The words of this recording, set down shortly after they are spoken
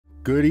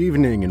Good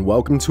evening and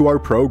welcome to our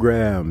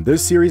program.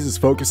 This series is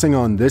focusing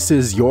on This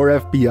Is Your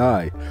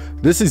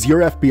FBI. This Is Your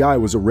FBI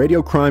was a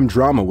radio crime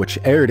drama which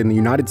aired in the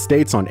United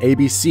States on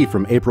ABC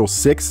from April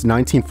 6,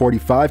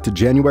 1945 to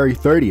January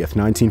 30th,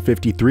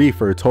 1953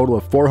 for a total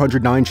of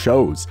 409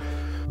 shows.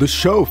 The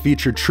show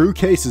featured true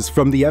cases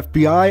from the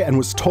FBI and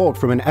was told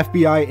from an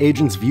FBI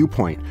agent's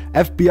viewpoint.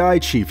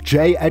 FBI Chief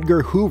J.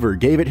 Edgar Hoover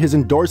gave it his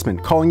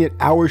endorsement, calling it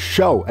our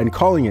show and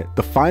calling it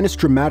the finest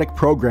dramatic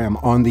program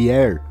on the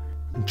air.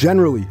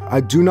 Generally, I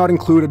do not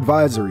include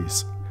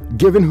advisories.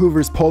 Given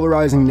Hoover's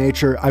polarizing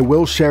nature, I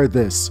will share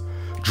this.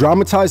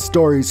 Dramatized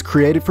stories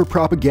created for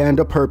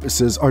propaganda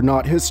purposes are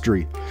not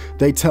history.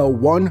 They tell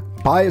one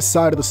biased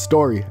side of the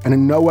story, and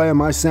in no way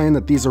am I saying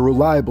that these are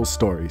reliable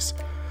stories.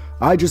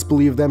 I just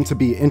believe them to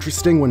be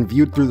interesting when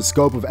viewed through the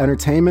scope of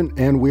entertainment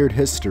and weird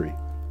history.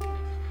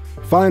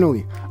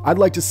 Finally, I'd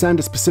like to send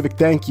a specific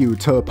thank you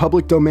to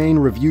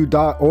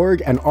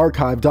publicdomainreview.org and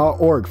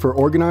archive.org for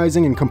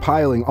organizing and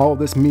compiling all of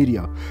this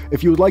media.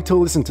 If you would like to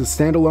listen to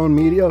standalone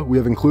media, we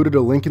have included a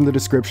link in the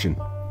description.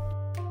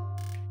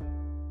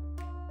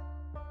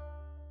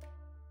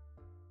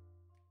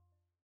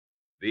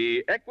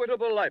 The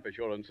Equitable Life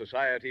Assurance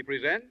Society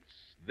presents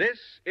This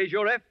Is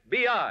Your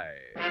FBI.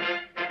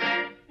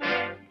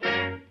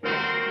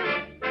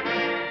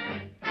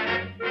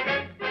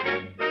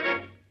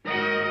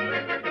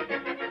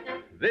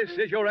 This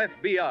is Your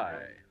FBI,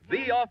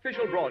 the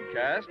official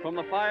broadcast from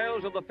the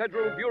files of the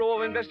Federal Bureau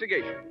of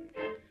Investigation.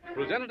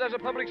 Presented as a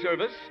public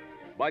service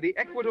by the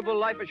Equitable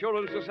Life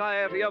Assurance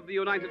Society of the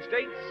United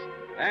States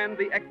and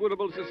the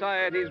Equitable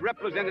Society's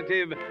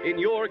representative in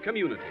your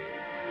community.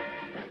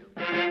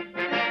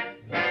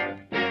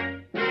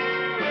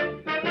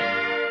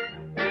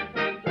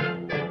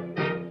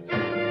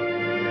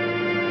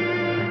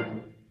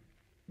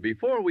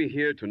 Before we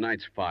hear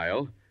tonight's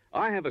file,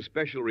 I have a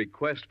special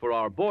request for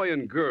our boy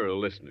and girl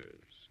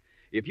listeners.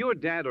 If your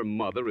dad or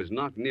mother is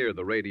not near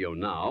the radio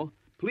now,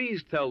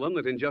 please tell them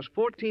that in just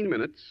 14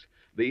 minutes,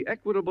 the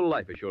Equitable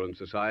Life Assurance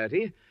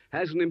Society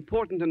has an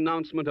important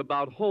announcement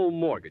about home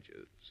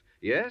mortgages.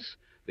 Yes,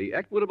 the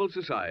Equitable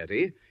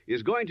Society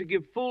is going to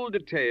give full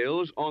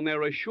details on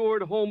their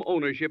assured home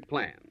ownership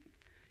plan.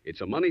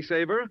 It's a money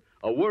saver,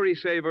 a worry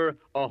saver,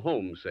 a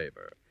home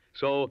saver.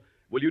 So,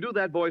 will you do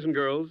that, boys and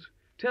girls?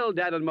 Tell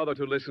Dad and Mother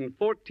to listen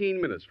 14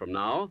 minutes from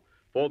now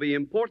for the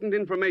important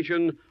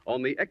information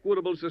on the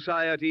Equitable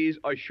Society's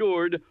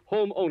assured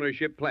home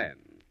ownership plan.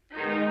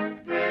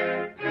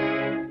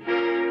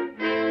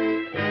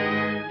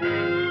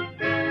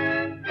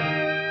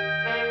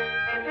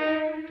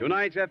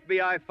 Tonight's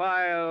FBI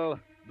file,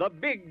 The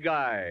Big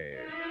Guy.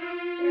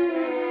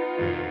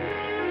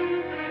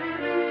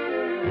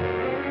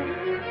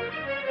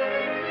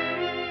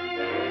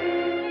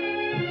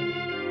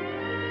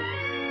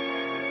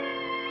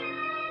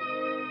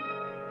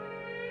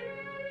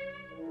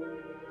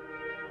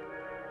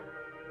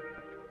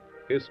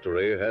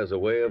 History has a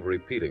way of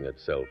repeating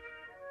itself,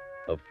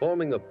 of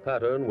forming a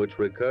pattern which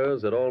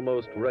recurs at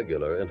almost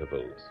regular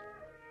intervals.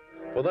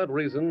 For that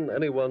reason,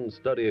 anyone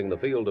studying the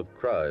field of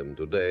crime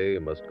today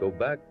must go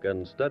back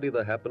and study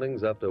the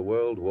happenings after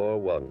World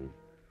War I.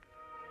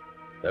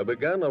 There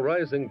began a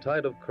rising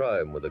tide of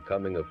crime with the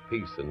coming of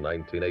peace in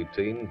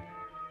 1918,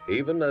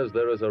 even as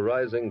there is a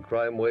rising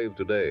crime wave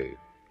today.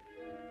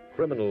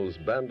 Criminals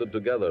banded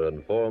together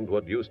and formed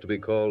what used to be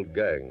called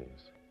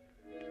gangs.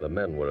 The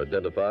men were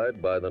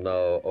identified by the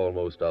now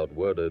almost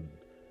outworded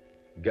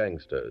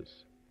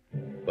gangsters.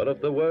 But if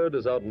the word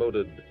is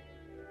outmoded,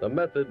 the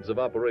methods of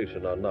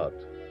operation are not.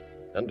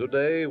 And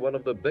today, one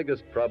of the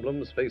biggest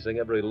problems facing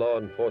every law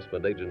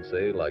enforcement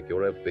agency like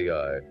your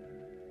FBI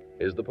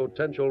is the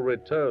potential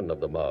return of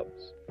the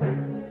mobs.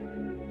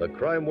 The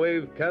crime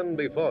wave can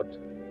be fought,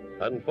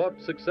 and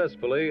fought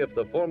successfully if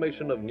the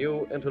formation of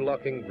new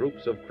interlocking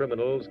groups of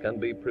criminals can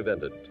be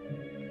prevented.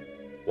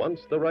 Once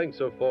the ranks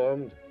are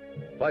formed,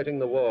 fighting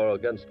the war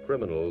against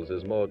criminals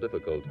is more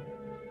difficult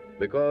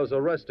because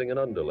arresting an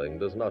underling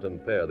does not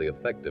impair the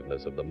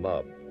effectiveness of the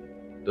mob,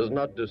 does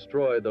not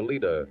destroy the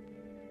leader,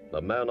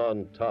 the man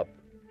on top.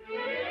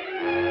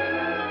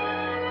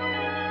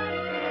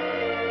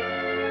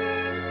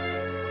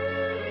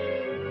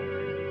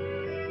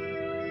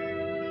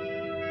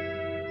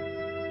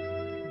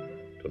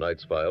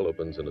 Tonight's file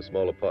opens in a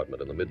small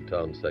apartment in the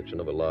midtown section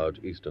of a large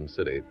eastern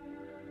city.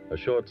 A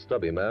short,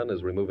 stubby man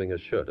is removing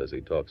his shirt as he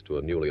talks to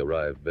a newly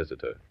arrived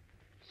visitor.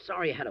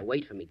 Sorry you had to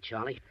wait for me,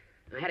 Charlie.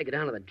 I had to go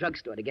down to the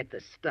drugstore to get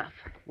this stuff.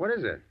 What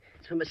is it?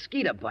 It's for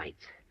mosquito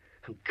bites.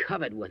 I'm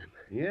covered with them.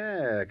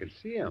 Yeah, I can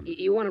see him.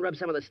 You want to rub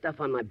some of the stuff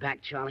on my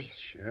back, Charlie?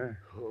 Sure.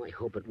 Oh, I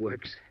hope it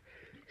works.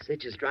 This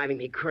itch is driving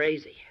me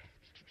crazy.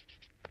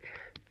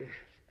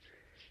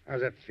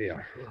 How's that feel?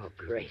 Oh,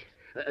 great.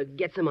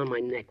 Get some on my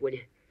neck, will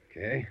you?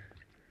 Okay.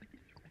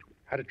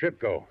 How'd the trip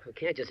go?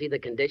 Can't you see the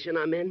condition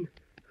I'm in?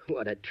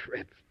 What a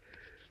trip.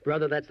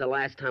 Brother, that's the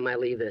last time I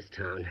leave this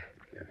town.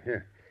 Yeah,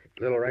 here.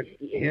 Little right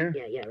here?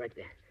 Yeah, right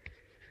there.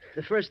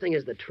 The first thing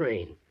is the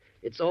train.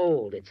 It's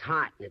old, it's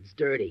hot, and it's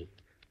dirty.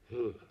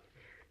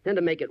 Then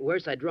to make it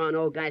worse, I draw an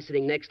old guy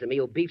sitting next to me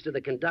who beeps to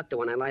the conductor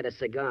when I light a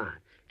cigar.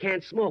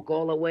 Can't smoke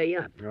all the way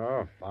up.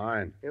 Oh,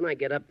 fine. Then I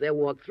get up there,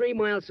 walk 3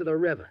 miles to the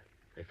river.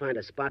 I find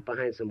a spot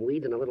behind some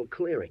weeds in a little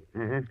clearing.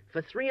 Mm-hmm.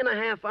 For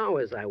 3.5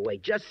 hours I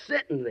wait, just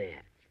sitting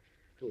there.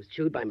 I was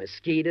chewed by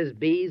mosquitoes,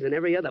 bees, and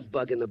every other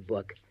bug in the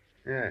book.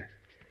 Yeah.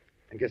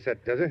 I guess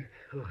that does it.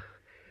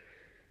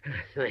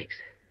 Thanks.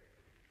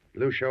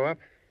 Lou show up?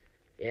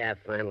 Yeah,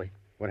 finally.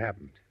 What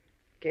happened?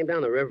 Came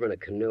down the river in a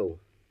canoe.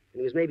 When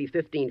he was maybe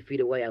 15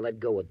 feet away, I let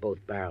go with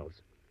both barrels.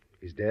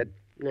 He's dead?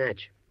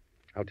 Natch.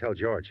 I'll tell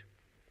George.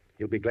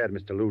 He'll be glad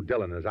Mr. Lou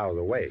Dillon is out of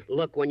the way.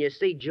 Look, when you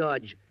see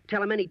George,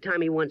 tell him any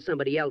time he wants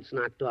somebody else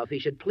knocked off, he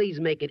should please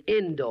make it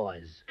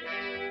indoors.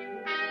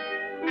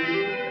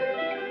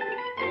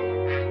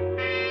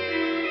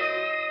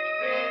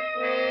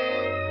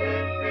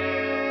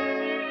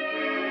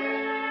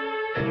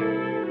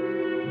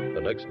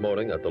 The next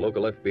morning at the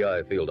local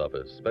FBI field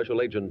office,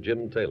 Special Agent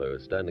Jim Taylor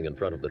is standing in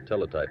front of the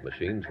teletype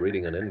machines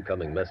reading an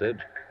incoming message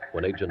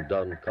when Agent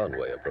Don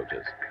Conway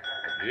approaches.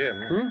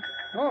 Jim.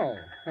 Oh,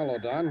 hello,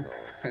 Don.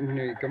 I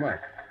knew you'd come up.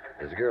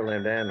 There's a girl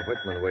named Ann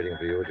Whitman waiting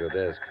for you at your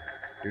desk.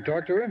 You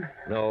talked to her?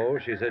 No,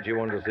 she said she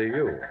wanted to see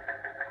you.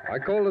 I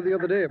called her the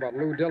other day about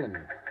Lou Dillon.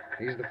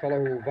 He's the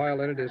fellow who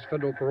violated his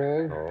federal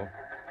parole. Oh?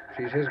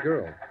 She's his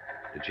girl.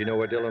 Did she know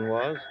where Dillon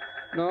was?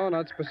 No,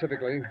 not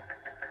specifically.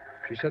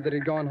 She said that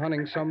he'd gone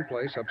hunting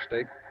someplace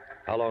upstate.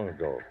 How long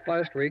ago?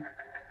 Last week.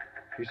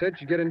 She said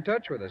she'd get in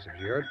touch with us if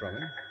she heard from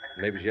him.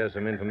 Maybe she has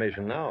some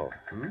information now.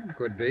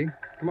 Could be.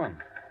 Come on.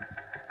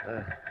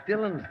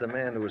 Dillon's the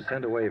man who was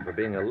sent away for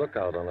being a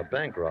lookout on a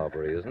bank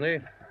robbery, isn't he?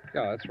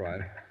 Yeah, that's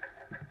right.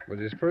 It was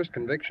his first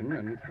conviction,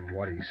 and from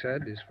what he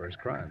said, his first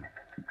crime.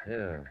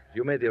 Yeah.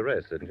 You made the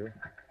arrest, didn't you?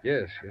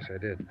 Yes, I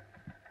did.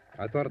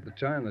 I thought at the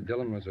time that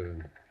Dillon was a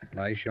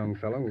nice young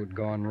fellow who'd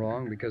gone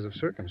wrong because of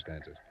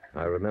circumstances.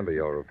 I remember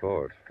your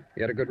report.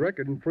 He had a good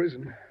record in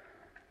prison.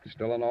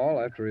 Still in all,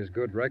 after his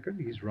good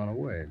record, he's run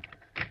away.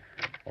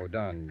 Oh,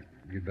 Don,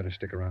 you'd better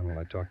stick around while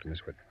I talk to Miss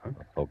Whitman,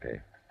 huh? Okay.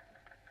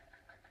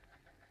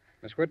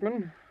 Miss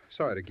Whitman,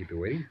 sorry to keep you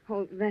waiting.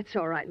 Oh, that's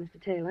all right, Mr.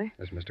 Taylor.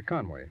 This is Mr.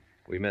 Conway.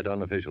 We met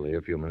unofficially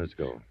a few minutes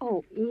ago.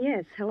 Oh,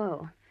 yes,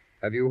 hello.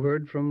 Have you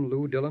heard from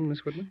Lou Dillon,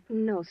 Miss Whitman?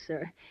 No,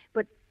 sir.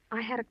 But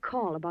I had a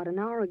call about an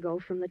hour ago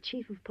from the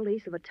chief of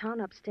police of a town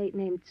upstate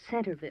named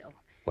Centerville.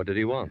 What did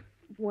he want?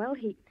 Well,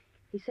 he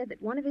said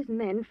that one of his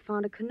men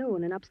found a canoe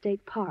in an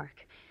upstate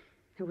park.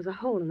 There was a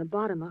hole in the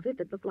bottom of it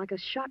that looked like a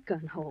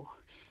shotgun hole.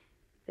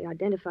 They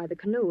identified the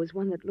canoe as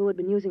one that Lou had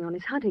been using on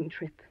his hunting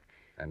trip.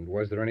 And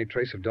was there any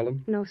trace of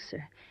Dillon? No,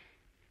 sir.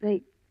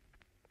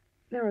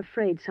 They're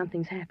afraid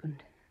something's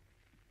happened.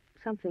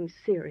 Something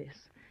serious.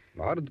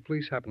 Well, how did the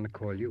police happen to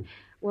call you?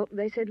 Well,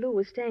 they said Lou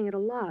was staying at a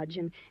lodge,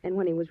 and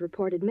when he was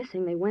reported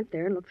missing, they went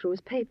there and looked through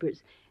his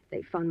papers.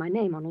 They found my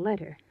name on a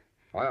letter.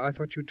 I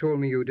thought you told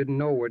me you didn't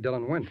know where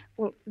Dillon went.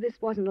 Well, this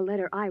wasn't a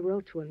letter I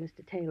wrote to him,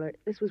 Mr. Taylor.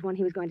 This was one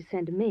he was going to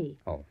send to me.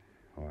 Oh,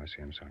 I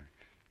see. I'm sorry.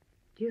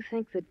 Do you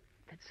think that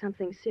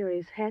something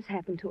serious has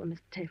happened to him,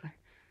 Mr. Taylor?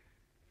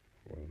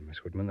 Well,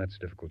 Miss Whitman, that's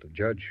difficult to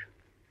judge.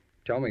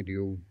 Tell me,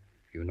 do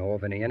you know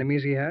of any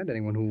enemies he had?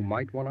 Anyone who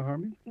might want to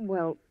harm him?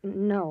 Well,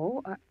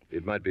 no.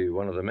 It might be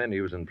one of the men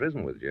he was in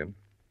prison with, Jim.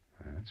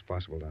 That's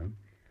possible, Don.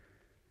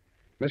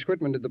 Miss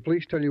Whitman, did the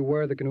police tell you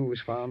where the canoe was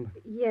found?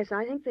 Yes,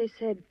 I think they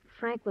said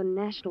Franklin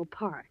National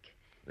Park.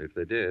 If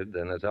they did,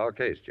 then that's our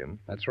case, Jim.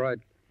 That's right.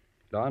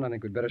 Don, I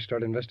think we'd better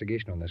start an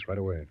investigation on this right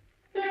away.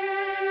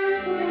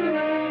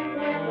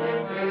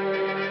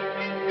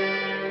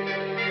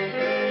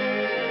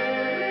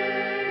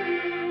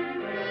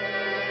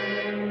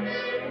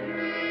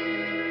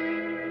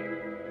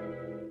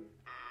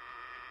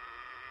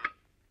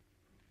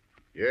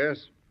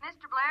 Yes?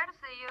 Mr. Blair to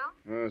see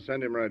you.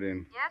 Send him right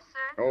in. Yes,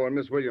 sir. Oh, and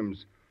Miss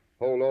Williams,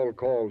 hold all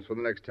calls for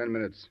the next 10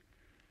 minutes.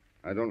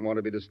 I don't want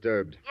to be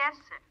disturbed. Yes,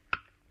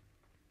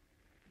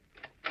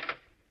 sir.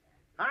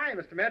 Hi,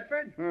 Mr.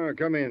 Medford.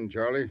 Come in,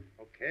 Charlie.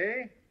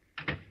 Okay.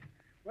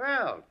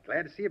 Well,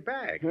 glad to see you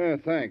back.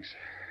 Thanks.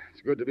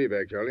 It's good to be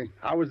back, Charlie.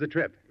 How was the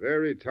trip?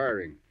 Very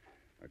tiring.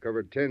 I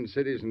covered 10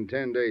 cities in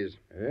 10 days.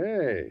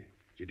 Hey,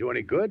 did you do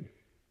any good?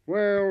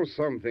 Well,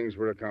 some things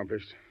were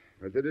accomplished,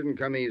 but they didn't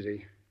come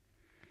easy.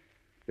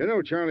 You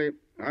know, Charlie,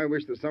 I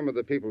wish that some of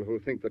the people who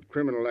think that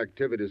criminal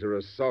activities are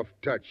a soft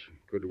touch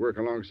could work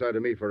alongside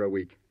of me for a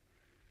week.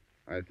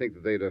 I think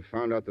that they'd have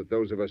found out that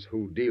those of us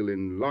who deal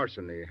in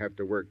larceny have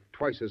to work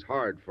twice as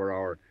hard for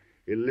our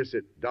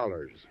illicit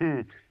dollars.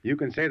 You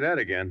can say that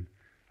again.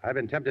 I've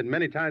been tempted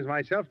many times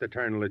myself to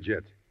turn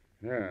legit.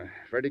 Yeah.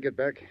 Freddie get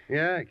back?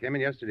 Yeah, he came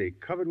in yesterday,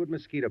 covered with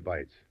mosquito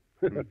bites.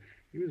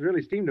 He was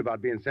really steamed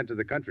about being sent to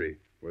the country.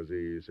 Was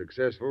he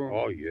successful?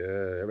 Oh,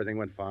 yeah. Everything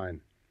went fine.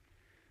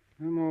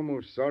 I'm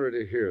almost sorry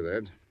to hear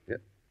that. Yeah.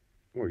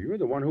 Well, you're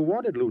the one who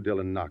wanted Lou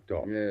Dillon knocked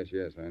off.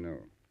 Yes, I know.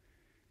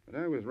 But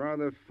I was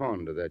rather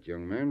fond of that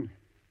young man.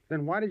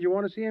 Then why did you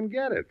want to see him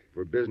get it?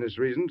 For business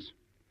reasons.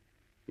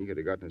 He could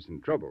have gotten us in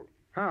trouble.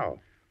 How?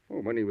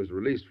 Well, when he was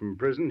released from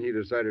prison, he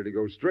decided to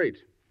go straight.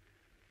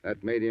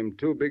 That made him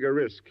too big a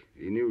risk.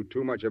 He knew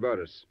too much about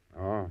us.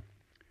 Oh.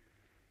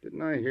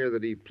 Didn't I hear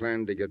that he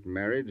planned to get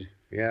married?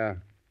 Yeah,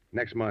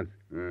 next month.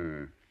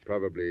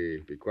 Probably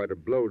be quite a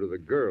blow to the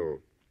girl.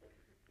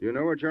 Do you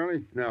know her,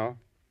 Charlie? No.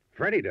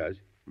 Freddie does.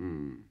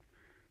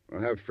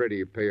 Well, have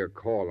Freddie pay a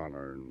call on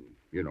her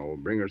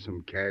and, bring her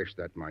some cash.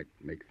 That might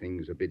make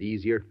things a bit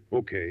easier.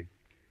 Okay.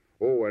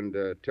 Oh, and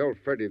tell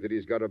Freddie that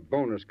he's got a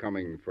bonus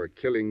coming for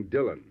killing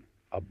Dillon.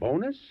 A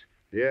bonus?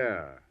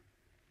 Yeah.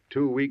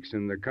 2 weeks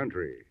in the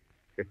country.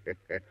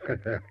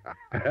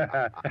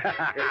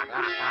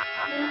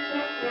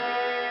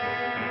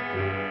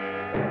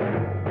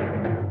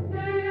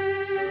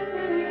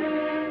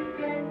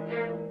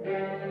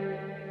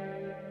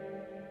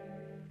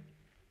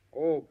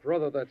 Oh,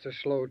 brother, that's a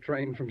slow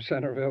train from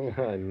Centerville.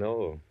 I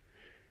know.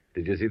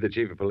 Did you see the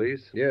chief of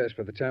police? Yes,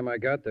 by the time I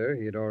got there,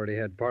 he had already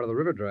had part of the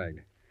river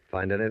dragged.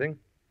 Find anything?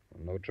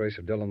 Well, no trace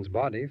of Dillon's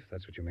body, if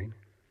that's what you mean.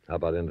 How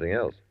about anything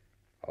else?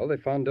 Oh, they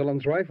found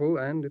Dillon's rifle,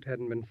 and it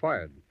hadn't been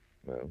fired.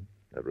 Well,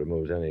 that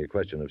removes any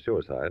question of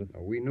suicide.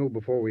 Now, we knew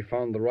before we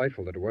found the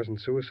rifle that it wasn't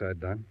suicide,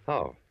 Don.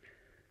 How?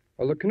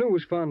 Well, the canoe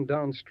was found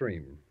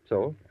downstream.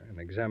 So? An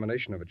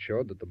examination of it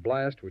showed that the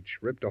blast which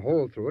ripped a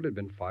hole through it had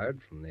been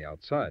fired from the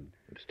outside.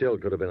 It still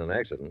could have been an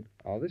accident.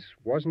 Oh, this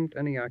wasn't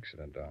any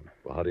accident, Don.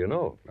 Well, how do you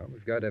know? Well,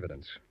 we've got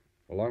evidence.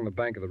 Along the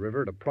bank of the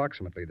river, at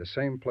approximately the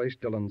same place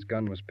Dillon's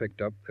gun was picked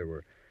up, there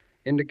were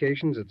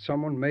indications that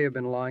someone may have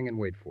been lying in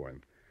wait for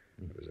him.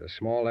 There was a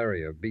small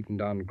area of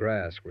beaten-down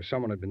grass where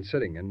someone had been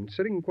sitting, and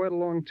sitting quite a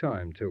long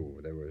time, too.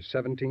 There were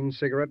 17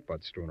 cigarette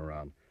butts strewn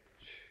around.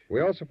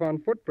 We also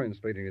found footprints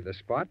leading to the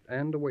spot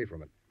and away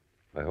from it.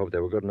 I hope they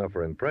were good enough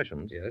for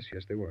impressions. Yes,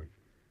 they were.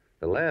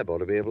 The lab ought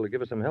to be able to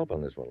give us some help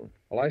on this one.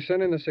 Well, I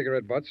sent in the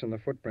cigarette butts and the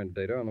footprint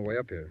data on the way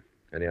up here.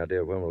 Any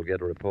idea when we'll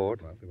get a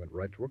report? Well, we went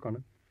right to work on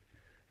it.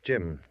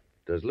 Jim,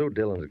 does Lou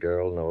Dillon's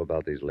girl know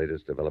about these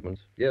latest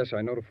developments? Yes,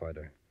 I notified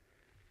her.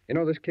 You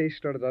know, this case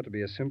started out to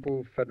be a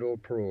simple federal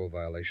parole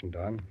violation,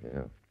 Don.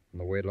 Yeah. And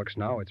the way it looks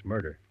now, it's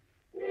murder.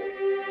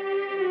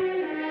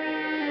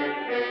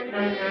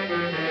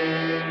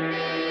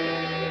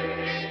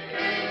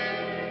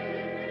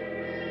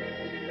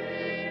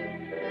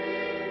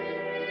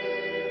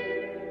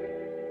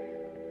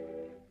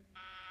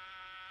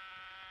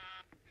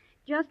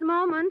 Just a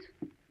moment.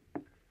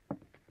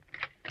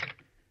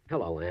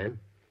 Hello, Ann.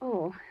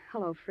 Oh,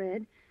 hello,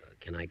 Fred.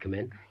 Can I come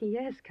in?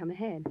 Yes, come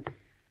ahead.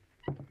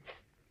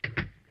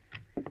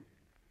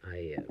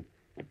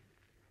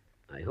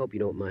 I hope you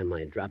don't mind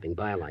my dropping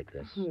by like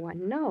this. Why,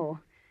 no.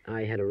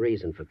 I had a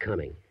reason for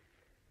coming.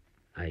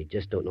 I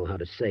just don't know how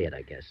to say it,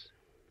 I guess.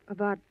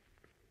 About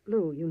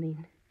Lou, you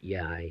mean?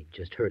 Yeah, I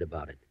just heard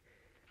about it.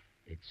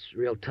 It's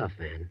real tough,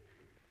 Ann.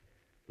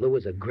 Lou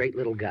is a great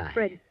little guy.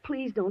 Fred,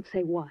 please don't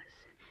say was.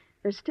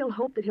 There's still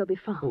hope that he'll be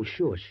found. Oh,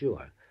 sure.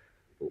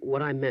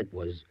 What I meant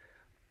was,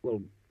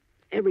 well,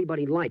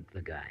 everybody liked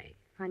the guy.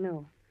 I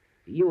know.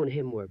 You and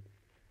him were,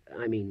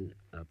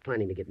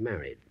 planning to get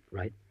married,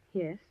 right?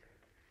 Yes.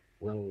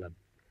 Well,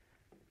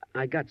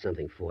 I got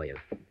something for you.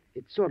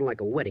 It's sort of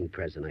like a wedding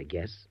present, I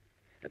guess.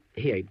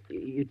 Here,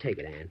 you take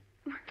it, Ann.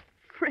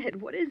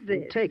 Fred, what is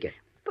this? Take it.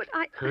 But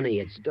Honey,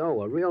 it's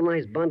dough, a real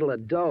nice bundle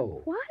of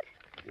dough. What?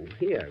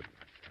 Here,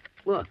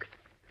 look.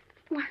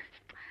 What?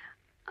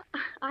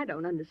 I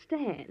don't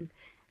understand.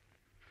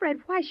 Fred,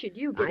 why should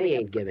you give I me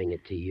ain't giving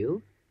it to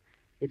you.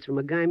 It's from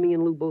a guy me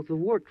and Lou both have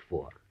worked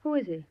for. Who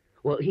is he?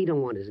 Well, he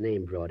don't want his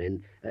name brought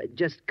in.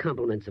 Just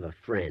compliments of a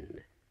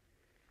friend.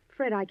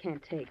 Fred, I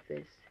can't take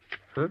this.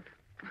 Huh?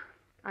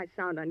 I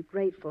sound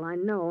ungrateful, I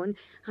know, and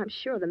I'm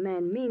sure the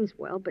man means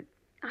well, but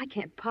I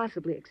can't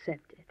possibly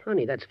accept it.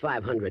 Honey, that's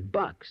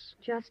 $500.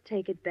 Just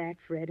take it back,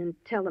 Fred, and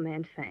tell the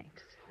man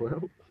thanks.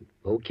 Well,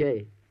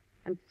 okay.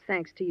 And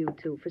thanks to you,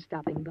 too, for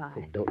stopping by.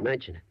 Oh, don't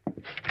mention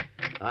it.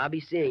 I'll be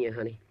seeing you,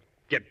 honey.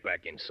 Get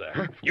back inside.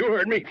 Huh? You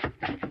heard me.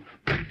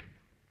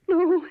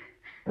 No.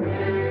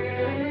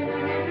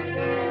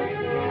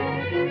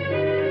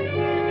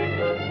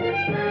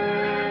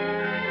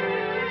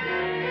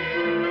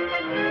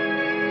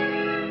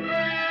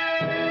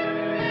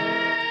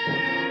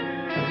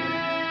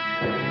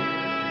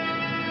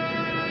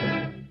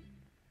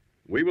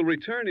 We will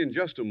return in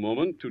just a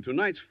moment to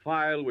tonight's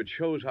file, which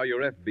shows how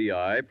your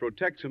FBI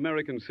protects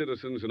American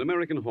citizens in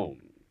American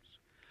homes.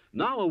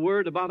 Now, a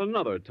word about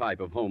another type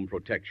of home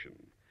protection: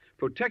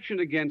 protection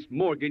against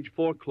mortgage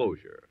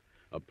foreclosure,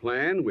 a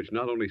plan which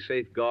not only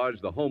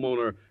safeguards the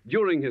homeowner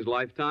during his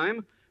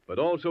lifetime, but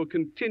also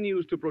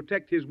continues to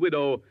protect his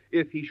widow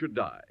if he should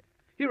die.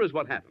 Here is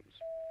what happens.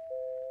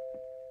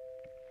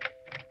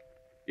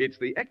 It's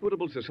the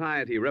Equitable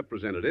Society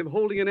representative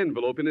holding an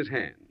envelope in his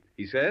hand.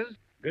 He says,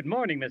 "Good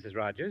morning, Mrs.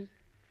 Rogers.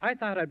 I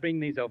thought I'd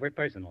bring these over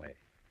personally.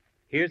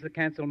 Here's the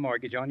canceled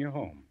mortgage on your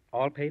home,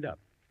 all paid up.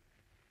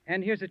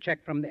 And here's a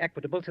check from the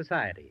Equitable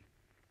Society.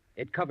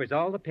 It covers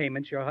all the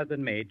payments your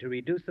husband made to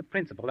reduce the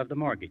principal of the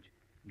mortgage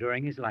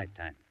during his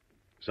lifetime."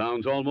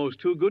 Sounds almost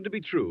too good to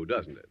be true,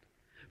 doesn't it?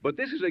 But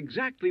this is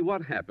exactly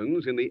what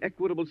happens in the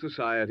Equitable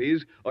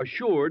Society's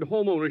Assured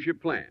Home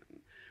Ownership Plan,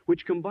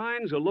 which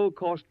combines a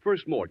low-cost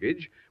first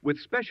mortgage with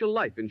special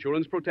life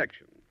insurance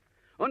protection.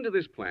 Under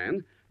this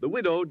plan, the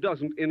widow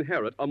doesn't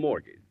inherit a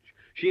mortgage.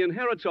 She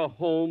inherits a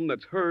home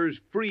that's hers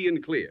free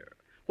and clear.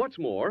 What's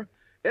more,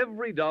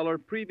 every dollar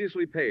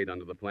previously paid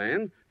under the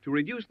plan to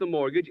reduce the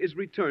mortgage is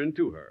returned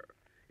to her.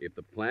 If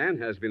the plan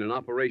has been in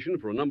operation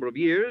for a number of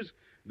years,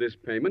 this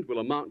payment will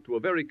amount to a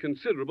very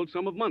considerable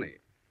sum of money.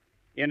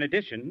 In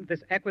addition,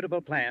 this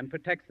equitable plan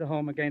protects the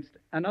home against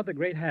another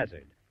great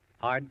hazard,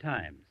 hard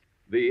times.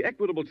 The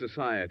Equitable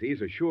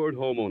Society's Assured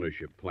Home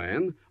Ownership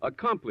Plan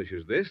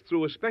accomplishes this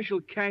through a special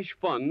cash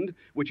fund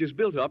which is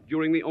built up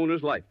during the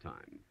owner's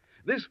lifetime.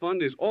 This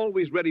fund is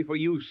always ready for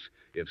use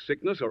if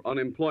sickness or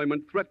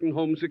unemployment threaten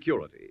home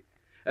security.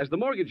 As the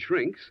mortgage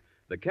shrinks,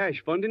 the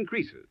cash fund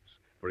increases.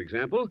 For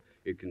example,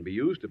 it can be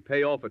used to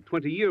pay off a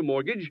 20-year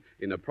mortgage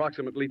in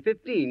approximately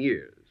 15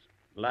 years.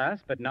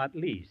 Last but not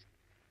least,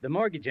 the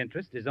mortgage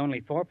interest is only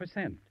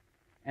 4%,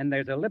 and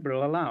there's a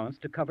liberal allowance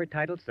to cover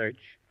title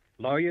search,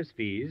 lawyer's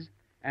fees,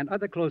 and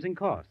other closing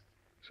costs.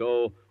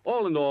 So,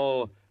 all in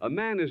all, a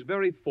man is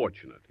very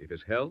fortunate if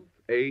his health,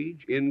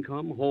 age,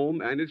 income,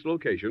 home, and its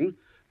location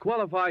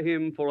qualify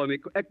him for an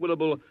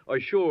equitable,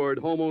 assured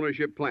home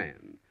ownership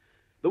plan.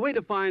 The way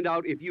to find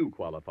out if you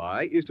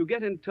qualify is to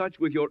get in touch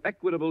with your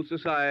Equitable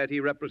Society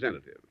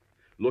representative.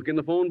 Look in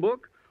the phone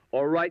book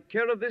or write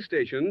care of this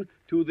station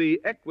to the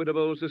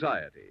Equitable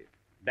Society.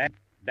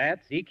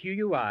 That's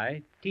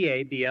EQUITABLE.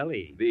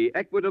 The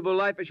Equitable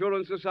Life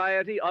Assurance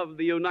Society of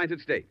the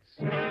United States.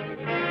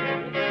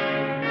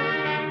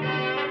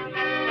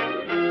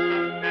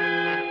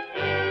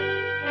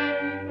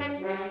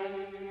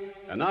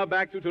 And now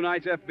back to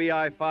tonight's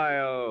FBI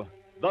file,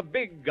 The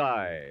Big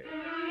Guy.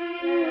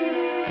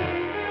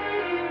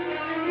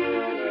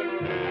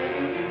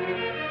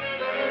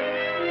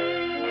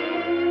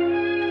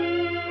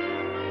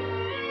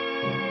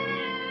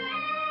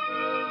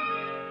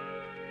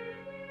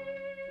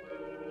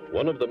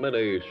 One of the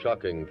many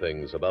shocking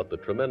things about the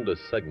tremendous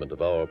segment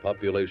of our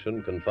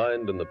population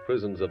confined in the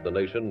prisons of the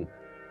nation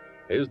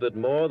is that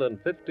more than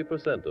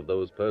 50% of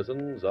those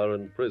persons are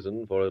in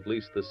prison for at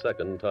least the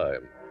second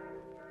time.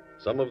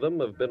 Some of them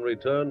have been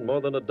returned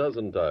more than a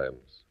dozen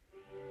times.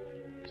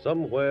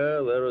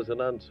 Somewhere there is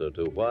an answer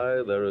to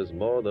why there is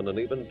more than an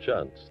even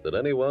chance that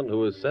anyone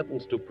who is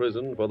sentenced to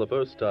prison for the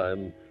first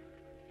time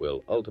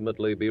will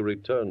ultimately be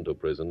returned to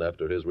prison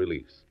after his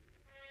release.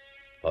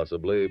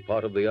 Possibly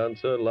part of the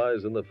answer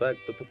lies in the fact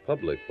that the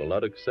public will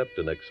not accept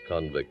an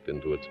ex-convict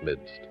into its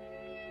midst.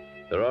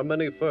 There are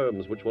many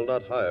firms which will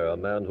not hire a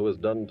man who has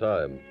done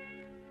time.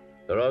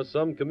 There are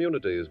some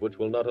communities which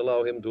will not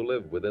allow him to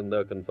live within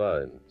their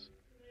confines.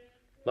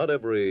 Not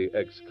every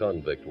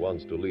ex-convict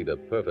wants to lead a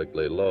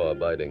perfectly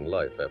law-abiding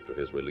life after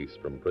his release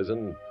from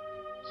prison.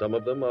 Some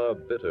of them are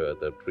bitter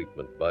at their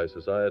treatment by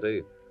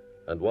society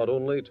and want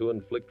only to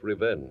inflict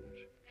revenge.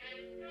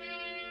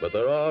 But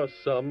there are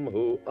some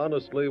who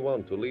honestly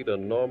want to lead a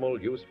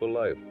normal, useful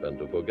life and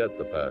to forget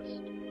the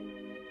past.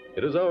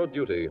 It is our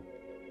duty,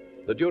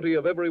 the duty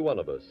of every one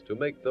of us, to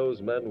make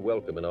those men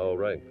welcome in our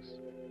ranks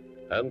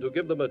and to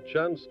give them a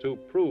chance to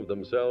prove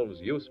themselves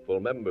useful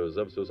members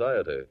of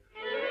society.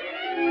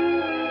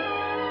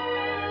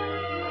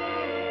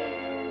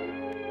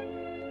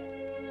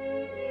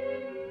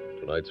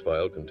 Tonight's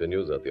file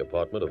continues at the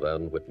apartment of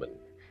Ann Whitman.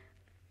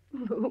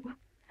 Lou.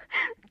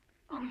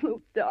 Oh,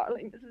 Lou,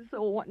 darling, this is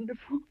so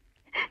wonderful.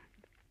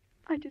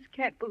 I just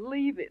can't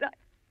believe it.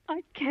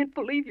 I can't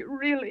believe you're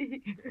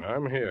really here.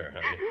 I'm here,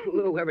 honey.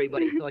 Lou,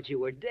 everybody thought you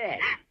were dead.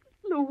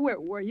 Lou, where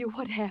were you?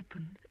 What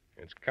happened?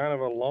 It's kind of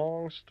a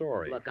long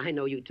story. Look, I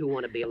know you two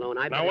want to be alone.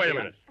 Now, wait a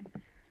minute.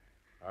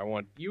 I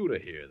want you to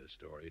hear the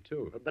story,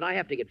 too. But I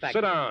have to get back.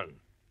 Sit down.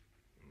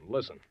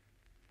 Listen.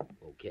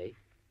 Okay.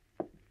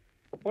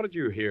 What did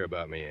you hear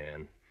about me,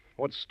 Ann?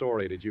 What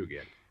story did you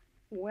get?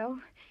 Well,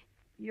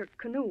 your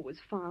canoe was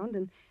found,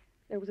 and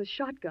there was a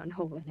shotgun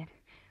hole in it.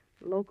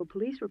 Local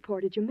police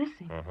reported you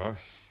missing. Uh-huh.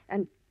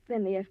 And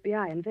then the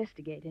FBI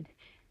investigated.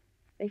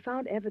 They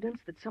found evidence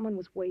that someone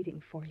was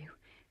waiting for you,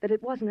 that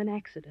it wasn't an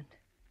accident,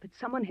 that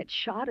someone had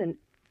shot and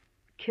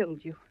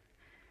killed you.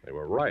 They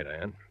were right,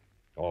 Ann.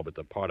 All but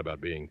the part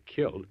about being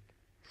killed.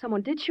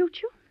 Someone did shoot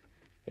you?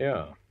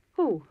 Yeah.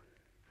 Who?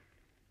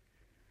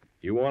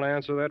 You want to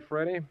answer that,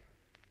 Freddie?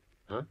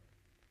 Huh?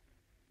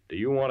 Do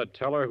you want to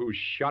tell her who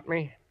shot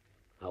me?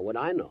 How would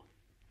I know?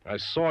 I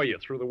saw you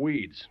through the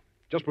weeds,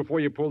 just before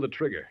you pulled the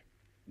trigger.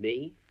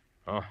 Me?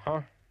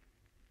 Uh-huh.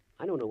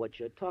 I don't know what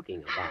you're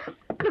talking about.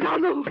 Come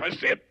on, Lou.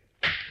 That's it.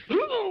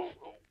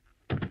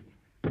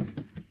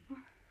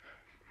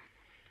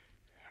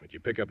 Did you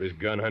pick up his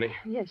gun, honey?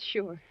 Yes,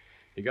 sure.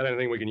 You got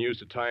anything we can use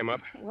to tie him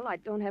up? Well, I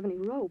don't have any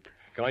rope.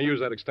 Can I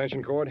use that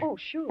extension cord? Oh,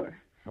 sure.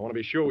 I want to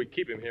be sure we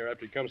keep him here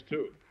after he comes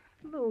to.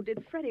 Lou,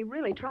 did Freddie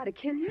really try to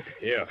kill you?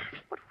 Yeah.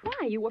 But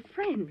why? You were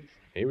friends.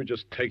 He was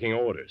just taking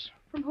orders.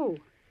 From who?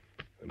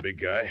 The big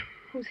guy.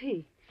 Who's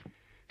he?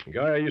 The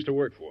guy I used to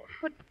work for.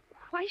 But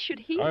why should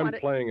he I'm want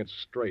to... playing it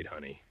straight,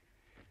 honey.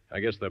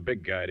 I guess the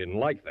big guy didn't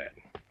like that.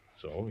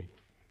 So he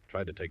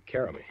tried to take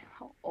care of me.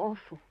 How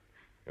awful.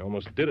 He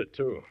almost did it,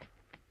 too.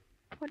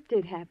 What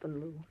did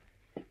happen,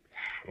 Lou?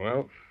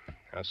 Well,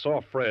 I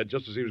saw Fred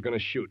just as he was going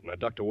to shoot, and I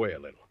ducked away a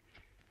little.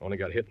 Only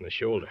got hit in the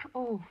shoulder.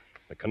 Oh.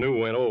 The canoe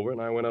went over,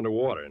 and I went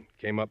underwater and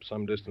came up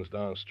some distance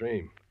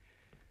downstream.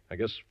 I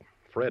guess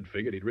Fred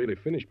figured he'd really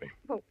finished me.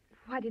 Well,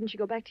 why didn't you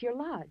go back to your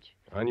lodge?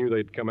 I knew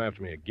they'd come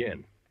after me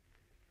again.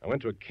 I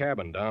went to a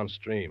cabin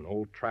downstream. An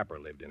old trapper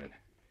lived in it.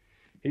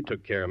 He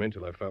took care of me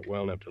until I felt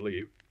well enough to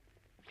leave.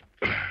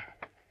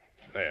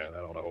 There,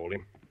 that ought to hold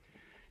him.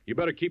 You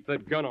better keep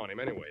that gun on him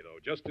anyway, though,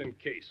 just in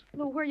case.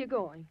 Lou, where are you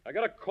going? I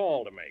got a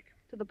call to make.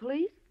 To the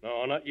police?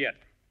 No, not yet.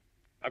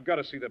 I've got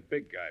to see the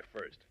big guy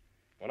first.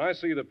 When I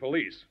see the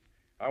police,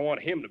 I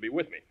want him to be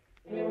with me.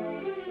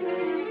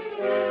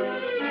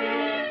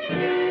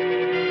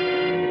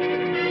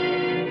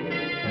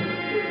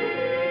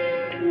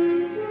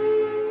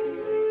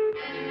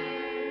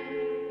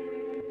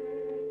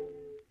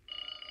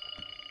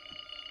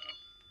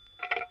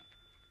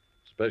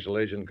 Special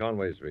Agent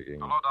Conway speaking.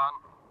 Hello, Don.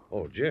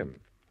 Oh, Jim.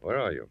 Where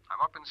are you?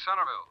 I'm up in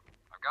Centerville.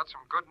 I've got some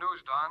good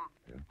news, Don.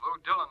 Yeah. Lou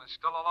Dillon is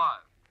still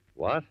alive.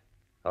 What?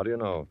 How do you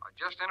know? I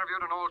just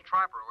interviewed an old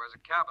trapper who has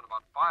a cabin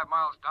about 5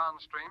 miles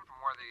downstream from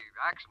where the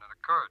accident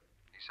occurred.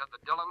 He said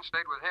that Dillon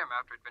stayed with him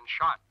after he'd been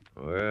shot.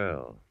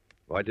 Well,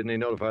 why didn't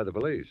he notify the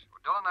police?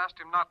 Well, Dillon asked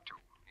him not to.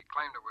 He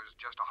claimed it was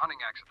just a hunting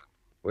accident.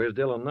 Where's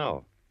Dillon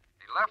now?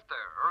 He left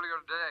there earlier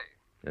today.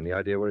 Any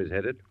idea where he's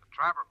headed? The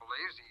trapper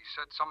believes he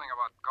said something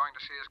about going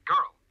to see his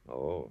girl.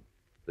 Oh,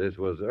 this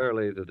was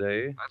early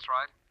today. That's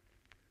right.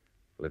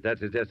 Well, if that's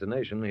his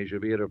destination, he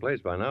should be at her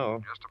place by now.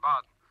 Just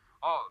about.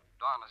 Oh,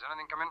 Don, has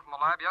anything come in from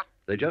the lab yet?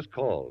 They just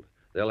called.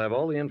 They'll have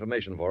all the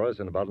information for us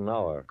in about an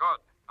hour.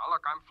 Good. Now,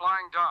 look, I'm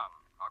flying down.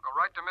 I'll go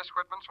right to Miss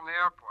Whitman's from the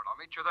airport. I'll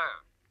meet you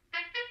there.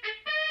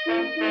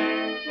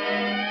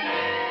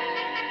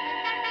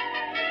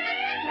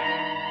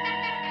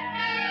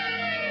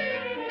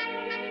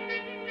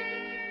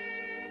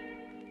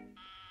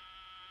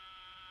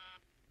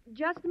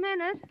 Just a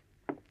minute.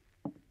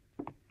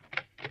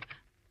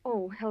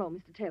 Oh, hello,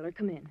 Mr. Taylor.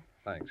 Come in.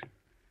 Thanks.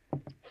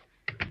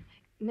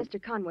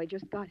 Mr. Conway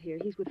just got here.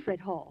 He's with Fred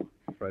Hall.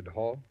 Fred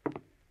Hall?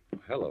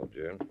 Hello,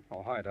 Jim.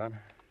 Oh, hi, Don.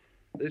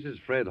 This is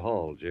Fred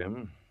Hall,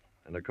 Jim.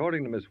 And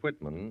according to Miss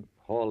Whitman,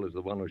 Hall is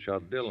the one who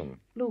shot Dillon.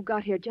 Lou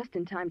got here just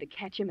in time to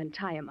catch him and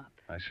tie him up.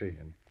 I see.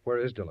 And where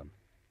is Dillon?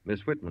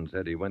 Miss Whitman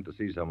said he went to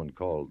see someone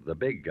called the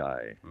Big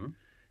Guy. Hmm?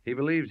 He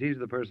believes he's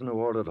the person who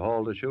ordered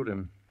Hall to shoot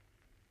him.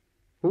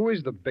 Who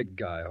is the Big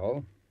Guy,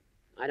 Hall?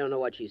 I don't know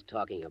what she's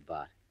talking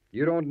about.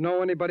 You don't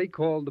know anybody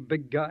called the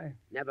Big Guy?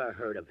 Never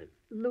heard of him.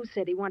 Lou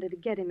said he wanted to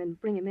get him and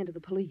bring him into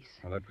the police.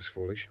 Well, that was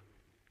foolish.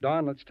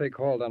 Don, let's take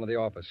Hall down to the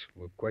office.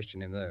 We'll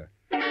question him there.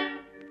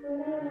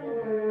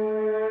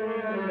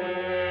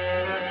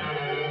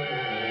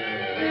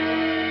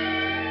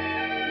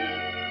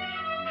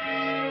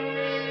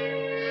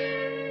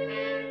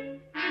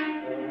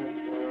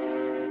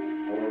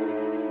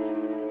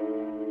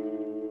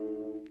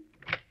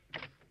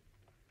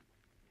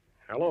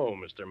 Hello,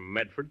 Mr.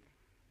 Medford.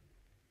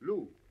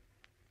 Lou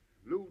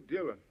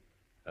Dillon.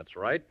 That's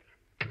right.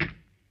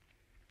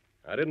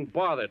 I didn't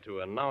bother to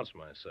announce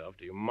myself.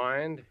 Do you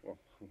mind? Well,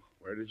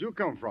 where did you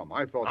come from?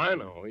 I thought... I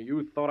know.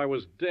 You thought I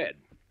was dead.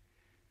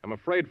 I'm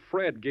afraid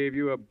Fred gave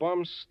you a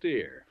bum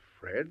steer.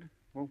 Fred?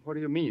 Well, what do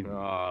you mean?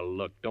 Oh,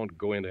 look, don't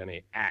go into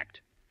any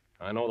act.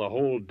 I know the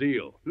whole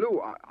deal.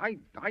 Lou, I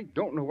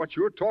don't know what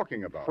you're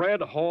talking about.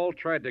 Fred Hall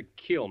tried to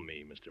kill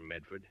me, Mr.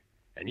 Medford,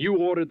 and you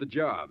ordered the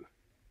job.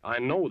 I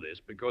know this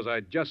because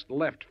I just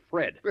left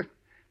Fred.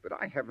 But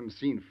I haven't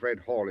seen Fred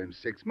Hall in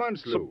 6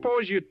 months, Lou.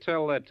 Suppose you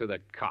tell that to the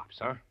cops,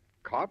 huh?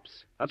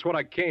 Cops? That's what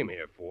I came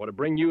here for, to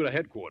bring you to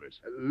headquarters.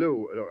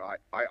 Lou,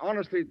 I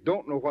honestly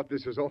don't know what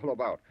this is all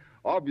about.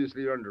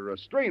 Obviously, you're under a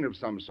strain of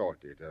some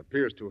sort. It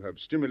appears to have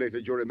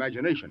stimulated your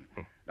imagination.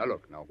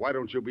 Now, why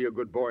don't you be a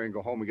good boy and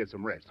go home and get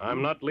some rest?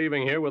 I'm not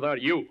leaving here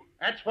without you.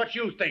 That's what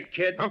you think,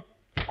 kid. Huh?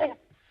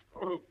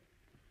 Oh.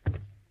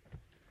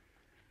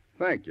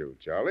 Thank you,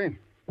 Charlie.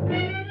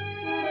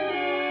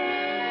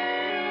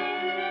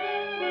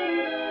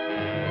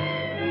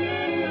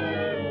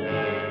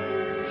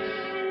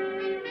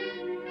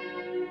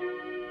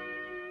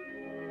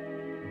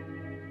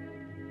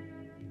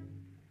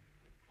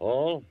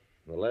 Hall,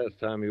 the last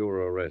time you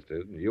were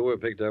arrested, you were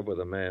picked up with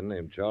a man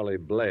named Charlie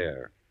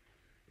Blair.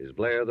 Is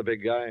Blair the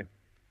Big Guy?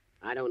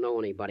 I don't know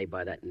anybody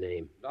by that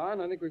name.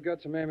 Don, I think we've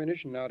got some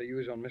ammunition now to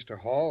use on Mr.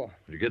 Hall.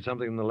 Did you get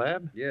something from the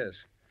lab? Yes.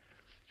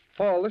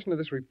 Hall, listen to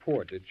this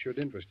report. It should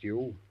interest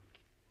you.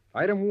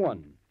 Item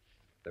 1.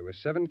 There were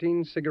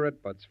 17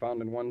 cigarette butts found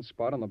in one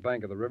spot on the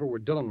bank of the river where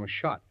Dillon was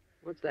shot.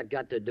 What's that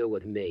got to do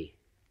with me?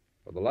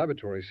 Well, the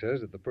laboratory says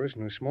that the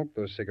person who smoked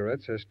those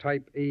cigarettes has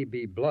type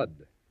AB blood.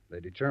 They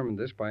determined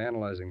this by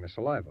analyzing the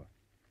saliva.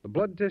 The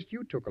blood test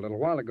you took a little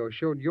while ago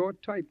showed your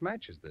type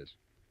matches this.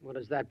 What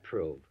does that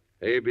prove?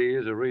 AB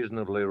is a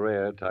reasonably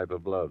rare type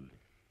of blood.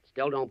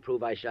 Still don't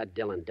prove I shot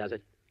Dillon, does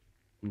it?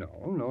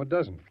 No, it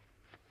doesn't.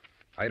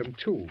 Item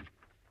 2.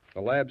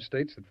 The lab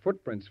states that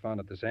footprints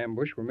found at this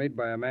ambush were made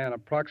by a man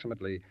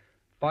approximately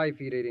 5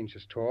 feet 8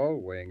 inches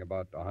tall, weighing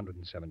about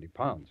 170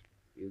 pounds.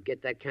 You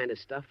get that kind of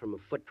stuff from a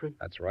footprint?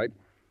 That's right.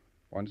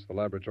 Once the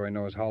laboratory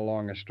knows how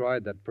long a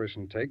stride that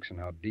person takes and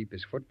how deep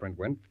his footprint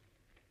went,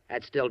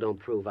 That still don't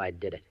prove I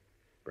did it.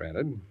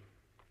 Granted.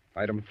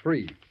 Item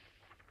 3.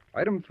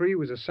 Item 3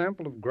 was a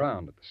sample of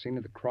ground at the scene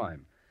of the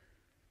crime.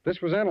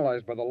 This was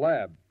analyzed by the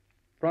lab.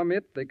 From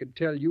it, they could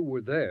tell you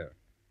were there.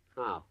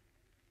 How?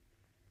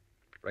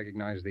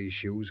 Recognize these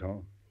shoes, huh?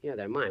 Yeah,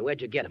 they're mine.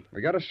 Where'd you get them?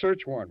 We got a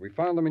search warrant. We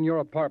found them in your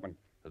apartment.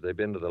 Have they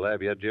been to the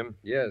lab yet, Jim?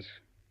 Yes.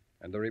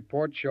 And the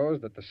report shows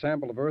that the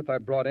sample of earth I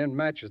brought in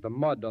matches the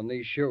mud on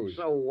these shoes.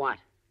 So what?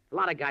 A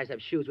lot of guys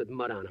have shoes with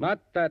mud on them. Not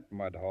that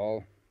mud,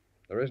 Hall.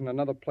 There isn't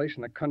another place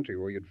in the country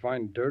where you'd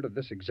find dirt of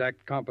this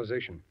exact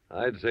composition.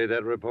 I'd say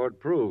that report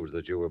proves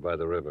that you were by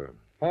the river.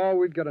 Paul,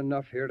 we've got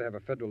enough here to have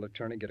a federal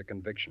attorney get a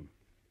conviction.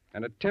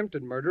 And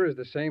attempted murder is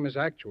the same as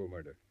actual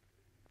murder.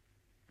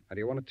 Now,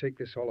 do you want to take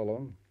this all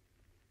alone?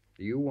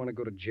 Do you want to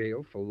go to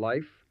jail for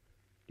life?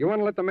 Do you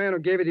want to let the man who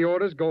gave you the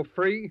orders go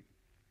free?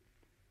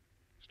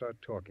 Start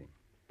talking.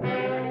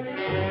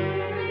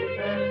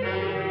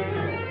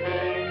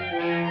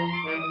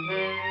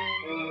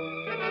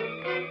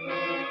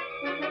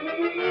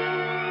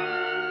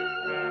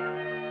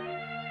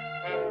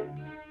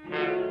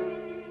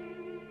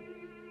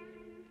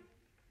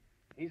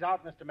 He's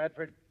out, Mr.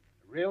 Medford.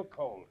 Real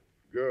cold.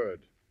 Good.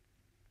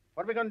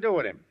 What are we going to do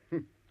with him?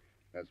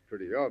 That's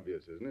pretty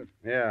obvious, isn't it?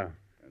 Yeah.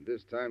 And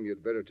this time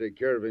you'd better take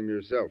care of him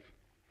yourself.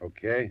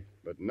 Okay.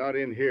 But not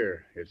in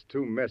here. It's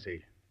too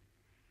messy.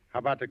 How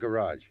about the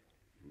garage?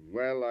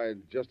 Well,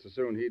 I'd just as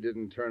soon he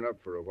didn't turn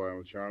up for a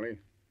while, Charlie.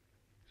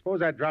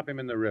 Suppose I drop him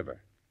in the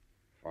river.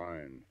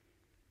 Fine.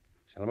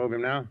 Shall I move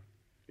him now?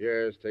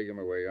 Yes, take him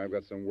away. I've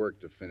got some work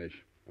to finish.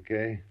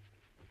 Okay.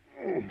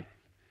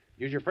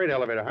 Use your freight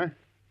elevator, huh?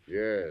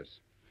 Yes.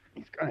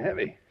 It's kind of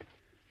heavy.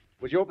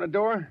 Would you open the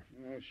door?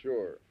 Oh,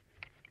 sure.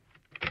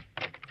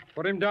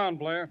 Put him down,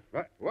 Blair.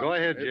 What? Go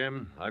ahead,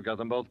 Jim. I've got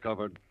them both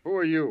covered. Who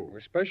are you? We're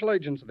special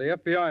agents of the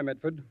FBI,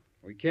 Medford.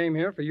 We came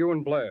here for you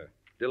and Blair.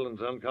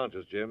 Dillon's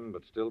unconscious, Jim,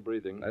 but still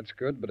breathing. That's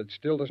good, but it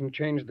still doesn't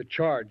change the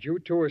charge. You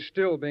two are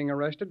still being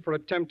arrested for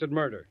attempted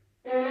murder.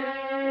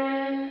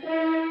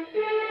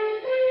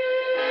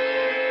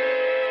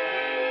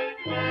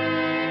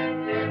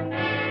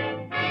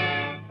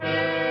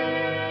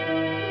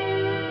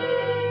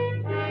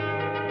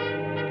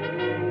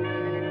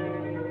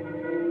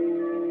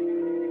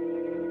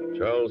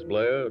 Charles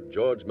Blair,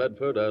 George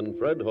Medford, and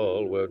Fred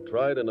Hall were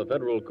tried in a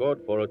federal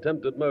court for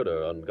attempted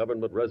murder on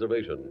government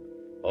reservation.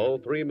 All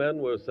three men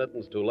were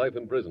sentenced to life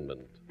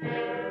imprisonment.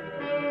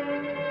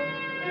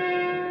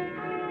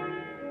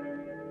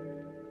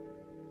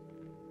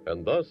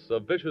 And thus,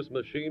 a vicious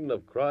machine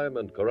of crime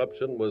and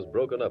corruption was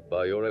broken up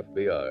by your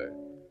FBI.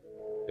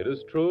 It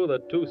is true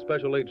that two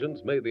special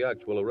agents made the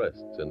actual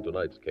arrests in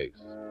tonight's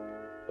case.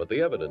 But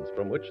the evidence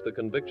from which the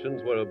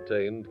convictions were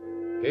obtained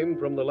came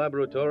from the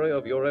laboratory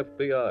of your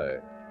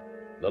FBI,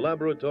 the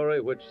laboratory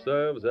which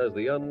serves as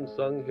the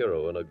unsung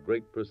hero in a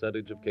great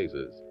percentage of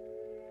cases.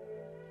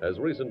 As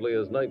recently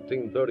as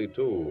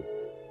 1932,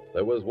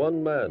 there was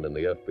one man in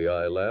the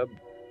FBI lab,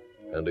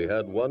 and he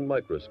had one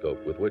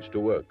microscope with which to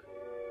work.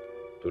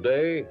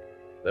 Today,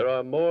 there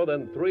are more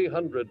than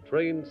 300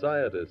 trained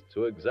scientists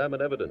who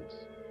examine evidence,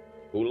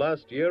 who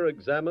last year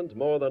examined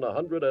more than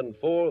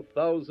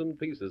 104,000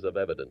 pieces of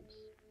evidence.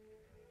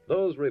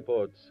 Those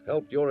reports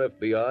helped your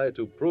FBI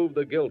to prove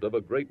the guilt of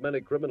a great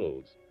many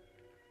criminals,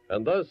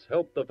 and thus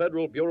helped the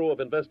Federal Bureau of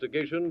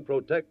Investigation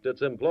protect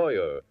its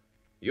employer,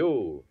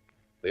 you,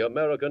 the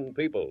American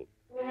people.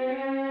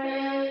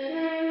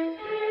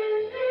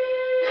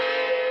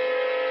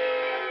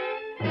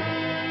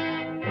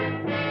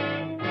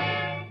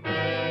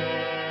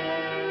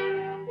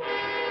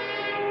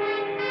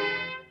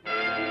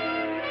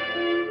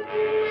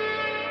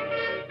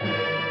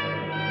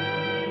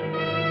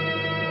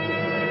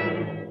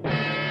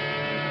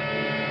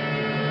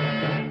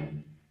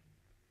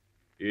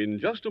 In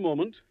just a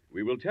moment,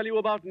 we will tell you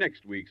about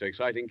next week's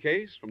exciting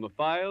case from the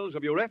files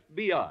of your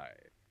FBI.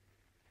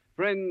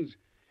 Friends,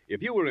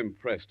 if you were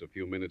impressed a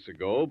few minutes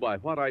ago by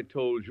what I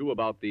told you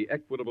about the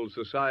Equitable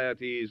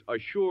Society's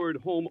Assured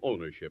Home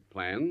Ownership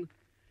Plan,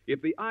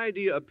 if the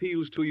idea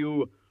appeals to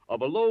you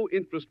of a low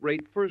interest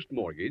rate first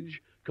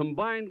mortgage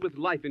combined with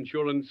life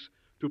insurance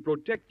to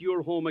protect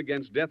your home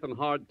against death and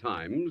hard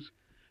times,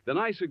 then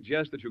I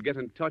suggest that you get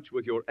in touch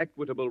with your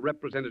Equitable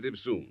representative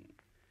soon.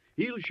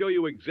 He'll show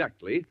you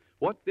exactly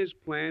what this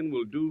plan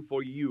will do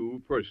for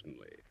you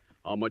personally,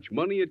 how much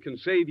money it can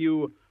save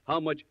you, how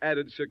much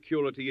added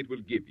security it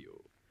will give you.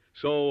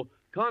 So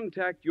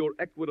contact your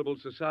Equitable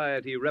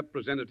Society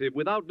representative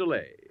without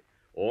delay,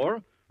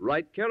 or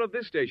write care of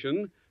this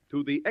station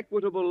to the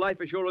Equitable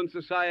Life Assurance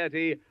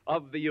Society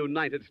of the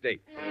United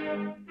States.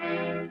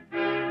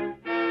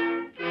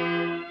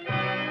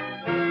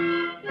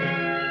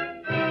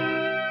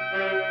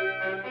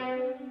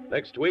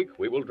 Next week,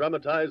 we will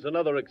dramatize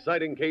another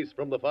exciting case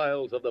from the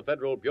files of the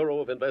Federal Bureau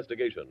of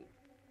Investigation.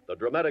 The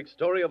dramatic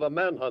story of a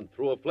manhunt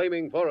through a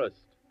flaming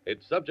forest.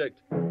 Its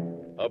subject,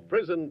 a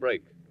prison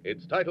break.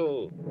 Its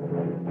title,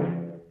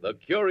 The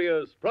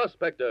Curious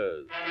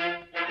Prospectors.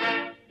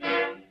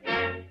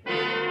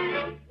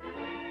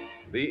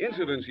 The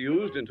incidents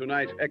used in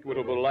tonight's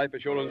Equitable Life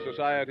Assurance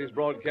Society's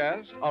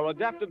broadcast are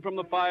adapted from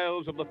the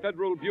files of the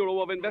Federal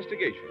Bureau of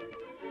Investigation.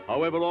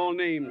 However, all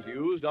names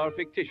used are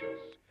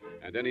fictitious,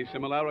 and any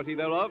similarity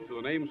thereof to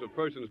the names of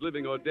persons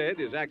living or dead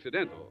is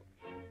accidental.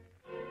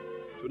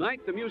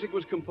 Tonight, the music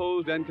was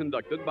composed and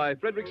conducted by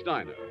Frederick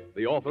Steiner.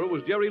 The author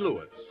was Jerry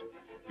Lewis.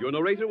 Your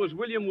narrator was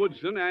William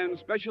Woodson, and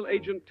Special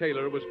Agent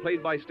Taylor was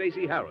played by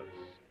Stacey Harris.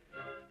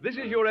 This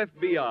Is Your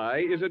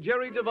FBI is a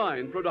Jerry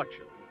Devine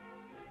production.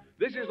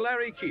 This is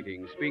Larry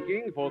Keating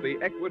speaking for the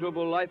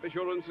Equitable Life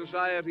Assurance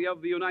Society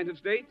of the United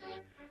States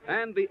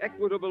and the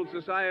Equitable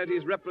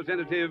Society's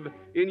representative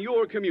in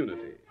your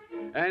community,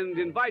 and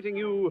inviting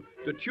you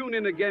to tune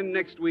in again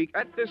next week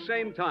at this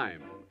same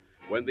time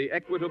when the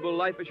Equitable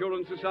Life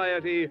Assurance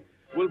Society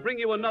will bring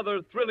you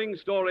another thrilling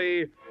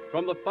story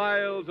from the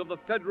files of the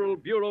Federal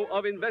Bureau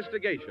of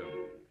Investigation,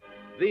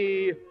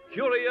 the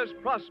Curious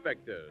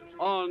Prospectors,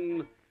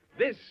 on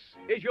This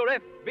Is Your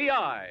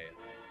FBI.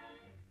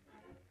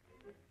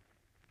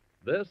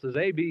 This is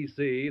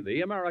ABC,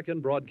 the American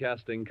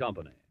Broadcasting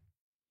Company.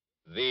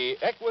 The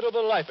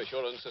Equitable Life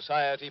Assurance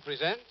Society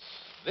presents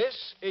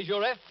This Is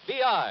Your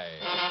FBI.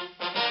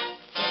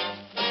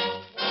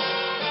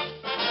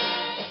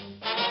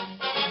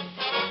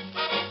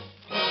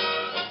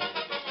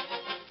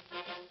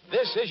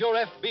 This is Your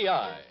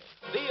FBI,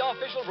 the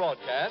official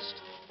broadcast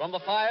from the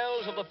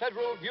files of the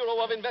Federal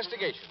Bureau of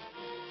Investigation.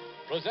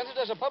 Presented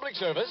as a public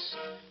service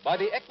by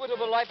the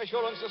Equitable Life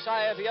Assurance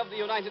Society of the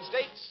United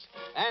States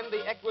and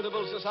the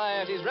Equitable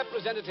Society's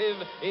representative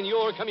in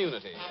your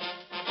community.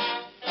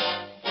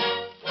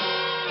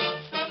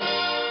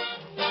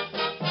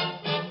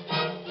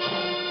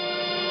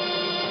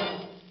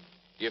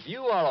 If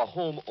you are a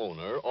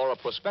homeowner or a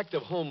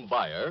prospective home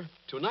buyer,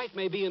 tonight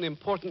may be an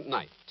important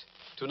night.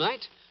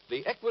 Tonight,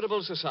 the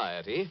Equitable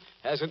Society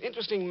has an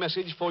interesting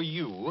message for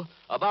you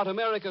about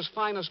America's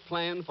finest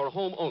plan for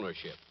home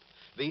ownership,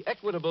 the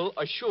Equitable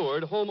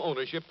Assured Home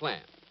Ownership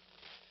Plan.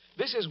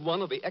 This is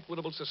one of the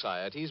Equitable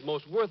Society's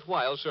most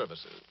worthwhile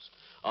services,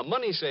 a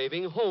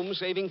money-saving,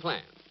 home-saving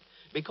plan,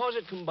 because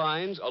it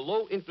combines a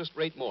low-interest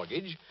rate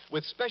mortgage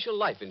with special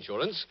life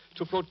insurance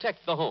to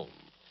protect the home.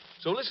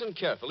 So listen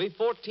carefully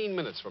 14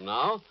 minutes from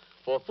now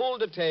for full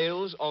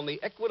details on the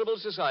Equitable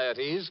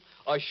Society's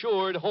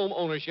Assured Home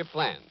Ownership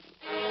Plan.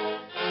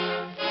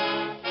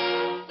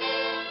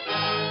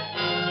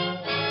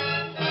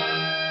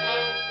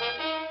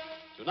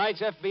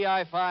 Tonight's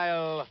FBI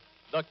file,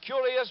 The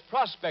Curious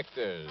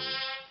Prospectors.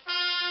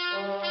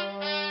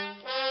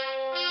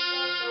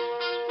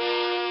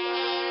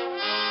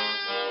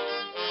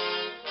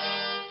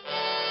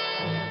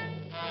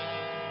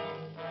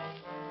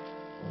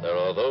 There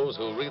are those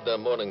who read their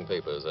morning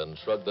papers and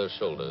shrug their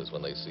shoulders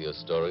when they see a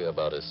story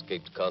about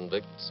escaped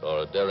convicts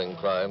or a daring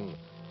crime,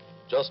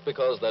 just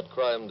because that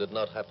crime did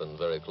not happen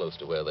very close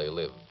to where they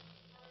live.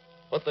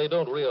 What they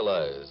don't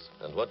realize,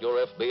 and what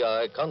your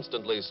FBI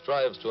constantly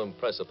strives to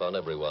impress upon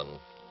everyone,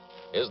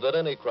 is that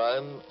any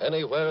crime,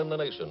 anywhere in the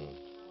nation,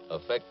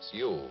 affects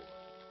you,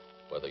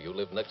 whether you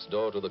live next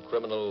door to the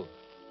criminal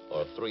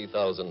or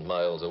 3,000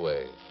 miles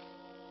away.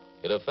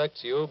 It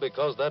affects you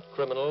because that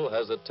criminal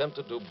has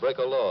attempted to break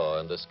a law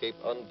and escape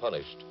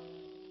unpunished.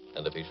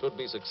 And if he should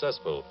be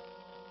successful,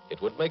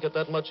 it would make it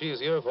that much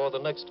easier for the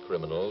next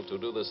criminal to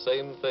do the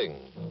same thing.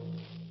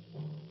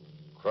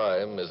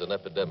 Crime is an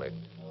epidemic.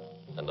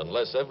 And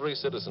unless every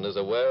citizen is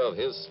aware of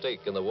his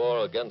stake in the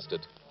war against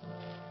it,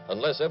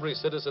 unless every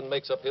citizen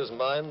makes up his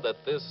mind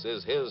that this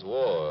is his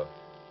war,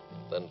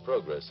 then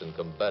progress in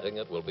combating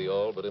it will be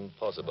all but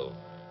impossible.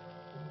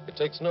 It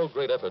takes no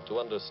great effort to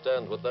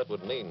understand what that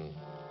would mean,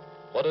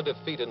 what a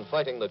defeat in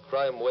fighting the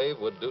crime wave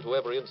would do to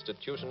every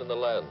institution in the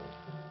land.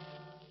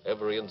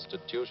 Every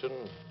institution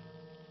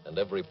and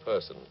every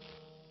person,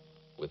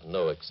 with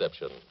no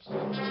exceptions.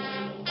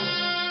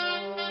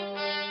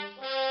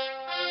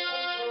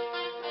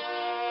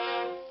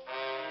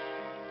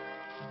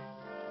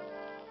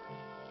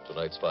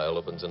 Tonight's file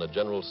opens in a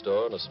general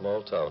store in a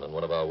small town in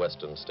one of our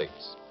western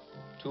states.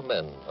 Two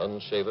men,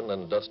 unshaven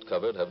and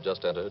dust-covered, have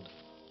just entered.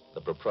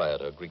 The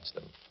proprietor greets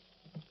them.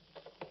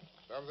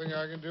 Something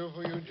I can do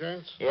for you,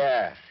 gents?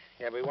 Yeah,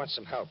 we want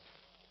some help.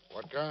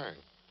 What kind?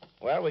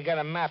 Well, we got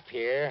a map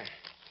here,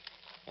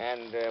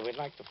 and we'd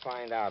like to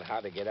find out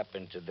how to get up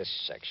into this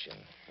section.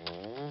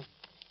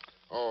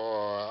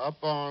 Oh,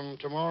 up on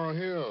Tomorrow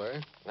Hill,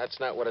 eh? That's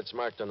not what it's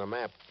marked on the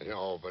map.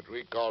 No, but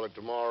we call it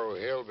Tomorrow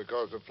Hill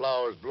because the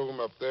flowers bloom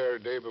up there a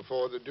day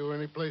before they do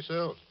any place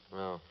else.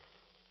 Oh.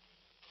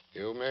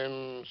 You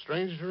men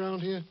strangers around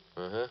here?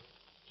 Uh-huh.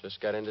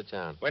 Just got into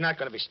town. We're not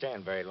going to be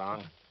staying very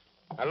long.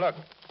 Now, look.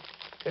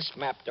 This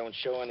map don't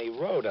show any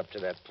road up to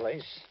that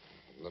place.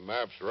 The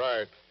map's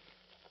right.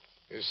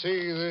 You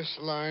see, this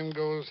line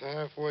goes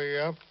halfway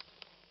up?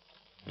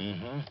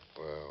 Mm-hmm.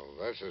 Well,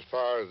 that's as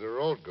far as the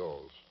road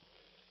goes.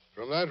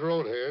 From that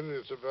roadhead,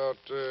 it's about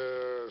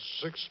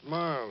 6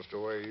 miles to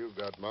where you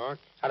got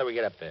marked. How do we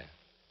get up there?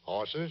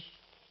 Horses.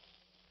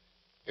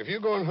 If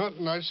you're going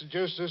hunting, I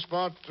suggest this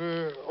spot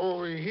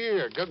over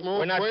here. Got more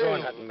We're not quail.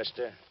 going hunting,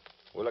 mister.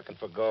 We're looking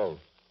for gold.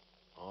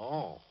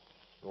 Oh.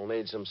 We'll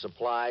need some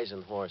supplies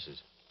and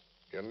horses.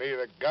 You need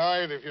a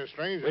guide if you're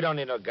strangers. We don't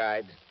need no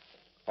guide.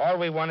 All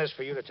we want is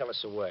for you to tell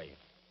us the way.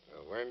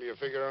 When do you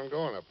figure on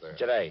going up there?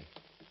 Today.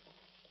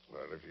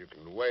 Well, if you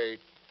can wait,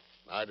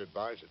 I'd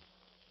advise it.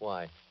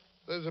 Why?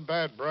 There's a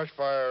bad brush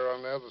fire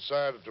on the other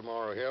side of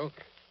Tomorrow Hill.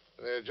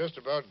 They're just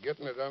about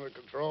getting it under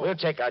control. We'll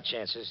take our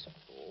chances.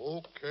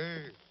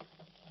 Okay.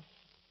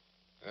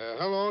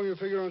 How long you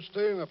figure on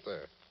staying up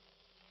there?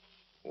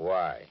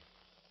 Why?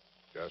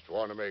 Just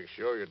want to make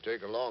sure you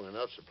take along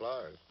enough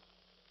supplies.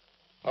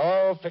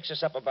 Oh, fix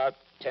us up about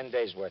 10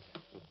 days' worth.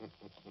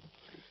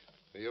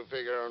 You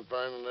figure on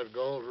finding that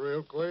gold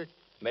real quick?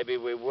 Maybe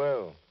we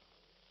will.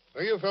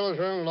 Well, you fellas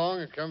run along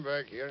and come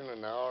back here in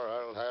an hour.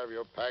 I'll have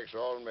your packs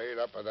all made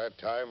up by that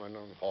time and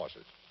on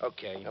horses.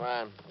 Okay. Come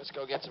on. Let's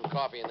go get some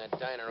coffee in that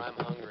diner. I'm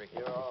hungry.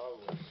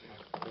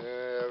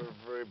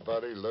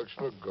 Everybody looks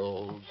for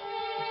gold.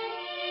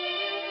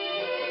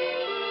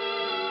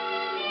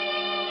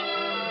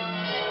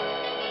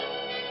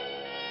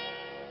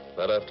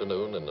 That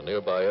afternoon, in the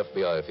nearby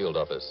FBI field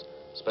office,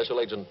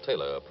 Special Agent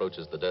Taylor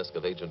approaches the desk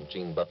of Agent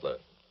Gene Butler.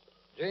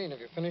 Gene, have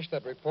you finished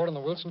that report on the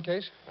Wilson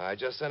case? I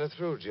just sent it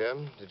through,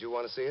 Jim. Did you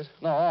want to see it?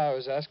 No, I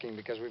was asking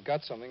because we've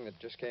got something that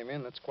just came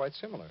in that's quite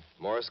similar.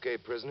 More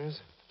escaped prisoners?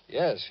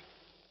 Yes.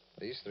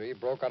 These three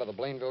broke out of the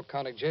Blainville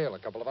County Jail a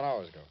couple of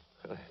hours ago.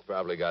 They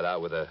probably got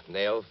out with a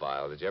nail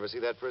file. Did you ever see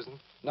that prison?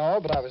 No,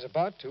 but I was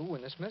about to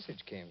when this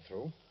message came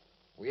through.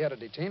 We had a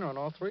detainer on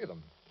all three of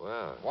them.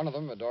 Wow. One of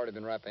them had already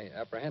been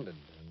apprehended,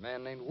 a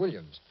man named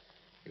Williams.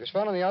 He was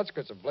found on the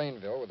outskirts of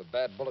Blainville with a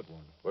bad bullet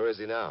wound. Where is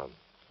he now?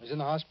 He's in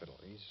the hospital.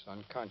 He's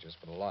unconscious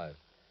but alive.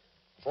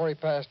 Before he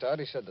passed out,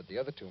 he said that the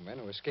other two men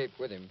who escaped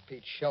with him,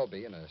 Pete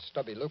Shelby and a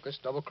Stubby Lucas,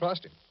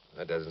 double-crossed him.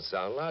 That doesn't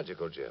sound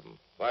logical, Jim.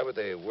 Why would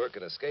they work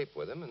an escape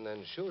with him and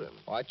then shoot him?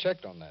 Well, I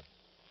checked on that.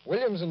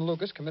 Williams and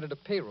Lucas committed a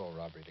payroll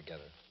robbery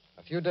together.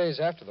 A few days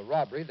after the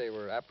robbery, they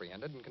were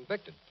apprehended and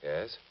convicted.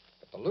 Yes?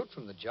 But the loot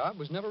from the job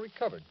was never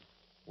recovered.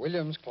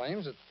 Williams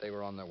claims that they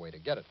were on their way to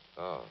get it.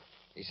 Oh.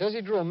 He says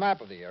he drew a map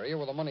of the area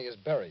where the money is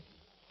buried.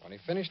 When he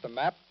finished the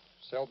map,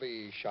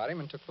 Selby shot him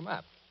and took the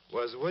map.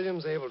 Was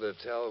Williams able to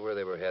tell where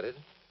they were headed?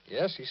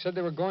 Yes, he said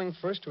they were going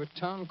first to a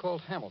town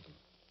called Hamilton.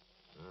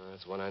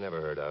 That's one I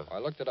never heard of. I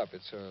looked it up.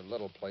 It's a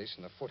little place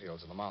in the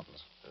foothills of the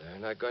mountains. They're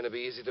not going to be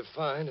easy to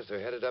find if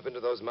they're headed up into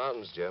those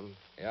mountains, Jim.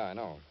 Yeah, I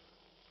know.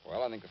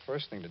 Well, I think the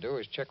first thing to do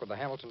is check with the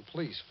Hamilton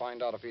police,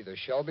 find out if either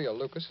Shelby or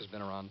Lucas has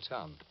been around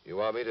town. You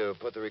want me to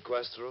put the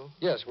request through?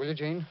 Yes, will you,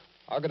 Gene?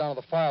 I'll go down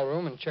to the file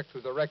room and check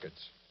through the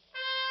records.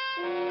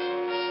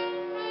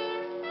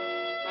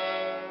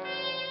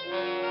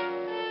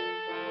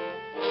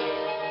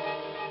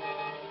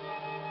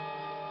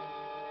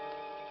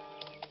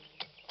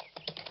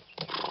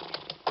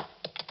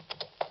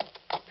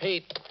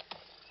 Pete,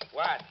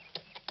 What?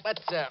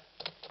 let's,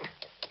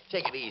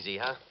 take it easy,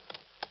 huh?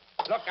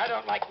 Look, I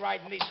don't like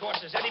riding these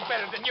horses any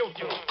better than you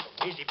do.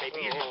 Easy,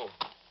 baby, easy.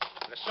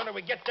 The sooner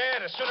we get there,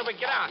 the sooner we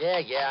get out.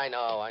 Yeah, I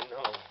know.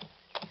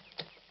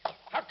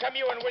 How come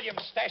you and William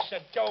stashed the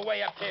dough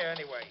way up here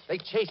anyway? They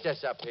chased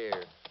us up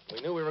here.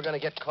 We knew we were going to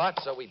get caught,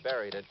 so we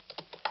buried it.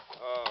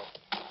 Oh.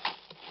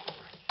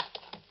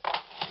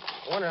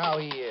 I wonder how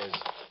he is.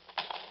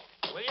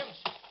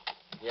 Williams?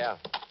 Yeah.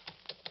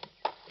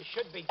 He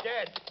should be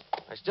dead.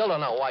 I still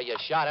don't know why you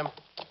shot him.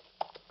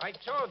 I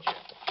told you.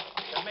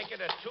 To make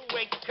it a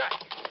two-way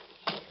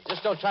cut.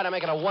 Just don't try to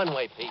make it a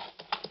one-way, Pete.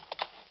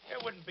 There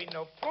wouldn't be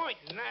no point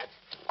in that.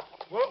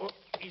 Whoa,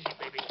 easy,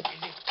 baby,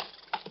 easy.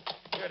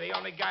 You're the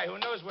only guy who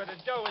knows where the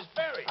dough is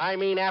buried. I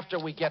mean after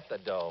we get the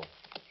dough.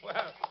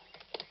 Well,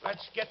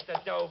 let's get the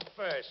dough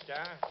first,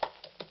 huh?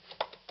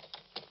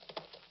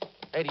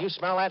 Hey, do you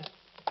smell that?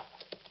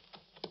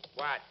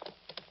 What?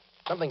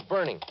 Something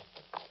burning.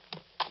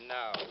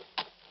 No.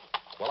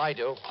 Well, I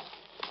do.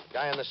 The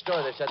guy in the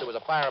store that said there was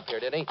a fire up here,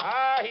 didn't he?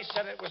 Ah, he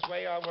said it was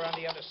way over on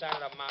the other side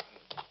of the mountain.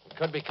 It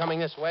could be coming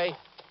this way.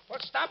 Well,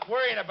 stop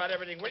worrying about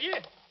everything, will you?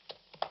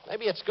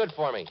 Maybe it's good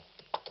for me.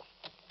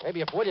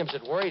 Maybe if Williams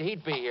had worried,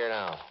 he'd be here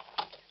now.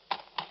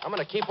 I'm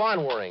going to keep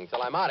on worrying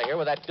till I'm out of here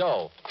with that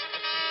dough.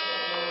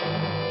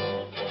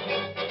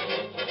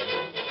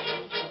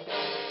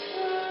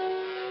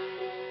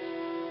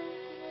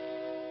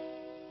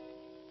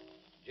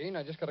 Gene,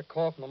 I just got a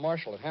call from the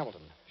marshal at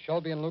Hamilton.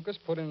 Shelby and Lucas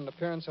put in an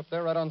appearance up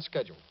there right on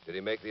schedule. Did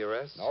he make the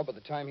arrest? No, by the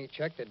time he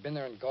checked, they'd been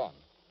there and gone.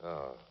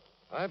 Oh.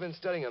 I've been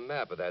studying a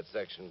map of that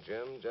section,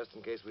 Jim, just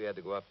in case we had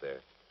to go up there.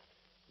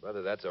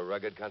 Brother, that's a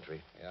rugged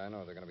country. Yeah, I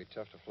know. They're going to be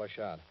tough to flush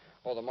out.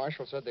 Oh, the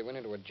marshal said they went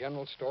into a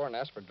general store and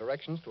asked for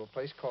directions to a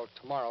place called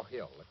Tomorrow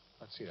Hill.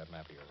 Let's see that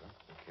map of yours,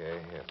 huh? Okay,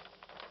 here.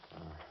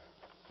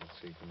 Let's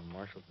see, from the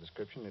marshal's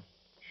description, it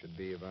should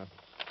be about...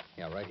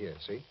 Yeah, right here,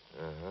 see?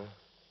 Uh-huh.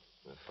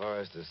 The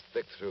forest is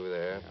thick through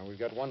there. Yeah, we've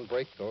got one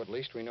break, though. At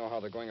least we know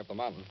how they're going up the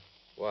mountain.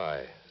 Why?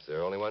 Is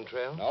there only one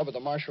trail? No, but the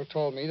marshal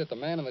told me that the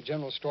man in the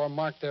general store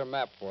marked their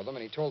map for them,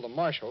 and he told the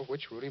marshal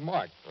which route he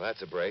marked. Well,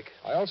 that's a break.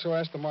 I also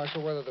asked the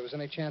marshal whether there was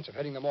any chance of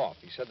heading them off.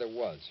 He said there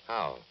was.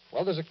 How?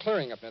 Well, there's a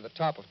clearing up near the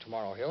top of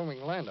Tomorrow Hill, and we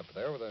can land up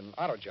there with an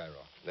auto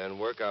gyro. Then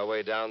work our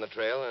way down the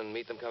trail and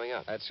meet them coming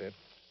up. That's it.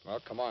 Well,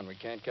 come on. We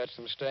can't catch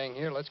them staying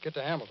here. Let's get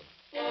to Hamilton.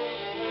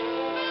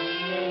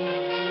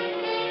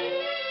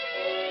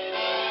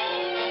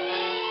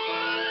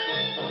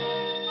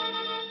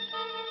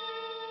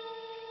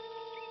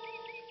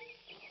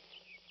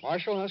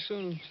 Marshal, how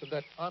soon should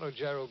that auto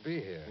gyro be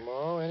here?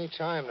 Oh, any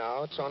time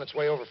now. It's on its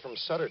way over from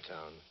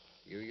Suttertown.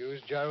 You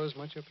use gyros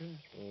much up here?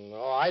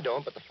 No, I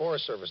don't, but the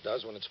Forest Service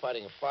does when it's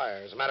fighting a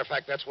fire. As a matter of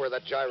fact, that's where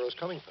that gyro's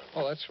coming from.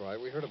 Oh, that's right.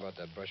 We heard about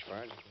that brush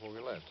fire just before we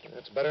left.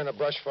 It's better than a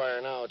brush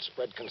fire now. It's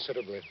spread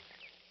considerably.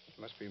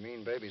 Must be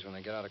mean babies when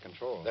they get out of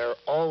control. They're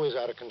always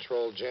out of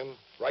control, Jim,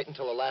 right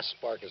until the last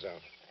spark is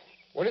out.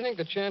 What do you think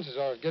the chances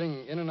are of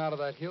getting in and out of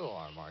that hill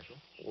are, Marshal?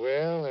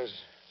 Well, there's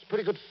a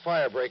pretty good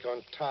fire break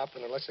on top,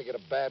 and unless they get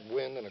a bad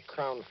wind and a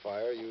crown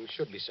fire, you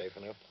should be safe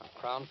enough. A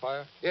crown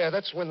fire? Yeah,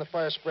 that's when the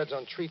fire spreads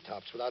on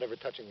treetops without ever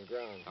touching the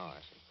ground. Oh,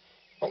 I see.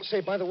 Oh,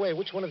 say, by the way,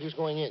 which one of you's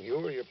going in, you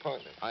or your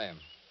partner? I am.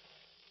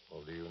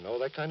 Well, do you know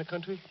that kind of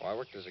country? Well, I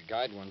worked as a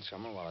guide one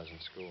summer while I was in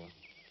school.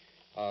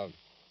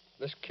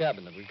 This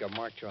cabin that we've got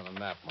marked here on the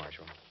map,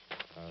 Marshal.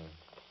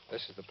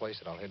 This is the place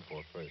that I'll head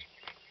for first.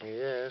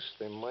 Yes,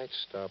 they might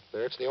stop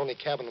there. It's the only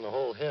cabin in the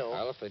whole hill.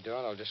 Well, if they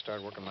don't, I'll just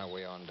start working my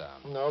way on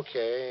down.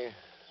 Okay.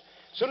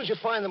 As soon as you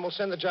find them, we'll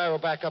send the gyro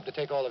back up to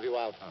take all of you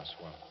out. Oh,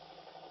 swell.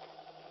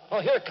 Oh,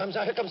 here it comes.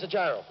 Here comes the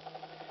gyro.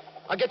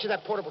 I'll get you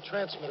that portable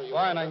transmitter you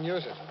Fine, I can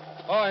use it.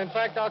 Oh, in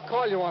fact, I'll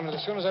call you on it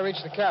as soon as I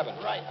reach the cabin.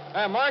 Right.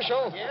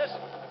 Marshal. Yes?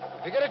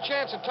 If you get a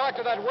chance to talk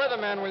to that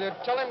weatherman, will you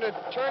tell him to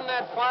turn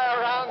that fire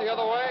around the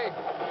other way?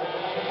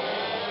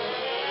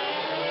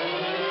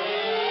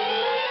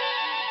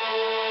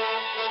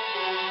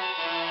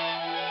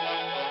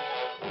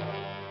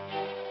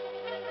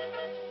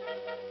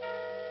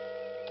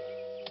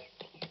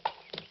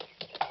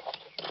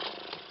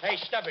 Hey,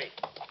 Stubby.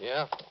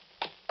 Yeah?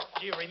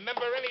 Do you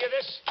remember any of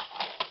this?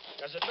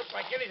 Does it look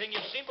like anything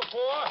you've seen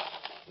before?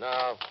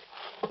 No.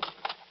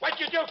 What'd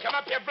you do? Come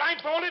up here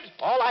blindfolded?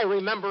 All I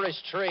remember is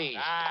trees.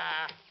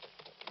 Ah,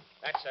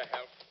 that's a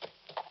help.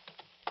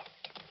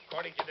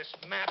 According to this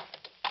map,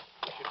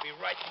 we should be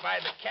right by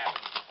the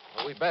cabin.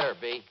 Well, we better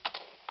be.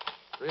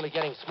 It's really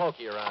getting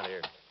smoky around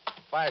here.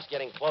 Fire's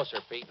getting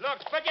closer, Pete. Look,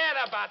 forget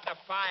about the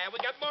fire. We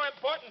got more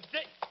important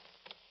things.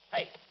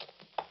 Hey,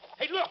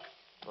 look.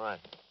 What?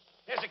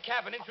 There's a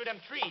cabin in through them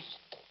trees.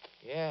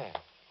 Yeah.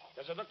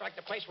 Does it look like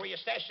the place where you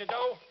stashed the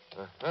dough?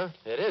 Uh-huh.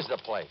 It is the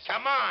place.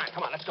 Come on.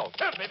 Come on, let's go.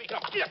 Come, baby.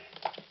 Come.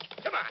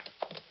 Come on.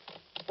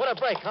 What a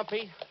break, huh,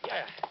 Pete?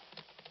 Yeah.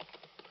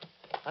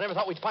 I never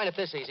thought we'd find it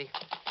this easy.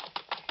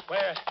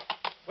 Where's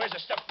the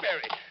stuff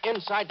buried?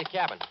 Inside the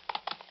cabin.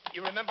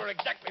 You remember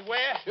exactly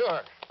where?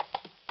 Sure.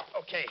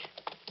 Okay.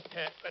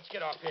 Let's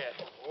get off here.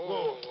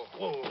 Whoa.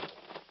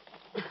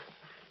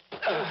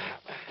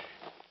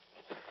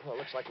 Well,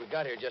 looks like we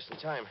got here just in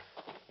time.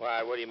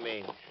 Why, what do you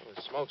mean?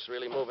 The smoke's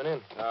really moving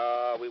in.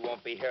 Oh, we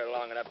won't be here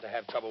long enough to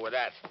have trouble with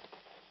that.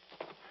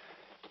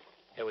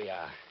 Here we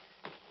are.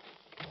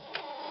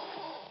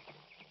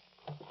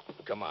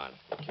 Come on.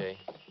 Okay.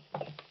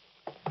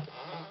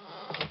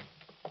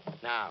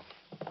 Now,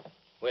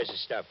 where's the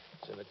stuff?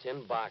 It's in a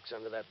tin box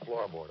under that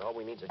floorboard. All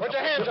we need is a Put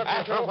your hands up,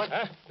 you two.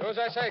 Huh? Do as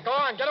I say. Go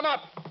on, get them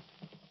up.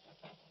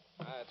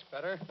 That's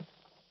better.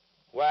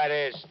 What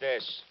is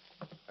this?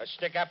 A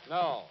stick-up?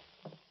 No.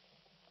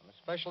 I'm a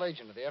special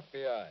agent of the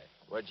FBI.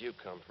 Where'd you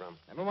come from?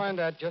 Never mind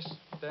that. Just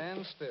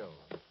stand still.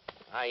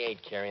 I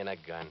ain't carrying a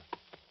gun.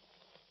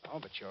 Oh,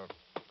 but your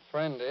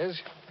friend is.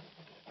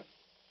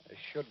 This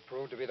should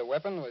prove to be the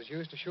weapon that was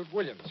used to shoot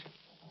Williams.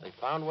 They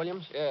found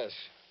Williams? Yes.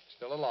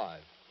 Still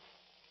alive.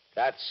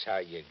 That's how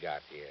you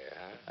got here,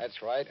 huh?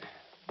 That's right.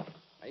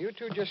 Now, you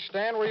two just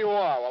stand where you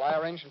are while I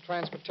arrange some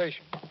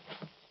transportation.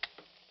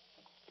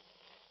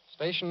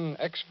 Station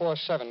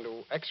X47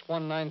 to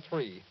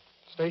X193.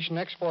 Station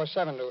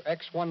X47 to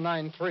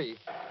X193.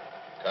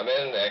 Come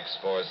in,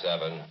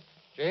 X47.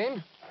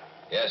 Gene?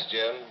 Yes,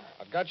 Jim?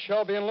 I've got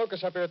Shelby and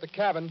Lucas up here at the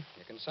cabin.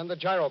 You can send the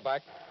gyro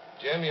back.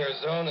 Jim, your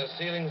zone is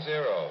ceiling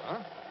 0.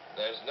 Huh?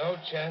 There's no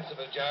chance of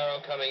a gyro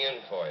coming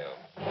in for you.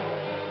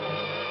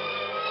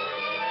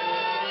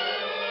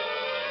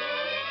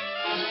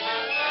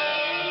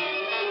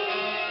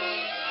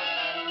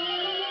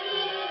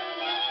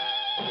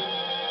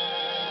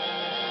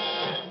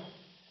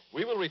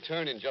 We will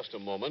return in just a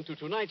moment to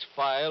tonight's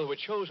file, which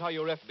shows how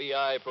your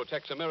FBI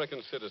protects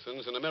American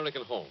citizens in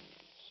American homes.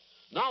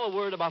 Now, a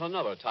word about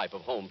another type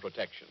of home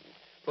protection: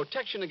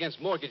 protection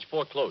against mortgage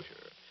foreclosure.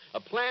 A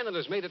plan that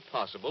has made it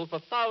possible for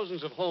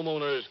thousands of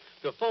homeowners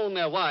to phone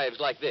their wives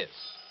like this.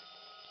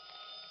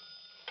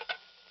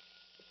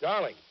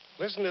 Darling,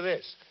 listen to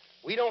this.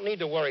 We don't need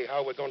to worry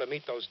how we're going to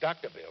meet those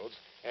doctor bills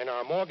and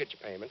our mortgage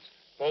payments,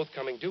 both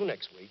coming due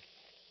next week.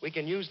 We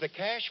can use the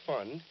cash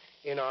fund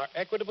in our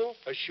Equitable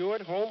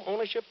Assured Home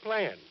Ownership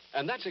Plan.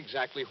 And that's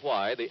exactly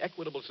why the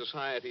Equitable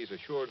Society's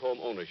Assured Home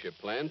Ownership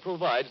Plan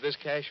provides this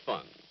cash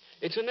fund.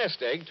 It's a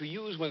nest egg to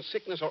use when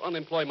sickness or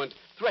unemployment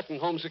threaten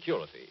home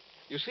security.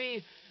 You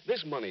see,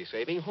 this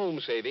money-saving,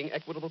 home-saving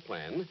Equitable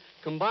Plan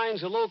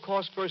combines a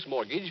low-cost first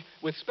mortgage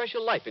with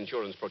special life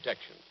insurance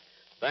protection.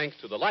 Thanks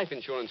to the life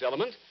insurance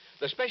element,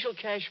 the special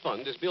cash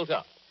fund is built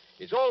up.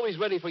 It's always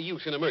ready for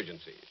use in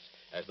emergencies.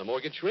 As the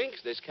mortgage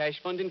shrinks, this cash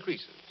fund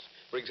increases.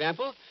 For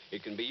example,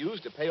 it can be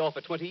used to pay off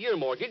a 20-year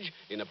mortgage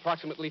in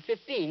approximately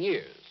 15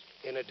 years.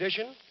 In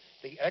addition,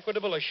 the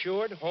Equitable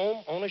Assured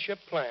Home Ownership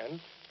Plan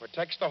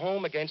protects the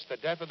home against the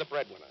death of the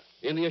breadwinner.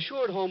 In the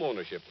Assured Home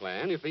Ownership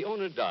Plan, if the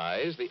owner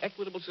dies, the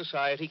Equitable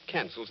Society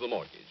cancels the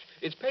mortgage.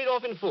 It's paid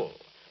off in full.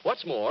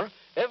 What's more,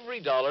 every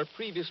dollar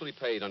previously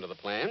paid under the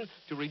plan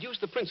to reduce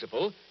the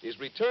principal is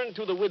returned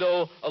to the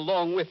widow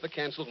along with the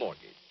canceled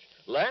mortgage.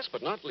 Last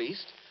but not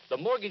least, the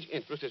mortgage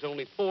interest is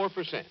only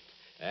 4%.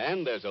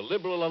 And there's a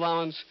liberal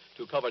allowance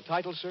to cover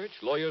title search,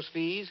 lawyer's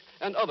fees,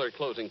 and other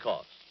closing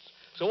costs.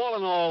 So all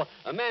in all,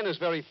 a man is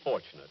very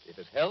fortunate if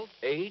his health,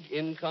 age,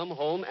 income,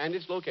 home, and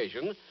its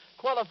location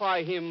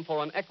qualify him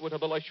for an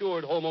Equitable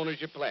Assured Home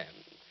Ownership Plan.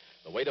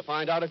 The way to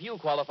find out if you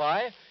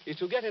qualify is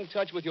to get in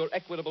touch with your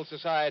Equitable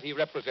Society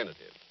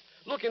representative.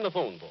 Look in the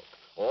phone book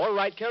or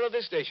write care of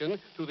this station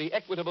to the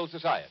Equitable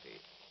Society.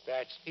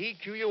 That's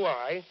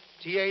EQUITABLE.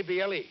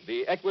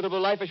 The Equitable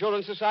Life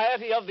Assurance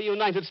Society of the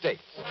United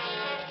States.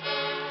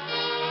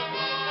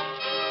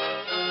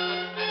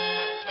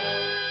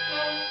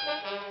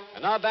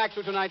 And now back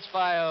to tonight's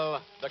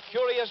file, The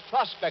Curious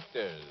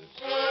Prospectors.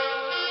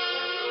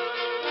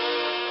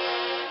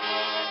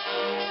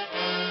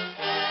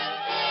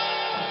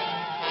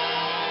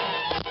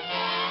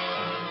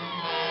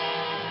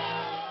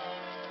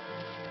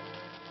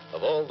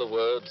 Of all the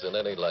words in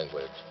any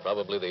language,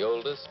 probably the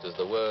oldest is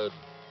the word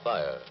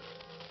fire,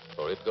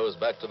 for it goes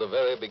back to the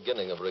very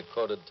beginning of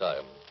recorded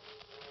time.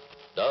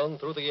 Down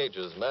through the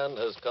ages, man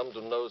has come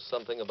to know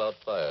something about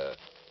fire,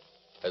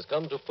 has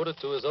come to put it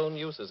to his own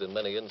uses in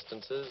many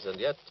instances, and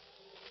yet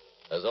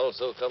has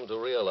also come to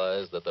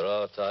realize that there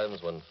are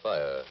times when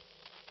fire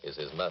is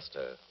his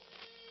master.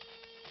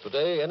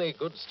 Today, any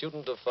good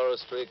student of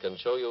forestry can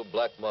show you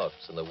black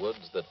marks in the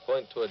woods that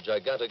point to a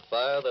gigantic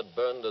fire that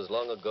burned as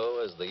long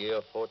ago as the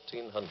year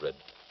 1400,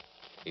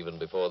 even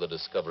before the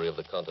discovery of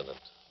the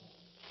continent.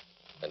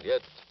 And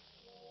yet,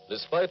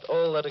 despite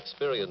all that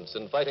experience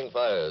in fighting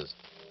fires,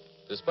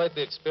 despite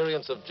the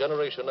experience of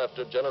generation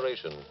after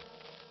generation,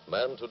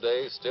 man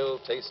today still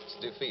tastes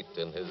defeat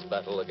in his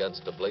battle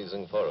against a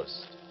blazing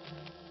forest.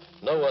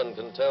 No one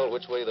can tell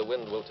which way the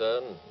wind will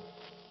turn,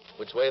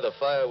 which way the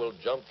fire will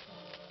jump,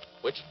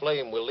 which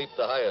flame will leap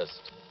the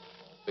highest,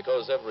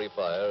 because every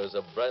fire is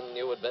a brand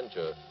new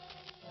adventure.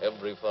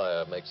 Every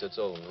fire makes its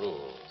own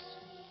rules.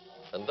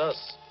 And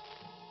thus,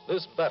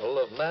 this battle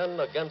of man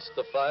against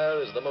the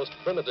fire is the most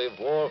primitive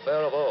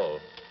warfare of all,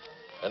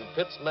 and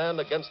pits man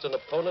against an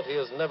opponent he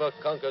has never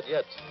conquered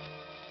yet,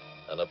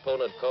 an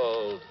opponent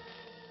called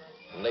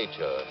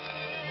nature.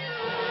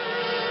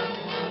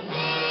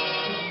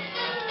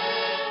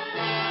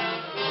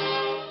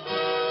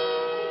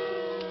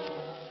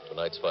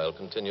 Tonight's file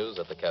continues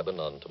at the cabin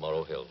on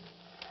Tomorrow Hill.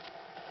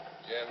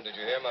 Jim, did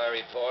you hear my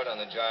report on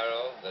the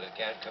gyro, that it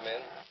can't come in?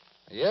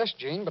 Yes,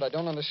 Gene, but I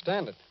don't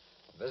understand it.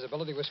 The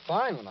visibility was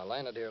fine when I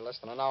landed here less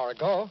than an hour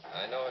ago.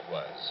 I know it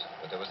was,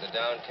 but there was a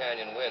down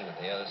canyon wind at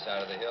the other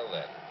side of the hill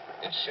then.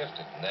 It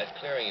shifted, and that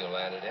clearing you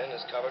landed in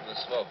is covered with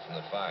smoke from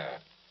the fire.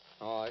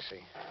 Oh, I see.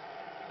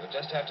 You'll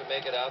just have to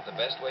make it out the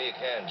best way you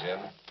can,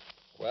 Jim.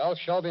 Well,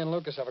 Shelby and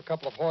Lucas have a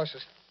couple of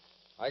horses.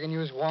 I can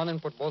use one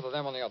and put both of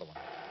them on the other one.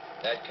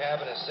 That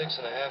cabin is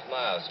 6.5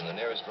 miles from the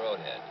nearest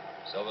roadhead,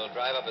 so we'll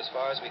drive up as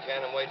far as we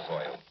can and wait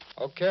for you.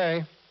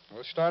 Okay.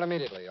 We'll start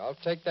immediately. I'll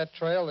take that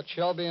trail that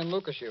Shelby and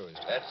Lucas used.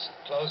 That's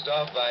closed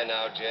off by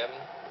now, Jim.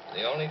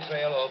 The only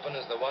trail open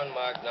is the one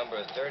marked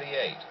number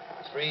 38,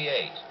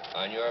 38,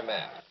 on your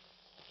map.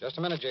 Just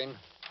a minute, Gene.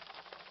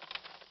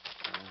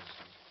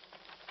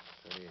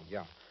 38,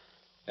 yeah.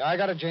 Yeah, I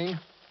got it, Gene.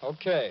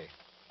 Okay.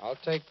 I'll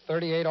take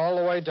 38 all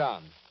the way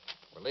down.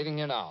 We're leaving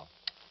here now.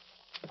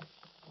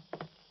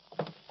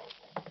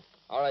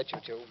 All right, you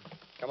two.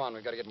 Come on,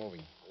 we've got to get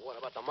moving. What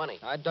about the money?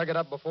 I dug it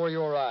up before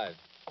you arrived.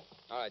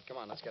 All right, come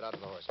on, let's get out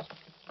of the horses.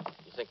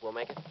 You think we'll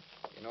make it?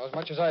 You know as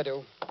much as I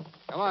do.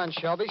 Come on,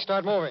 Shelby,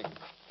 start moving.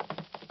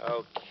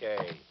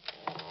 Okay.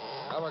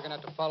 Now we're going to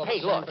have to follow Hey,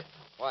 the same... look.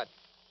 What?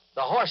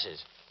 The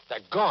horses. They're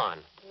gone.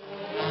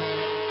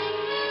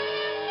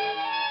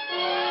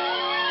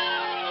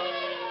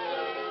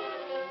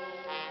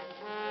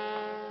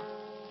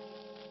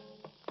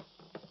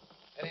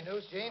 Any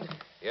news, Gene?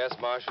 Yes,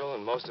 Marshal,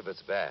 and most of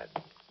it's bad.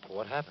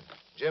 What happened?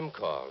 Jim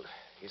called.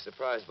 He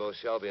surprised both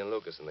Shelby and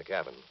Lucas in the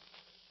cabin.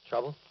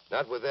 Trouble?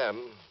 Not with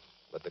them,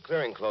 but the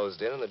clearing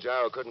closed in and the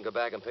gyro couldn't go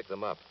back and pick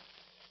them up.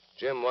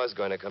 Jim was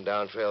going to come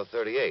down Trail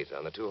 38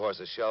 on the two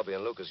horses Shelby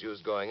and Lucas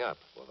used going up.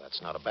 Well,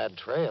 that's not a bad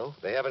trail.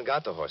 They haven't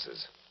got the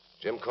horses.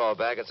 Jim called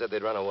back and said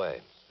they'd run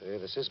away. Hey,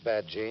 this is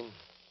bad, Gene.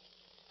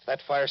 that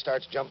fire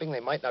starts jumping,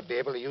 they might not be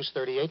able to use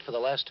 38 for the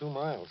last 2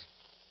 miles.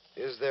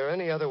 Is there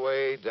any other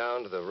way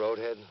down to the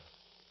roadhead?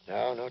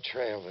 No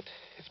trail, but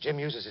if Jim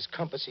uses his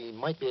compass, he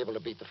might be able to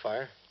beat the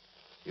fire.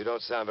 You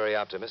don't sound very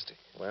optimistic.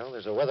 Well,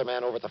 there's a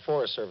weatherman over at the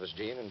Forest Service,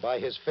 Gene, and by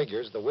his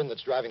figures, the wind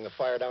that's driving the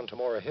fire down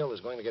Tamora Hill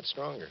is going to get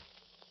stronger.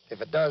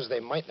 If it does, they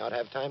might not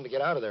have time to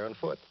get out of there on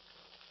foot.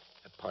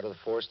 That part of the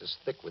forest is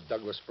thick with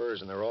Douglas firs,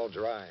 and they're all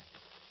dry.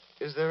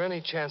 Is there any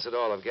chance at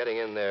all of getting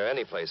in there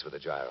any place with a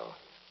gyro?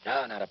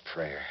 No, not a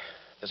prayer.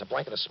 There's a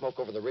blanket of smoke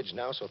over the ridge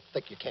now so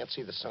thick you can't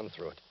see the sun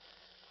through it.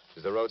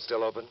 Is the road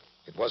still open?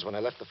 It was when I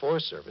left the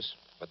Forest Service,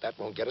 but that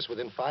won't get us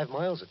within 5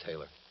 miles of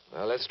Taylor.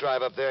 Well, let's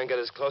drive up there and get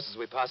as close as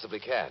we possibly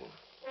can.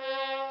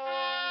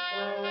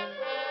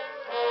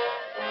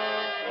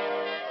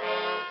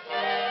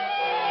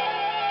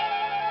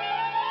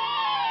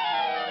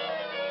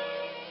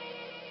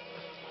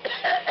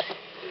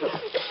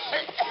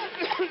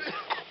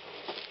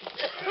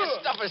 This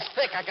stuff is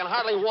thick. I can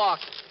hardly walk.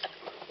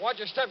 Watch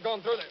your step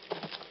going through there.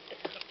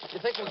 You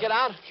think we'll get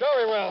out? Sure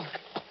we will.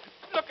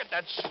 Look at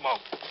that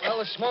smoke. Well,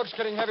 the smoke's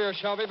getting heavier,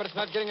 Shelby, but it's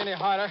not getting any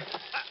hotter.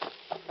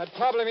 That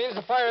probably means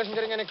the fire isn't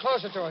getting any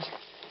closer to us.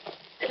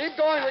 Keep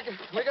going.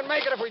 We can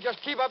make it if we just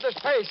keep up this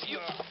pace.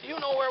 You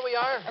know where we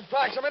are?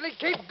 Approximately.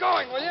 Keep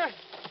going, will you?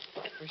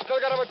 We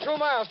still got over 2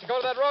 miles to go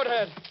to that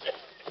roadhead.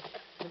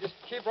 You just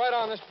keep right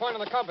on this point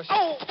on the compass.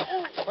 Oh!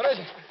 What is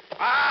it?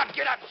 Ah,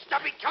 get up,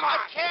 Stubby. Come on.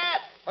 I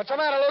can't. What's the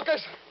matter,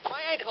 Lucas?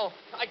 My ankle.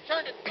 I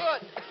turned it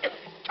good.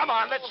 Come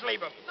on, let's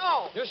leave him.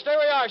 No. You stay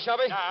where you are,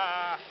 Shelby.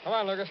 Come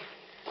on, Lucas.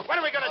 What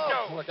are we going to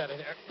do? Look at it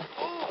here.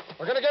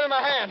 We're going to give him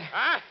a hand.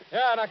 Huh?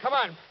 Yeah, now come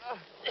on.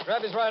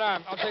 Grab his right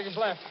arm. I'll take his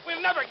left.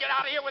 We'll never get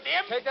out of here with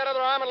him. Take that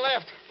other arm and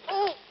left.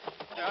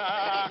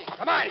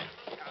 Come on.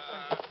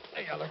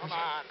 There you Come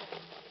on.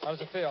 How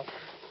does it feel?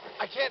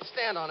 I can't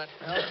stand on it.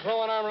 Now, throw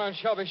one arm around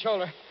Shelby's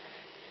shoulder.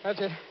 That's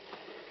it.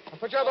 Now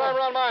put your other arm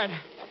around mine.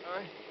 All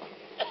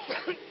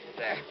right.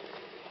 There.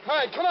 All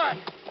right, come on.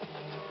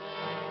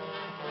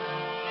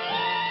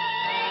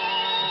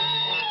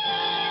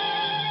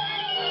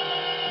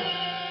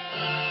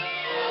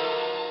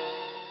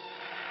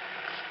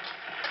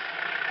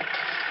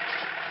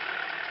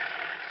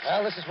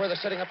 Well, this is where they're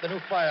setting up the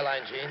new fire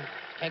line, Gene.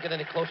 Can't get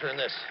any closer than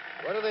this.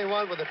 What do they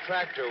want with a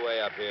tractor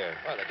way up here?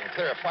 Well, they can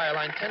clear a fire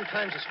line 10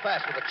 times as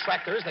fast with a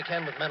tractor as they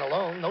can with men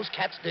alone. Those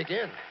cats dig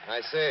in.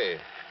 I see.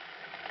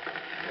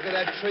 Look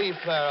at that tree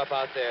flare up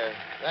out there.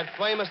 That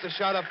flame must have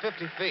shot up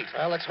 50 feet.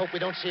 Well, let's hope we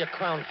don't see a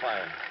crown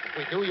fire. If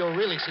we do, you'll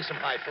really see some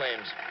high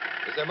flames.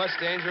 Is there much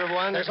danger of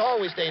one? There's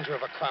always danger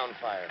of a crown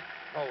fire.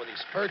 Oh, with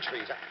these fir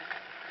trees.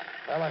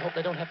 Well, I hope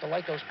they don't have to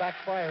light those back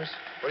fires.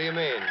 What do you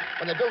mean?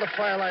 When they build a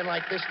fire line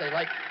like this, they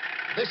light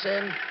this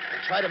end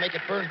and try to make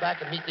it burn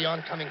back and meet the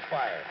oncoming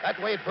fire. That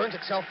way it burns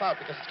itself out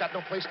because it's got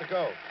no place to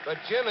go. But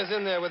Jim is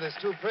in there with his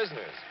 2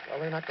 prisoners. Well,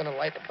 they're not going to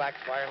light the back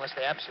fire unless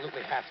they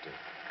absolutely have to.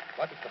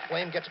 But if the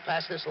flame gets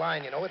past this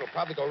line, it'll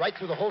probably go right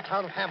through the whole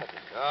town of Hamilton.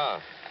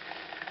 Ah.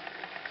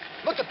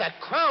 Look at that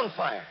crown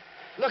fire.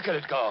 Look at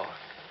it go.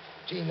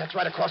 Gene, that's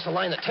right across the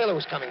line that Taylor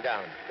was coming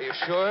down. Are you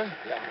sure?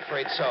 Yeah, I'm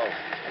afraid so.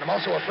 And I'm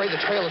also afraid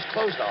the trail is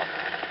closed off.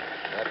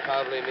 That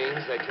probably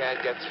means they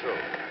can't get through.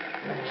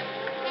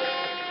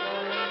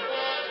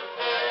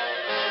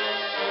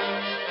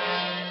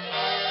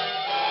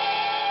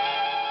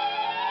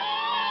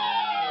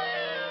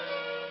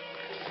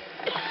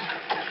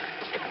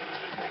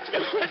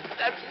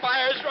 That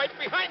fire's right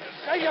behind us.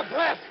 Save your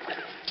breath.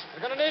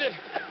 We're going to need it.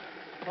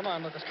 Come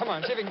on, Lucas. Come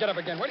on. See if you can get up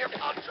again, will you?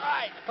 I'll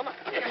try. Come on.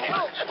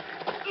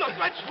 Look,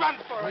 let's run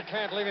for We it.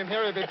 can't leave him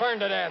here. He'll be burned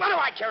to death. What do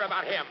I care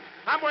about him?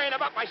 I'm worrying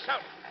about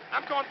myself.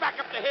 I'm going back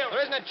up the hill.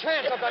 There isn't a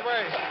chance up that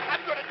way.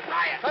 I'm going to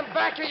try it. Come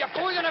back here, you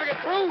fool. You'll never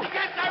get through.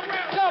 Yes, I will.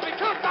 Shelby,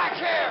 come back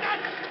here.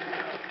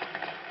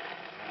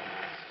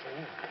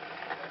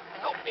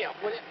 Help me up,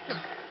 will you?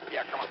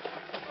 Yeah, come on.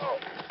 Oh.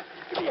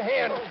 Give me a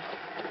hand.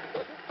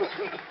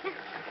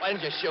 Why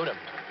didn't you shoot him?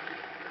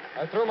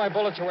 I threw my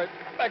bullets away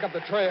back up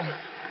the trail.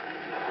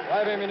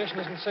 Live ammunition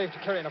isn't safe to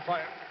carry in a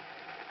fire.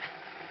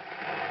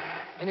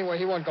 Anyway,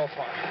 he won't go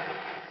far.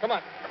 Come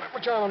on.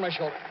 Put your arm on my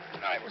shoulder. All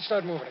right, we'll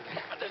start moving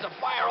again. But there's a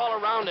fire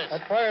all around us.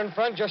 That fire in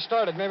front just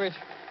started. Maybe it's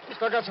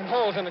still got some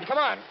holes in it. Come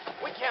on.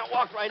 We can't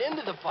walk right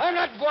into the fire. I'm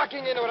not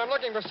walking into it. I'm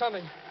looking for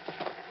something.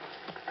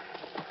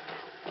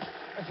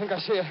 I think I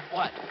see it.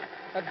 What?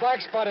 That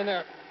black spot in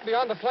there,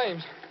 beyond the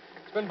flames.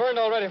 It's been burned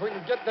already. If we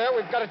can get there,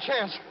 we've got a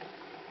chance.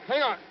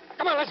 Hang on.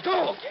 Come on, let's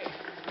go. Okay.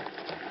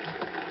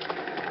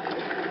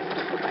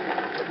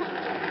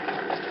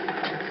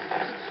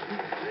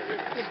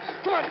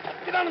 Come on,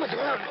 get down to the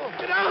ground.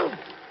 Get down.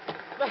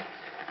 Now,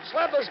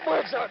 slap those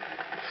sparks out.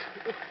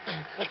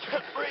 I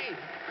can't breathe.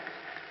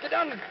 Get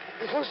down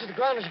as close to the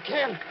ground as you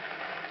can.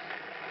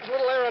 There's a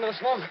little air under the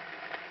smoke.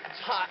 It's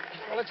hot.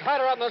 Well, it's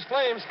hotter out in those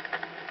flames.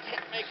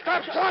 Can't make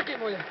Stop talking,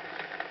 will you?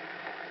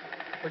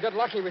 If we get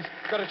lucky, we've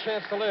got a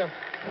chance to live.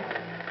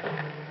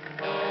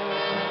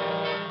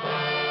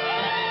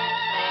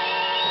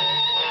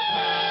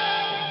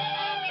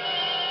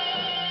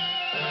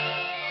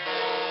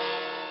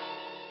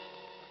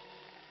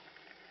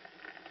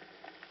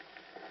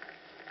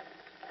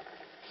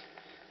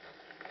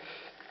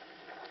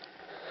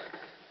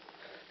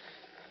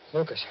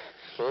 Lucas.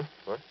 Huh?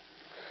 What?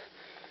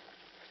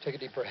 Take a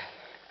deep breath.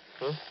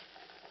 Huh?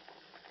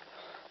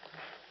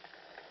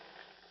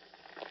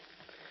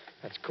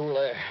 That's cool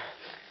air.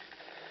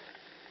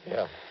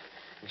 Yeah.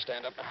 You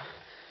stand up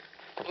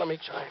now. Let me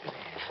try.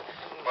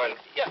 Well,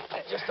 yeah,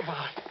 just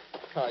about.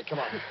 All right, come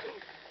on.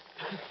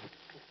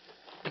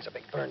 There's a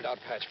big burned-out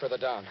patch further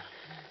down.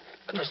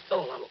 But there's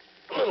still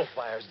little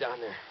fires down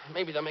there.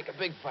 Maybe they'll make a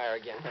big fire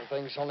again. And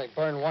things only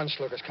burn once,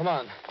 Lucas. Come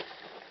on.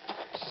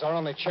 This is our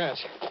only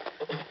chance.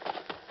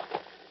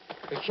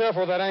 Be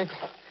careful with that ankle.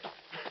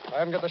 I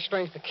haven't got the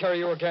strength to carry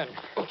you again.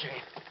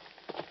 Okay.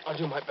 I'll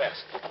do my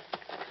best.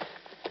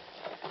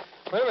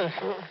 Wait a minute.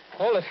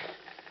 Hold it.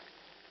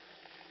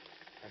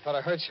 I thought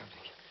I heard something.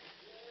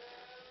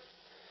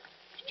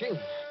 It's Gene.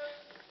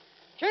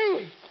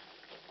 Gene!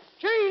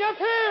 Gene, up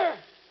here!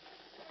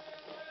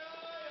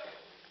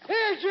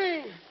 Here,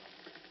 Gene!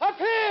 Up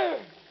here!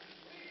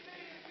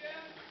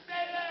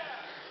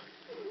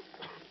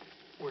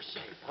 We're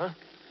safe, huh?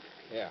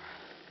 Yeah.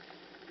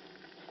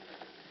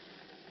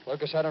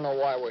 Lucas, I don't know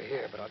why we're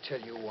here, but I'll tell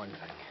you one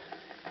thing.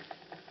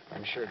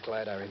 I'm sure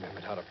glad I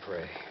remembered how to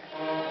pray.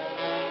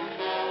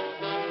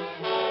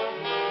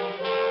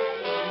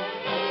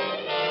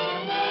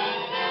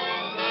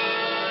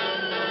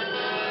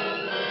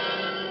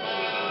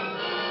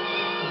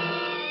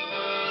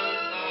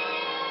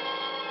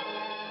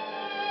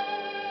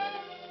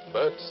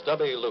 Bert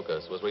Stubby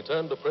Lucas was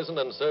returned to prison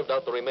and served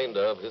out the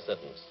remainder of his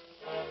sentence.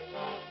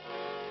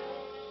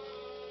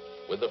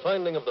 With the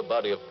finding of the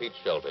body of Pete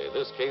Shelby,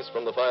 this case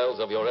from the files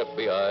of your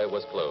FBI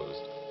was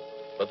closed.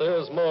 But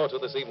there's more to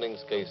this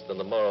evening's case than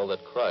the moral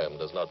that crime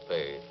does not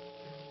pay.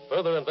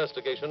 Further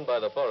investigation by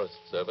the Forest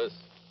Service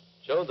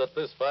showed that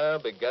this fire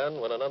began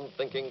when an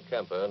unthinking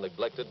camper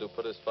neglected to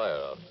put his fire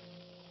out.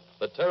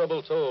 The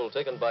terrible toll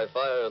taken by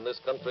fire in this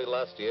country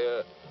last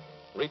year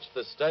reached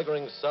the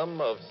staggering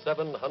sum of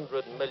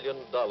 $700 million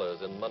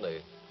in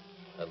money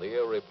and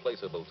the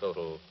irreplaceable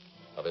total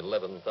of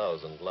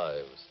 11,000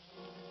 lives.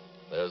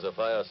 There's a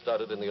fire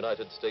started in the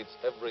United States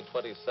every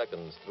 20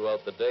 seconds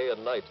throughout the day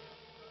and night.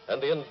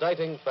 And the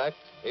indicting fact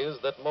is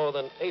that more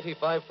than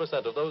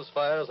 85% of those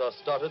fires are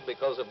started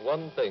because of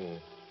one thing: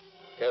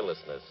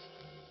 carelessness.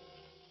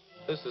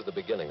 This is the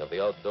beginning of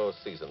the outdoor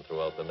season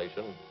throughout the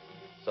nation.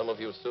 Some of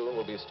you soon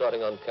will be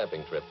starting on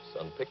camping trips,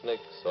 on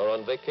picnics, or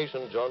on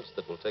vacation jaunts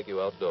that will take you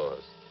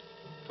outdoors.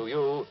 To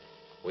you,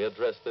 we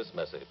address this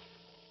message.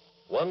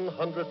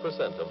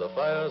 100% of the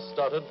fires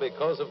started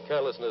because of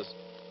carelessness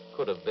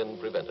could have been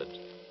prevented.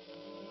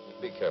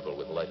 Be careful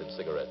with lighted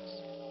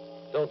cigarettes.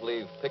 Don't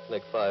leave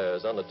picnic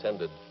fires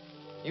unattended.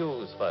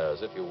 Use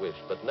fires if you wish,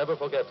 but never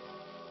forget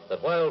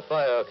that while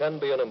fire can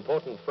be an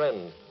important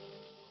friend,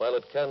 while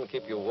it can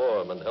keep you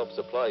warm and help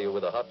supply you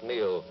with a hot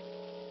meal,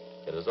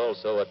 it is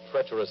also a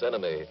treacherous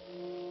enemy,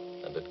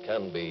 and it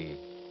can be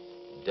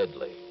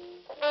deadly.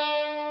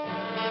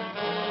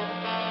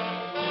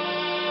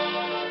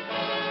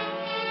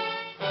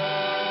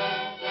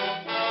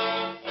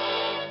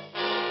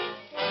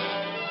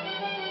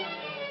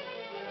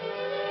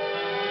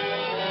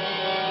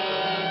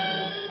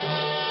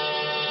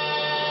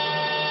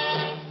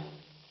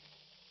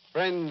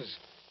 Friends,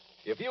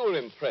 if you were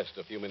impressed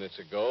a few minutes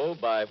ago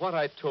by what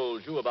I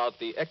told you about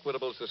the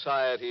Equitable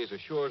Society's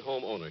Assured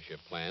Home Ownership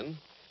Plan,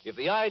 if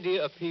the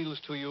idea appeals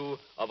to you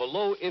of a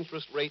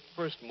low-interest rate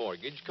first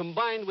mortgage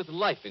combined with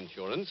life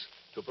insurance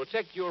to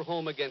protect your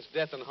home against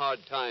death and hard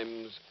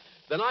times,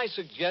 then I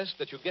suggest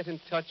that you get in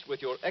touch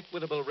with your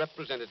Equitable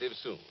representative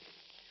soon.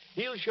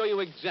 He'll show you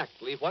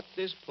exactly what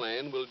this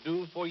plan will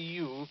do for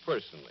you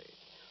personally,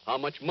 how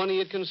much money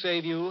it can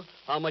save you,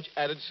 how much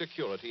added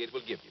security it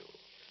will give you.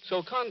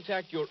 So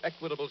contact your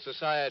Equitable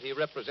Society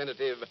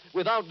representative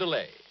without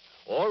delay,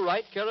 or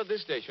write care of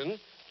this station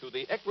to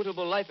the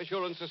Equitable Life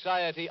Assurance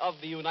Society of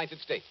the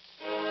United States.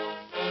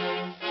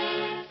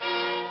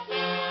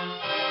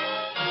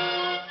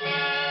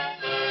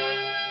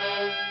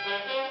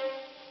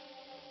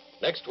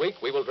 Next week,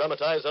 we will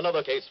dramatize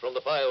another case from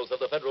the files of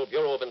the Federal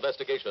Bureau of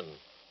Investigation.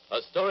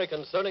 A story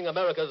concerning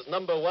America's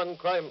 #1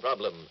 crime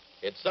problem.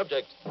 Its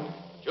subject,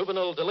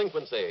 juvenile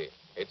delinquency.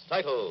 Its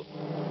title,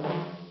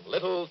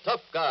 Little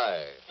Tough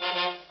Guy.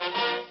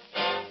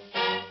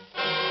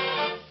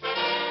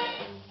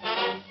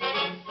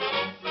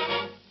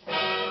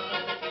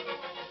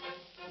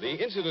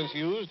 The incidents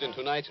used in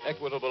tonight's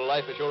Equitable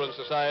Life Assurance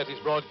Society's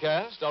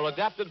broadcast are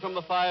adapted from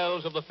the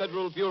files of the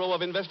Federal Bureau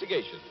of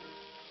Investigation.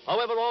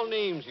 However, all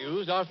names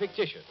used are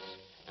fictitious,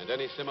 and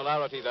any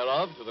similarity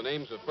thereof to the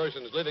names of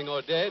persons living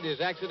or dead is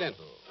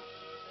accidental.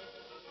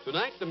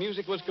 Tonight, the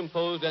music was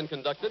composed and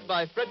conducted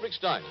by Frederick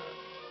Steiner.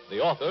 The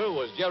author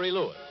was Jerry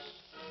Lewis.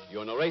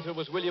 Your narrator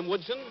was William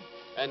Woodson,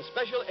 and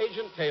Special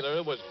Agent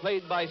Taylor was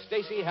played by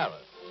Stacey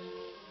Harris.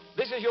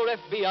 This Is Your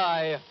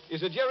FBI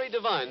is a Jerry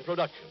Devine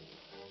production.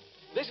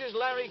 This is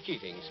Larry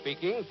Keating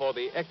speaking for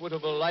the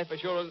Equitable Life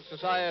Assurance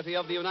Society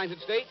of the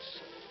United States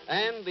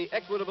and the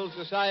Equitable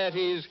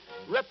Society's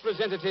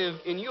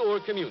representative in your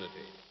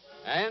community,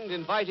 and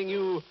inviting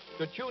you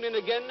to tune in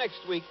again next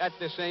week at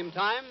the same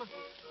time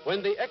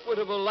when the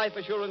Equitable Life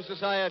Assurance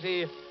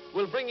Society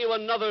will bring you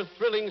another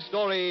thrilling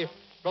story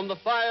from the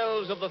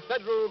files of the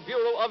Federal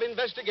Bureau of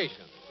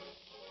Investigation.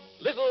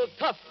 Little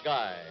Tough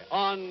Guy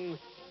on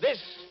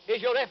This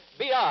Is Your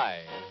FBI.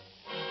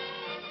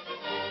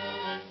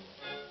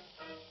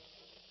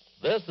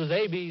 This is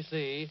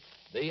ABC,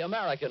 the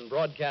American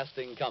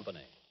Broadcasting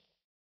Company.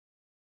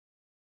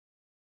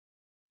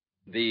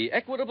 The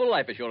Equitable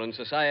Life Assurance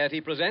Society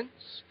presents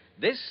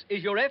This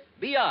Is Your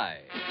FBI.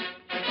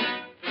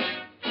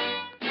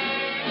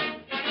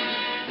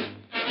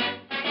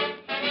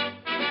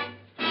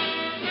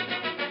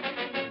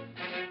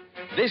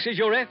 This is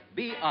Your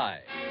FBI,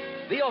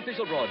 the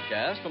official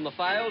broadcast from the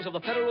files of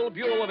the Federal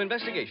Bureau of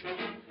Investigation.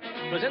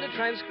 Presented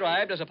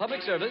transcribed as a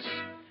public service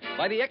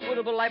by the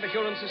Equitable Life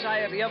Assurance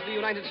Society of the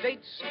United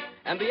States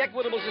and the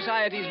Equitable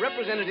Society's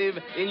representative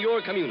in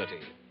your community.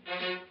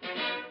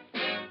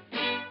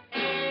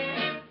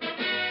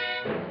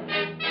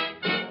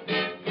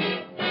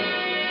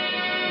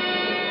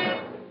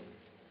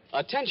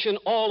 Attention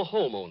all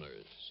homeowners.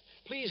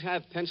 Please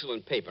have pencil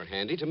and paper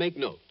handy to make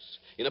notes.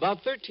 In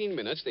about 13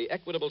 minutes, the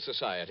Equitable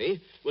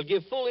Society will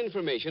give full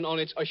information on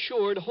its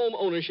assured home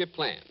ownership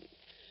plan.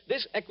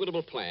 This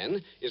Equitable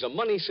plan is a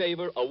money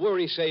saver, a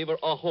worry saver,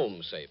 a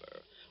home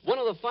saver. One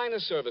of the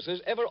finest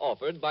services ever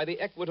offered by the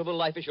Equitable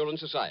Life Assurance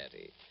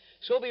Society.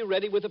 So be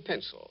ready with a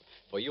pencil,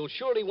 for you'll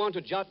surely want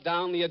to jot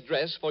down the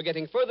address for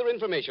getting further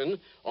information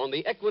on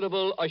the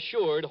Equitable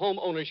Assured Home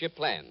Ownership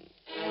Plan.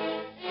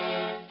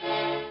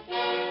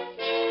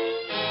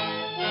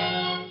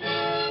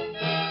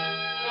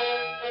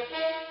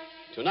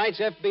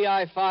 Tonight's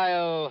FBI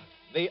file,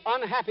 The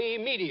Unhappy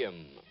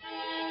Medium.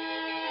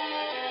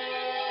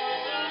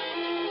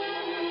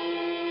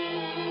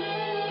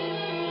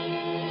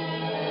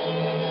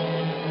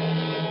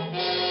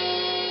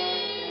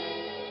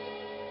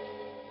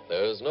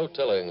 There's no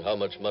telling how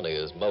much money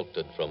is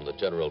mulcted from the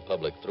general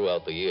public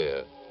throughout the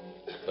year.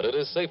 But it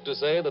is safe to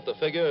say that the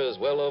figure is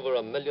well over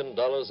 $1 million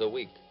a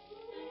week.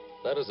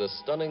 That is a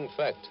stunning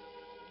fact.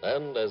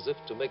 And as if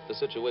to make the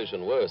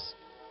situation worse,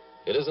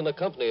 it is an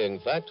accompanying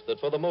fact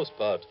that for the most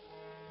part,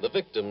 the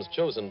victims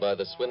chosen by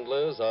the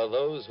swindlers are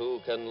those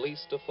who can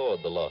least afford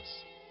the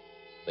loss.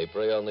 They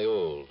prey on the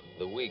old,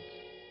 the weak,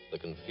 the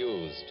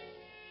confused,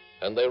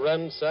 and they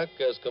ransack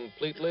as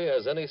completely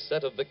as any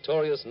set of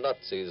victorious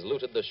Nazis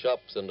looted the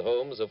shops and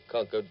homes of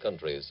conquered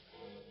countries.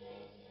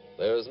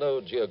 There is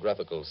no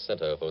geographical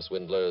center for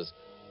swindlers,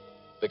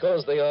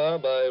 because they are,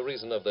 by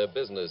reason of their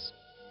business,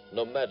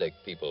 nomadic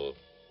people.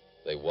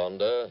 They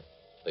wander,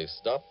 they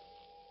stop,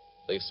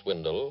 they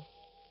swindle,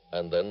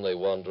 and then they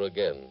wander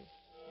again.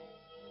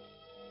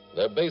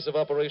 Their base of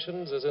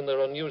operations is in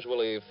their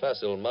unusually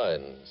facile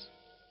minds,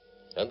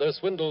 and their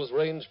swindles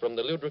range from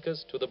the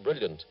ludicrous to the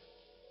brilliant.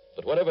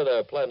 But whatever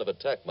their plan of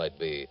attack might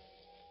be,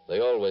 they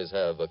always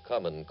have a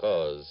common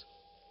cause: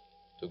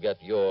 to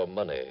get your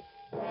money.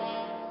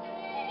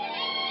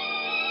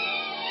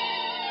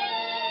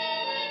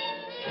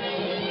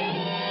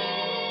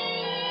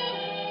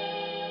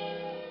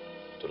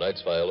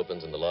 Tonight's file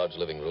opens in the large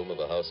living room of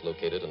a house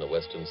located in a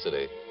western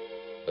city.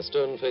 A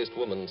stern-faced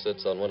woman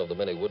sits on one of the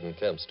many wooden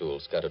camp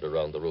stools scattered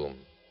around the room.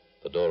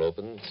 The door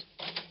opens,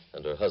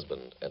 and her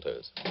husband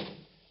enters.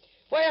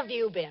 Where have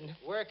you been?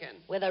 Working.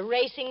 With a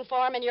racing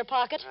form in your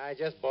pocket? I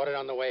just bought it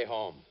on the way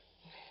home.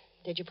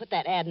 Did you put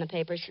that ad in the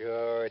papers?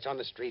 Sure, it's on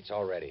the streets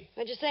already.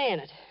 What'd you say in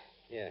it?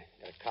 Yeah,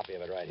 got a copy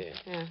of it right here.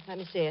 Yeah, let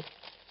me see it.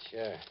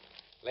 Sure.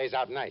 Lays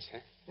out nice,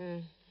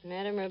 huh?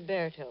 Madam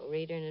Roberto,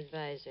 reader and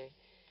advisor.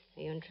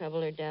 Are you in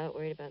trouble or doubt,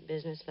 worried about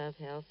business, love,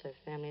 health, or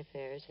family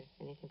affairs, or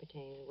anything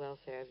pertaining to the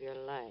welfare of your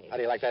life? How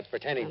do you like that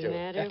pertaining to? No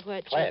matter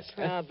what Class,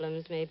 your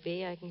problems may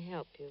be, I can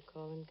help you.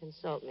 Call and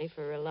consult me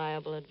for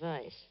reliable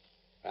advice.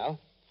 Well,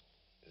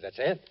 does that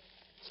say it?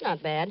 It's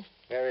not bad.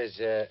 Where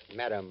is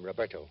Madam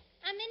Roberto?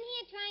 I'm in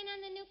here trying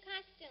on the new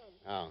costume.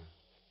 Oh.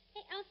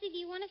 Hey, Elsie, do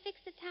you want to fix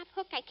the top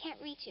hook? I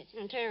can't reach it.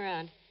 Turn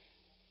around.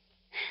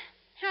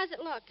 How's it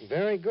look?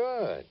 Very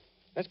good.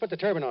 Let's put the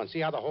turban on, see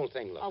how the whole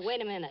thing looks. Oh,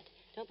 wait a minute.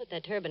 Don't put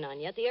that turban on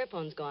yet. The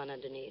earphone's gone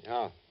underneath.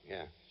 Oh,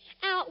 yeah.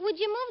 Al, would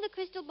you move the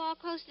crystal ball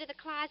closer to the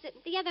closet?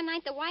 The other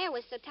night the wire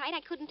was so tight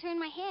I couldn't turn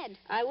my head.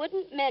 I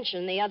wouldn't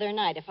mention the other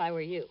night if I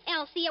were you.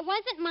 Elsie, it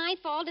wasn't my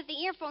fault if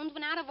the earphones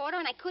went out of order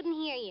and I couldn't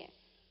hear you.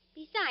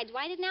 Besides,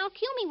 why didn't Al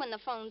cue me when the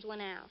phones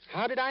went out?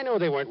 How did I know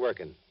they weren't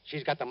working?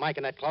 She's got the mic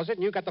in that closet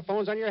and you got the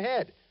phones on your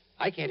head.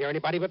 I can't hear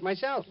anybody but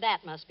myself.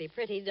 That must be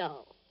pretty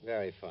dull.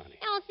 Very funny.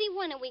 Elsie,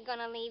 when are we going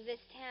to leave this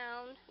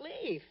town?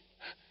 Leave?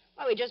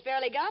 Well, we just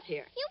barely got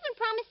here. You've been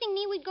promising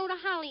me we'd go to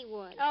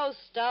Hollywood. Oh,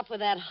 stop with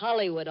that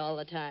Hollywood all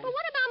the time. But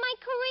what about my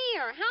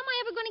career? How am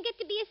I ever going to get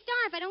to be a star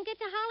if I don't get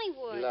to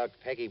Hollywood? Look,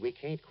 Peggy, we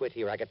can't quit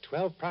here. I got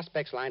 12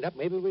 prospects lined up.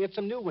 Maybe we'll get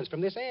some new ones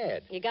from this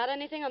ad. You got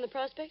anything on the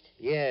prospect?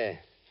 Yeah.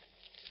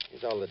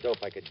 Here's all the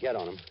dope I could get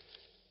on them.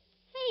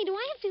 Hey, do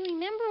I have to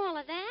remember all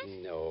of that?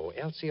 No,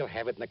 Elsie'll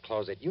have it in the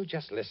closet. You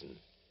just listen.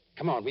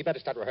 Come on, we better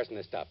start rehearsing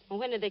this stuff. Well,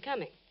 when are they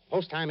coming?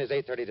 Post time is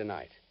 8:30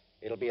 tonight.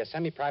 It'll be a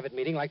semi-private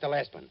meeting like the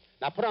last one.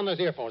 Now put on those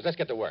earphones. Let's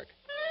get to work.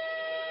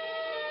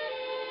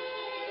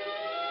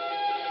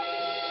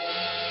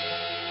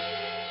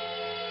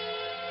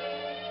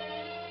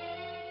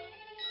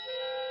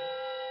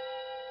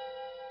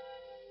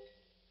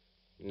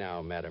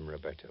 Now, Madam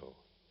Roberto,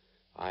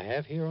 I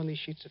have here on these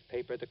sheets of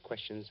paper the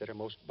questions that are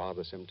most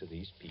bothersome to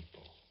these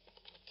people.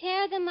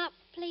 Tear them up,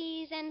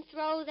 please, and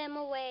throw them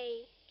away.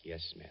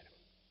 Yes, madam.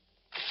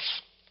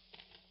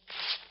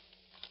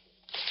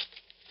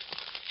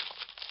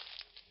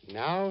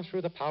 Now,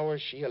 through the power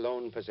she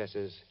alone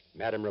possesses,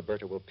 Madam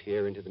Roberta will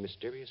peer into the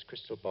mysterious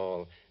crystal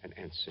ball and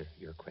answer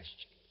your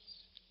questions.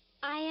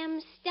 I am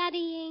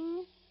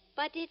studying,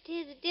 but it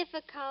is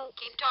difficult.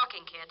 Keep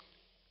talking, kid.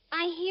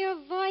 I hear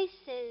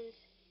voices,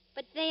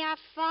 but they are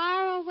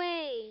far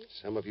away.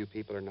 Some of you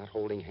people are not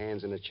holding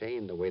hands in a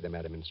chain the way the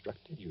madam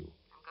instructed you.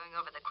 I'm going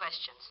over the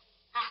questions.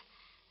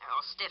 They're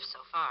all stiff so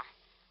far.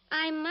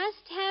 I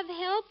must have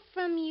help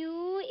from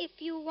you if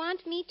you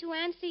want me to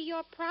answer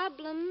your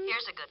problems.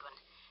 Here's a good one.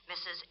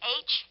 Mrs.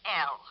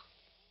 H.L.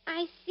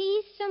 I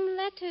see some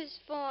letters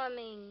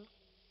forming.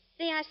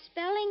 They are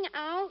spelling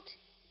out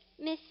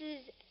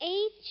Mrs.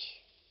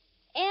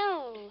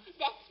 H.L.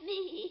 That's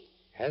me.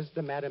 Has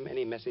the madam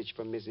any message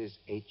from Mrs.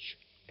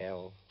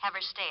 H.L.? Have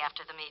her stay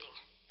after the meeting.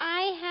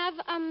 I have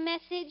a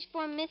message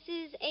for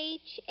Mrs.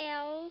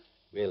 H.L.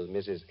 Will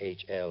Mrs.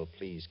 H.L.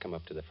 please come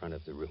up to the front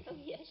of the room? Oh,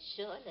 yes,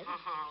 surely.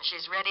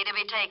 She's ready to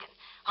be taken.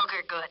 Hook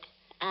her good.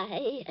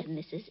 I am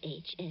Mrs.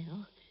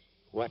 H.L.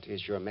 What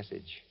is your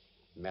message,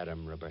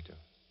 Madam Roberto?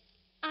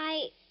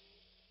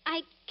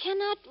 I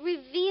cannot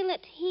reveal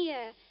it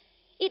here.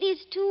 It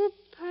is too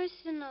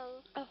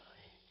personal. Oh.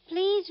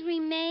 Please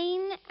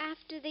remain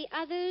after the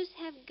others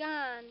have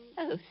gone.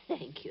 Oh,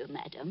 thank you,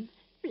 madam.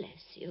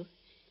 Bless you.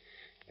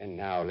 And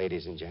now,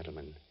 ladies and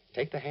gentlemen,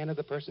 take the hand of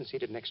the person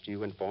seated next to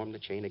you and form the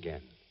chain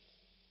again.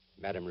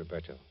 Madam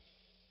Roberto,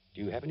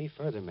 do you have any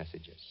further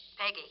messages?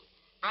 Peggy,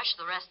 brush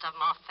the rest of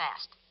them off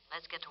fast.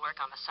 Let's get to work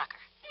on the sucker.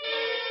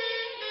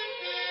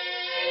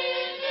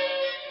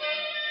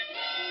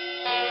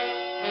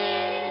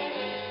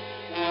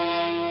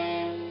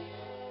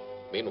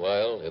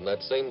 Meanwhile, in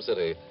that same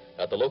city,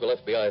 at the local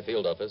FBI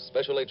field office,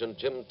 Special Agent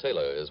Jim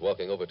Taylor is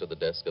walking over to the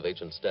desk of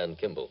Agent Stan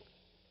Kimball.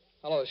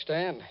 Hello,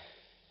 Stan.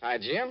 Hi,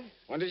 Jim.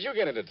 When did you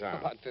get into town?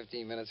 About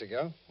 15 minutes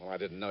ago. Well, I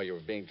didn't know you were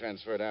being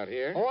transferred out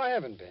here. Oh, I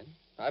haven't been.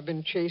 I've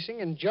been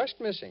chasing and just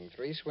missing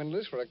 3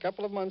 swindlers for a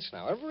couple of months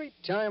now. Every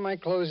time I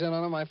close in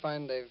on them, I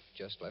find they've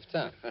just left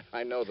town.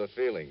 I know the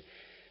feeling.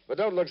 But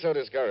don't look so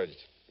discouraged.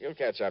 You'll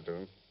catch up to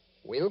them.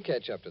 We'll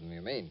catch up to them,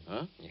 you mean?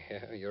 Huh?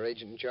 Yeah, your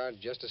agent in charge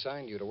just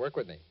assigned you to work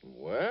with me.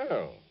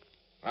 Well,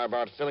 how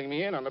about filling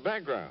me in on the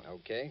background?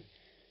 Okay.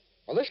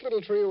 Well, this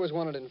little trio was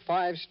wanted in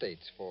 5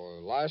 states for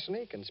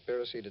larceny,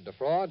 conspiracy to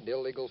defraud,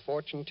 illegal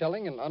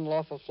fortune-telling, and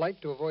unlawful flight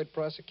to avoid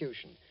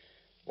prosecution.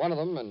 One of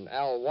them, an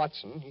Al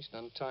Watson, he's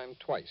done time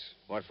twice.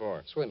 What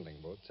for? Swindling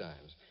both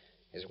times.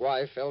 His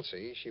wife,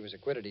 Elsie, she was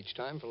acquitted each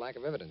time for lack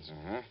of evidence.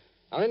 Uh-huh.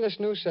 Now, in this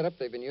new setup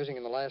they've been using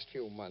in the last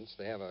few months,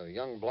 they have a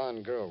young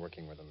blonde girl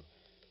working with them.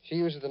 She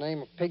uses the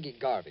name of Peggy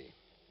Garvey.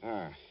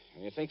 Ah,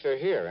 and you think they're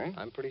here, eh?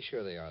 I'm pretty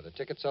sure they are. The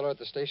ticket seller at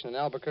the station in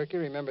Albuquerque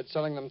remembered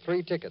selling them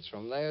 3 tickets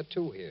from there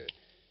to here.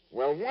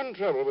 Well, one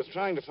trouble with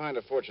trying to find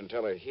a fortune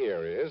teller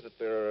here is that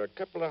there are a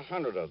couple of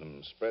hundred of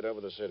them spread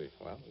over the city.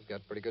 Well, we've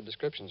got pretty good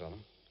descriptions on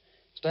them.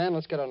 Stan,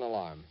 let's get an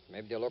alarm.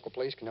 Maybe the local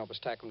police can help us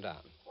track them down.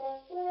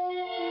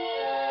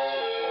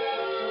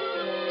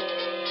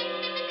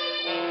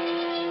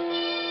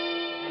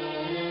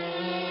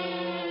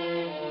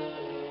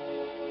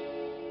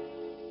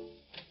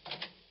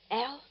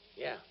 Al?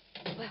 Yeah.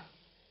 Well,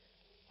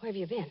 where have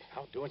you been?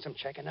 Out doing some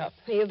checking up.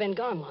 You've been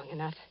gone long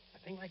enough. A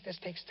thing like this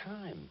takes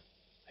time.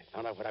 I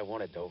found out what I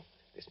wanted, though.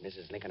 This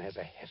Mrs. Lincoln has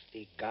a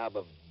hefty gob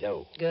of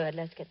dough. Good.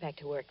 Let's get back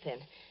to work then.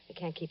 We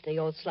can't keep the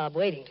old slob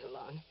waiting too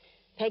long.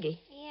 Peggy.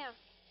 Yeah.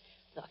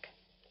 Look,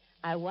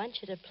 I want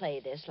you to play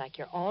this like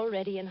you're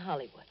already in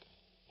Hollywood.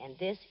 And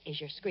this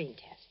is your screen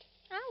test.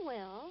 I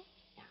will.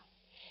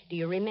 Do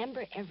you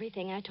remember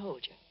everything I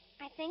told you?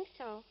 I think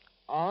so.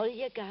 All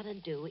you gotta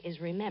do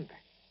is remember.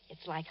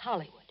 It's like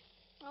Hollywood.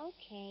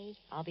 Okay.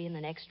 I'll be in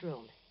the next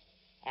room.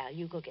 Al,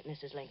 you go get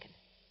Mrs. Lincoln.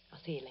 I'll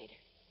see you later.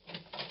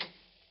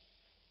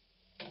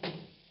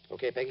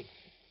 Okay, Peggy?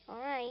 All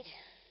right.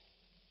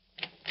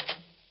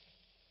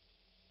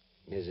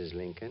 Mrs.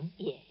 Lincoln?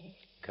 Yes?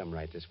 Come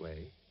right this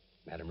way.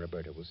 Madam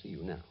Roberta will see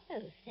you now.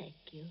 Oh, thank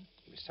you.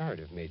 I'm sorry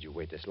to have made you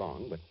wait this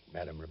long, but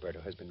Madam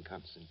Roberta has been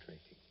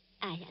concentrating.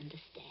 I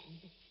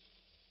understand.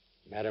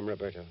 Madam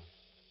Roberta,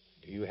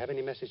 do you have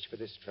any message for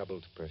this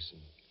troubled person?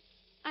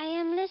 I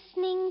am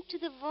listening to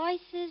the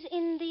voices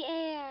in the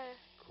air.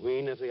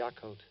 Queen of the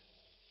occult,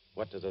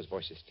 what do those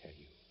voices tell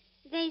you?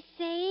 They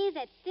say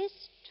that this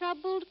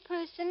troubled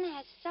person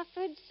has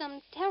suffered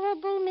some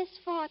terrible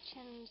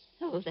misfortunes.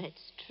 Oh,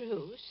 that's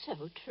true,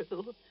 so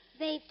true.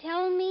 They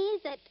tell me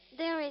that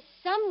there is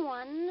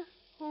someone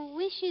who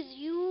wishes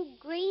you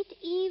great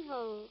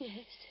evil.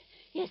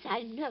 Yes,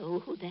 I know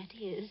who that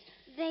is.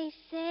 They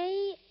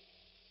say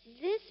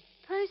this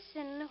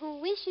person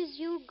who wishes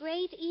you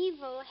great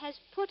evil has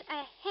put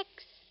a hex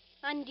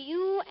on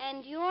you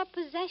and your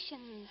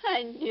possessions.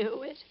 I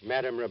knew it.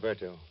 Madam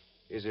Roberto,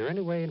 is there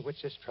any way in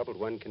which this troubled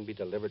one can be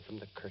delivered from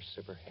the curse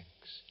of her hex?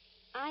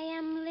 I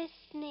am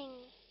listening.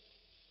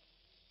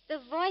 The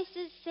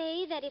voices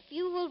say that if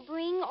you will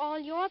bring all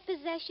your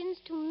possessions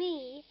to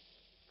me,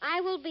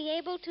 I will be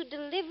able to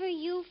deliver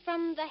you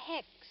from the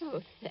hex.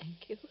 Oh,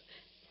 thank you.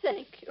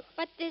 Thank you.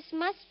 But this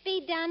must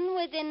be done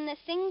within the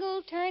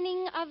single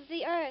turning of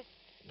the earth.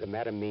 The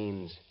madam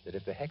means that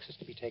if the hex is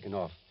to be taken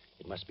off,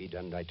 it must be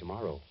done by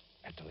tomorrow,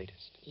 at the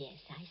latest. Yes,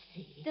 I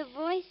see. The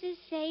voices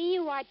say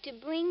you are to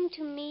bring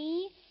to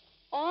me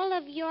all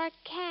of your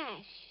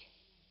cash,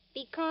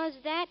 because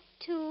that,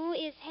 too,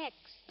 is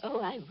hexed.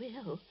 Oh, I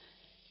will.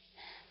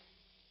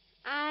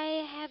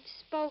 I have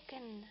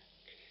spoken.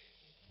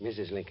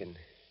 Mrs. Lincoln,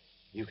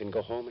 you can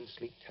go home and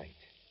sleep tight.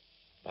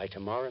 By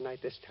tomorrow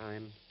night this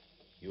time,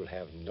 you'll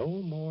have no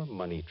more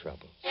money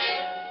trouble.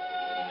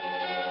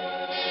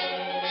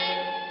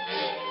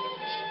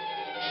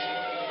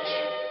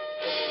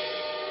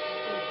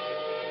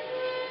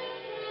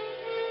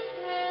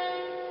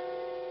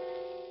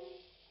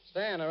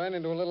 Stan, I ran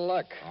into a little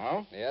luck.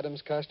 Oh? The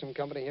Adams Costume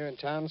Company here in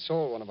town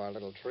sold one of our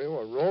little trio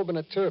a robe and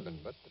a turban,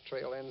 but the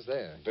trail ends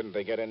there. Didn't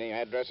they get any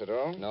address at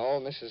all? No,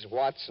 Mrs.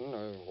 Watson,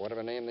 or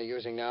whatever name they're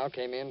using now,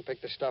 came in,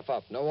 picked the stuff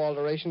up. No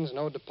alterations,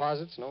 no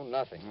deposits, no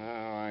nothing. Oh,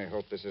 I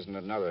hope this isn't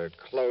another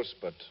close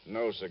but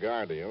no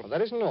cigar deal. Well,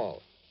 that isn't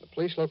all. The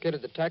police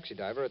located the taxi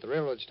driver at the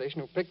railroad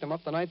station who picked them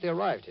up the night they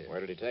arrived here. Where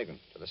did he take them?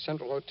 To the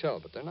Central Hotel,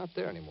 but they're not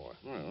there anymore.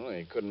 Well,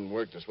 they couldn't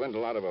work to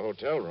swindle out of a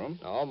hotel room.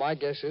 No, my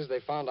guess is they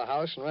found a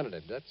house and rented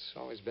it. That's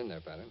always been their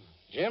pattern.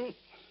 Jim,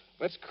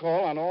 let's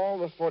call on all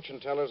the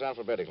fortune tellers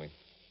alphabetically.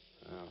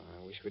 Oh,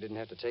 I wish we didn't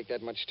have to take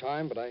that much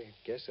time, but I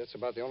guess that's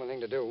about the only thing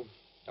to do.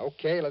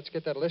 Okay, let's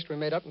get that list we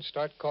made up and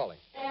start calling.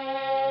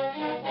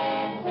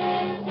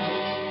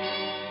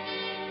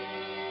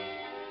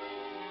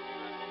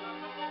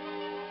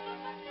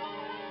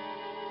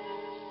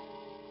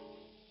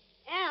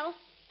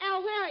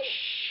 Al, where are you?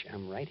 Shh,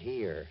 I'm right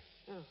here.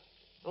 Oh.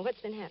 Well,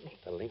 what's been happening?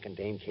 The Lincoln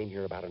dame came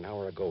here about an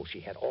hour ago. She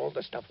had all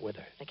the stuff with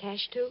her. The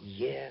cash, too?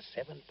 Yeah,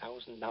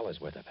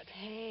 $7,000 worth of it.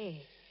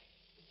 Hey,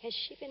 has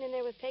she been in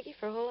there with Peggy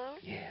for a whole hour?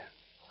 Yeah.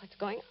 What's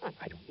going on?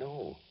 I don't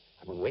know.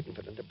 I've been waiting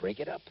for them to break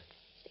it up.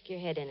 Stick your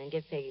head in and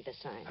give Peggy the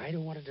sign. I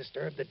don't want to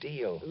disturb the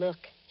deal. Look,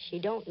 she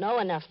don't know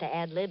enough to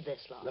ad-lib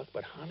this long. Look,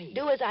 but honey...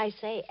 Do as I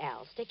say,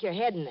 Al. Stick your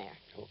head in there.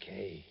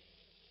 Okay.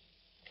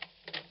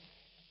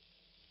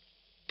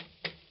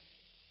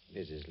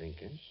 Mrs.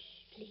 Lincoln?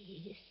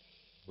 Please.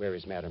 Where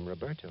is Madame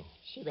Roberto?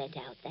 She went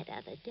out that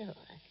other door.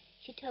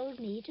 She told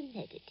me to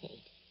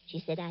meditate. She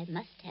said I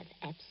must have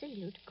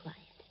absolute quiet.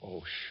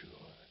 Oh, sure.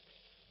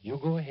 You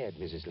go ahead,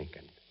 Mrs.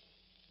 Lincoln.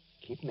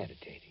 Keep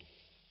meditating.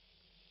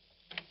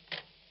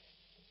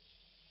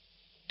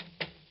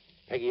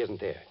 Peggy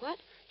isn't there. What?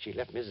 She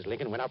left Mrs.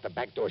 Lincoln, went out the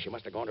back door. She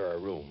must have gone to her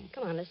room.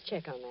 Come on, let's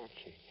check on that.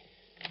 Okay.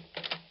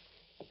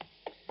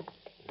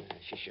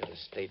 She should have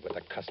stayed with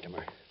the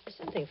customer. There's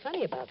something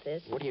funny about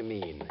this. What do you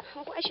mean?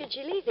 Oh, why should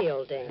she leave the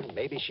old dame?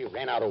 Maybe she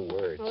ran out of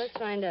words. Well, let's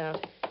find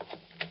out.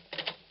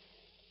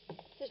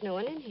 There's no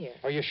one in here.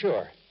 Are you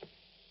sure?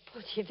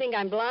 Well, do you think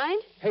I'm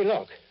blind? Hey,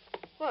 look.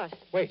 What?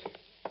 Wait.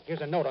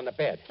 Here's a note on the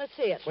bed. Let's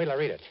see it. Wait till I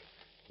read it.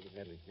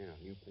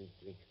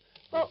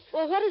 Well,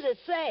 what does it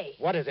say?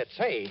 What does it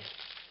say?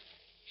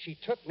 She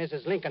took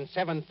Mrs. Lincoln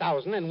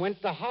 $7,000 and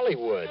went to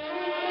Hollywood.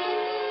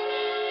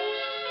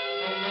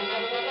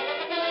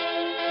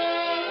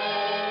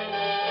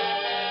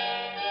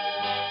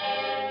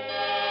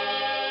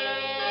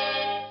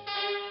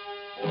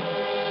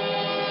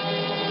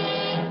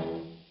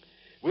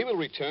 We will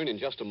return in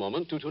just a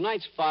moment to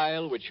tonight's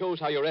file, which shows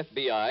how your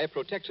FBI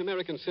protects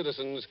American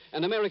citizens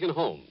and American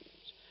homes.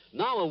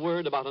 Now, a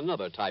word about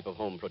another type of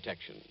home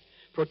protection.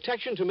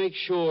 Protection to make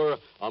sure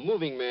a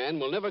moving man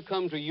will never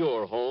come to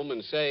your home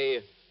and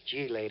say,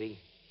 "Gee, lady,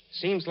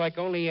 seems like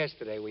only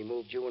yesterday we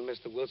moved you and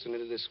Mr. Wilson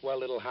into this swell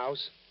little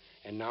house,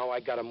 and now I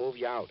gotta move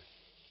you out.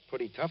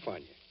 Pretty tough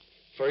on you.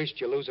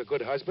 First, you lose a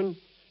good husband,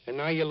 and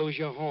now you lose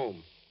your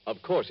home."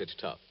 Of course it's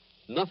tough.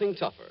 Nothing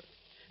tougher.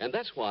 And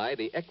that's why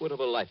the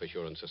Equitable Life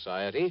Assurance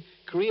Society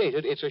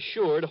created its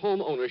Assured Home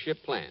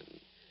Ownership Plan.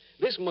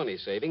 This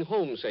money-saving,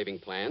 home-saving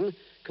plan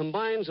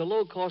combines a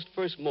low-cost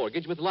first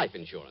mortgage with life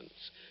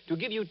insurance to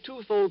give you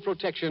twofold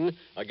protection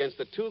against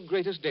the two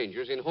greatest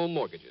dangers in home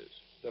mortgages.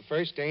 The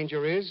first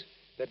danger is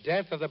the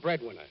death of the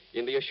breadwinner.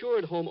 In the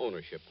Assured Home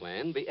Ownership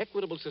Plan, the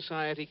Equitable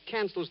Society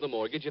cancels the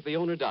mortgage if the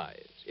owner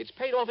dies. It's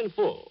paid off in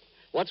full.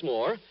 What's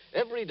more,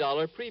 every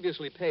dollar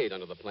previously paid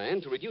under the plan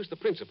to reduce the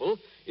principal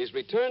is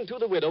returned to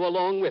the widow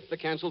along with the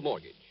canceled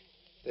mortgage.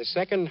 The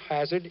second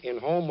hazard in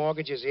home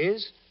mortgages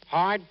is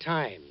hard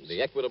times.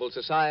 The Equitable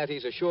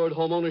Society's Assured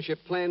Home Ownership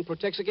Plan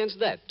protects against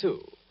that,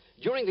 too.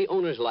 During the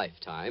owner's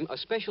lifetime, a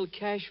special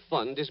cash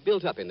fund is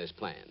built up in this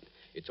plan.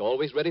 It's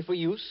always ready for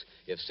use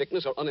if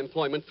sickness or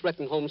unemployment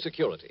threaten home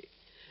security.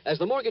 As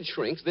the mortgage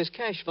shrinks, this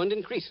cash fund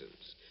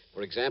increases.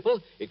 For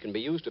example, it can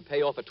be used to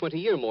pay off a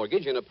 20-year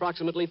mortgage in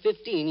approximately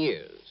 15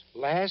 years.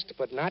 Last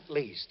but not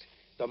least,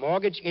 the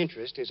mortgage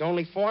interest is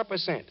only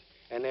 4%,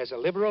 and there's a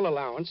liberal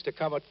allowance to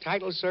cover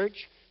title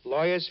search,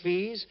 lawyer's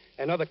fees,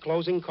 and other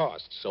closing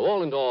costs. So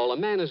all in all, a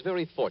man is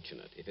very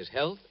fortunate if his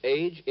health,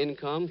 age,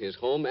 income, his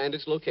home, and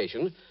its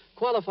location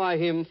qualify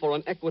him for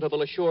an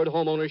Equitable Assured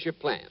Homeownership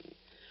Plan.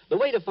 The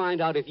way to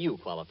find out if you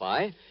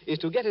qualify is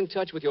to get in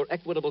touch with your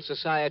Equitable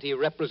Society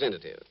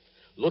representative.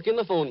 Look in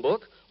the phone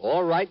book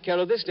or write care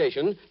of this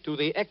station to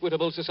the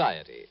Equitable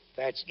Society.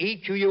 That's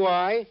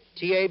EQUITABLE.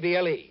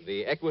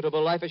 The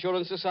Equitable Life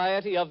Assurance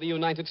Society of the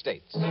United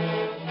States.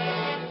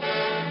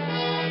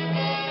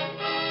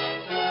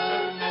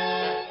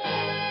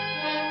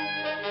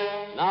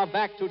 Now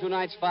back to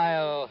tonight's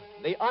file,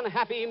 The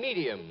Unhappy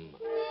Medium.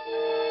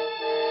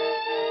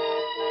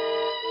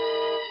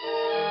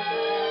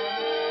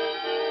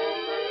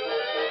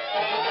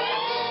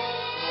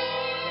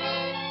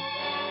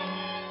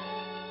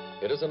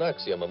 It is an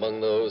axiom among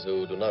those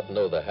who do not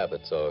know the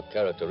habits or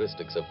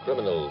characteristics of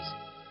criminals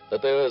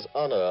that there is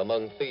honor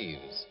among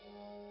thieves.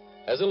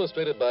 As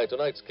illustrated by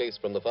tonight's case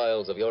from the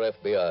files of your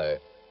FBI,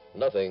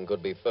 nothing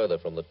could be further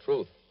from the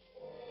truth.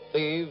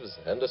 Thieves,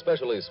 and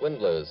especially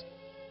swindlers,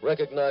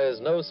 recognize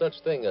no such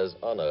thing as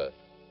honor,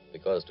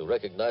 because to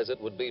recognize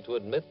it would be to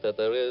admit that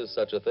there is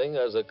such a thing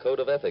as a code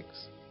of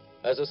ethics,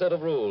 as a set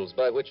of rules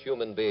by which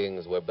human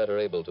beings were better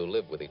able to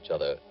live with each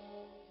other.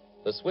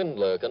 The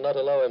swindler cannot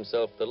allow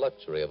himself the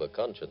luxury of a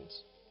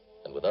conscience,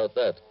 and without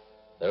that,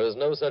 there is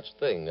no such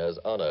thing as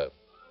honor.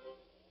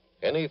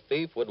 Any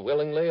thief would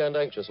willingly and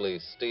anxiously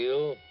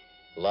steal,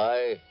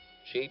 lie,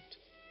 cheat,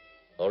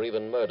 or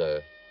even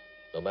murder,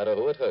 no matter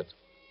who it hurt,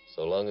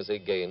 so long as he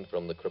gained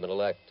from the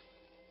criminal act.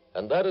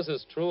 And that is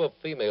as true of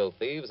female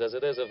thieves as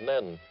it is of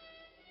men,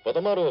 for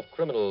the motto of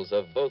criminals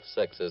of both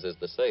sexes is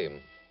the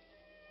same.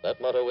 That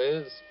motto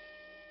is,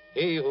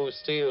 he who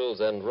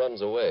steals and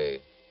runs away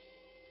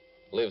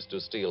lives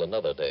to steal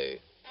another day.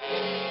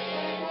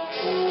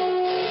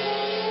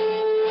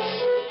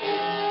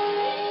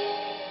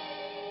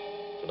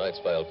 Tonight's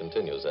file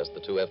continues as the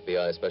two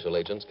FBI special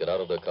agents get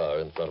out of their car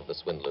in front of the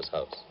swindler's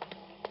house.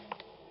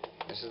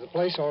 This is the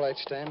place, all right,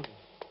 Stan.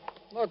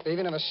 Look, they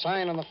even have a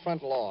sign on the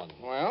front lawn.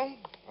 Well,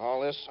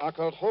 all this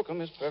occult hokum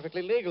is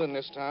perfectly legal in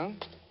this town.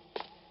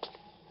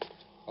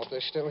 Hope they're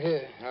still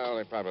here. Oh,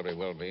 they probably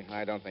will be.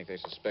 I don't think they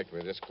suspect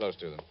we're this close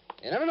to them.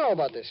 You never know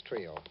about this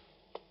trio.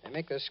 They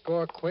make their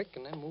score quick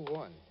and then move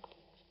on.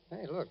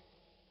 Hey, look.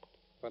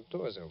 Front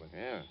door's open.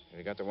 Yeah. Have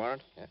you got the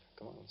warrant? Yeah.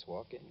 Come on, let's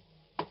walk in.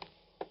 Well,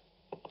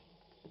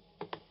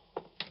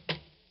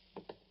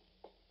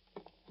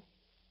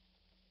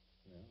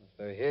 if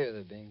they're here,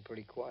 they're being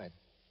pretty quiet.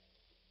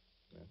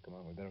 Well, come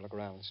on, we better look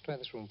around. Let's try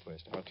this room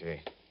first. Huh?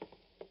 Okay.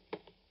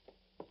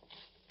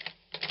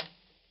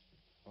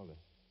 Hold it.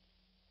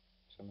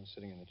 Someone's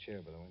sitting in the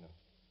chair by the window.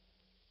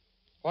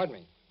 Pardon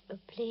me. Oh,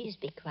 please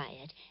be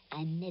quiet.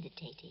 I'm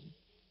meditating.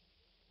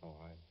 Oh,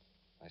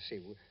 I see.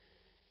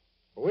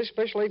 We're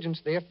special agents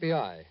of the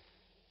FBI.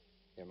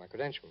 Here are my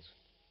credentials.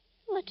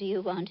 What do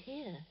you want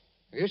here?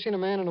 Have you seen a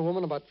man and a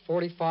woman about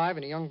 45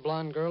 and a young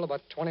blonde girl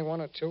about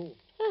 21 or 2?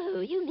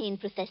 Oh, you mean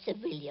Professor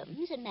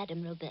Williams and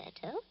Madame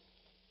Roberto?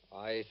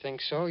 I think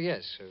so,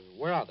 yes.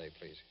 Where are they,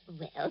 please?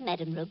 Well,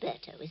 Madame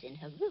Roberto is in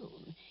her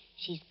room.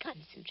 She's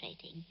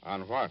concentrating.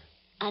 On what?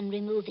 On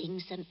removing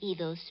some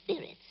evil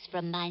spirits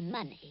from my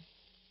money.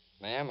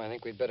 Ma'am, I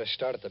think we'd better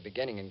start at the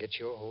beginning and get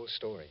your whole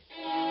story.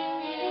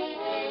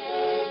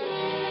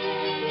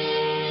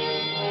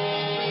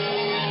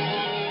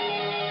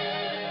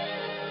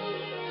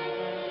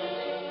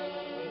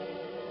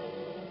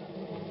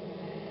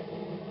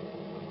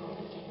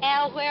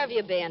 Al, where have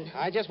you been?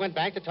 I just went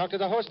back to talk to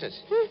the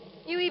hostess.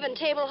 You even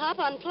table hop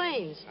on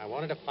planes. I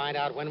wanted to find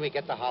out when we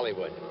get to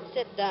Hollywood.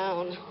 Sit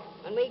down.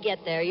 When we get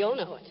there, you'll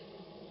know it.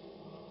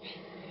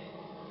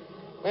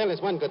 Well,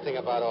 there's one good thing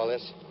about all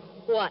this.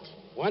 What?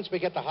 Once we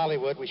get to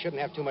Hollywood, we shouldn't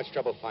have too much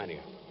trouble finding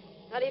her.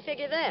 How do you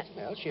figure that?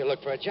 Well, she'll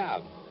look for a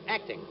job.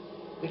 Acting.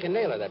 We can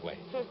nail her that way.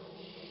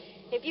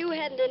 If you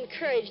hadn't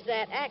encouraged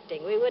that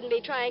acting, we wouldn't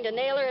be trying to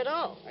nail her at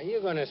all. Are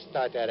you going to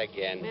start that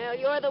again? Well,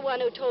 you're the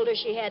one who told her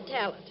she had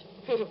talent.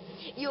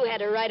 You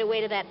had her right away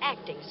to that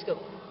acting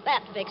school.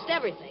 That fixed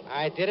everything.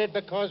 I did it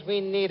because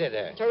we needed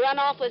her. To run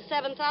off with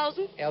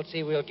 7,000?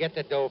 Elsie, we'll get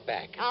the dough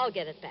back. I'll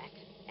get it back.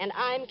 And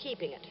I'm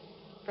keeping it.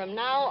 From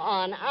now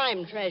on,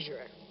 I'm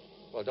treasurer.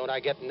 Well, don't I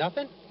get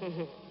nothing?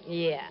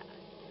 Yeah.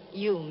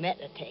 You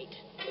meditate.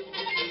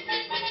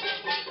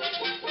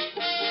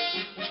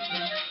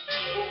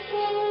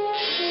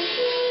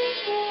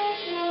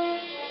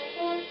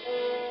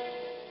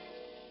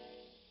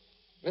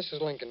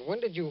 Mrs. Lincoln, when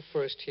did you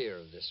first hear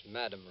of this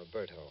Madame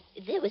Roberto?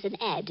 There was an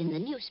ad in the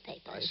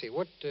newspaper. I see.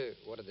 What did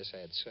this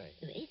ad say?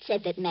 It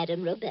said that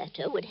Madame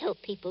Roberto would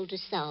help people to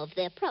solve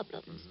their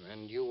problems. Mm-hmm.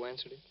 And you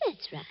answered it?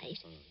 That's right.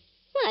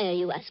 Why are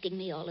you asking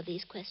me all of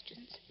these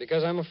questions?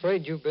 Because I'm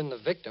afraid you've been the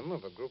victim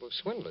of a group of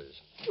swindlers.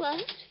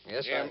 What?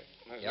 Yes, Jim,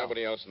 there's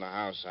nobody else in the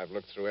house. I've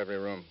looked through every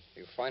room.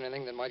 You find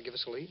anything that might give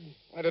us a lead?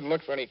 I didn't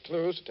look for any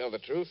clues, to tell the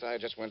truth. I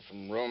just went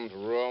from room to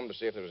room to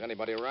see if there was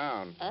anybody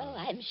around. Oh,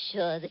 I'm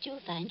sure that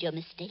you'll find you're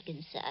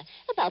mistaken, sir,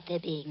 about there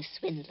being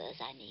swindlers,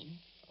 I mean.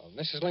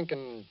 Mrs.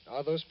 Lincoln,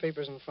 are those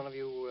papers in front of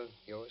you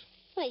yours?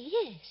 Why,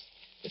 yes.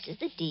 This is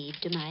the deed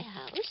to my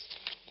house,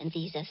 and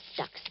these are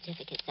stock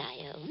certificates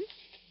I own.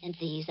 And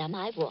these are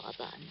my war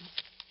bonds.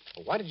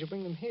 Well, why did you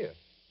bring them here?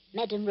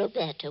 Madame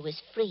Roberta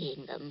was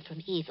freeing them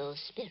from evil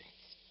spirits.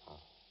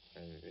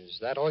 Is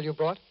that all you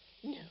brought?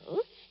 No,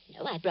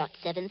 I brought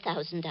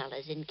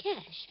 $7,000 in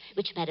cash,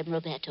 which Madame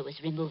Roberta was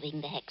removing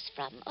the hex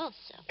from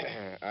also.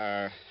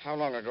 How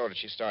long ago did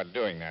she start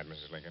doing that,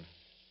 Mrs. Lincoln?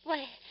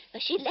 Why,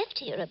 she left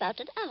here about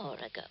an hour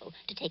ago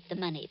to take the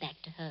money back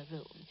to her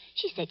room.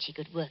 She said she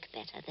could work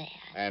better there.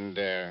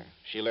 And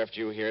she left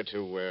you here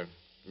to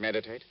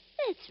meditate?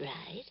 That's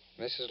right.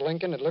 Mrs.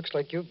 Lincoln, it looks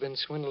like you've been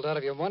swindled out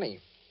of your money.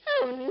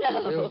 Oh,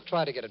 no. We'll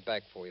try to get it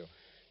back for you.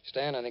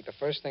 Stan, I think the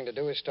first thing to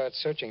do is start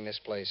searching this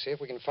place, see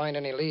if we can find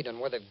any lead on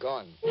where they've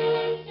gone.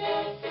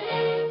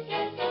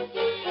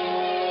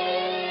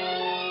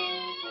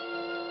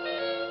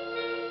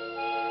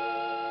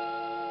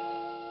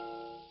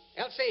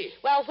 Elsie!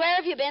 Well, where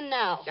have you been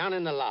now? Down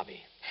in the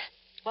lobby.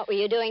 What were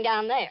you doing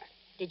down there?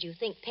 Did you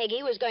think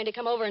Peggy was going to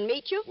come over and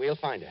meet you? We'll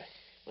find her.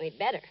 We'd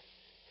better.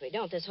 If we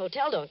don't, this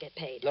hotel don't get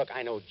paid. Look,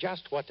 I know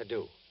just what to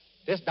do.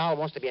 This doll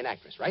wants to be an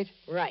actress, right?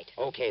 Right.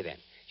 Okay, then.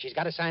 She's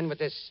got to sign with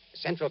this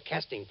central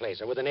casting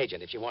place or with an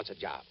agent if she wants a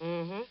job.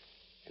 Mm-hmm.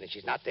 And if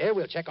she's not there,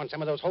 we'll check on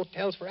some of those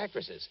hotels for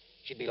actresses.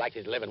 She'd be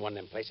likely to live in one of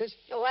them places.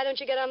 Well, why don't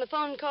you get on the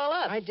phone and call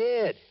up? I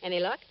did. Any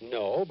luck?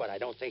 No, but I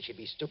don't think she'd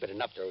be stupid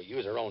enough to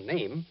use her own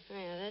name.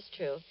 Yeah, that's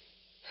true.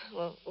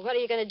 Well, what are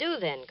you going to do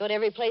then? Go to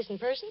every place in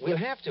person? We'll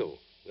have to.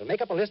 We'll make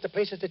up a list of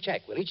places to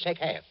check. We'll each take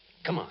half.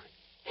 Come on.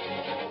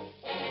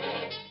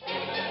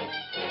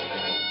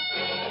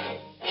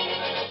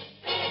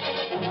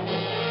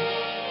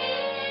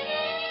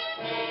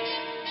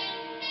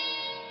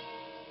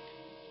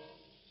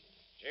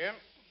 Jim,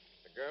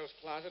 the girl's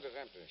closet is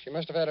empty. She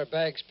must have had her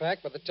bags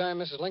packed by the time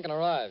Mrs. Lincoln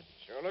arrived.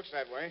 Sure looks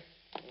that way.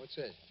 What's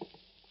this?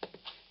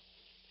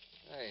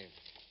 Hey,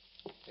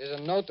 here's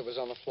a note that was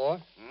on the floor.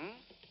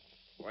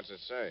 What's it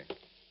say?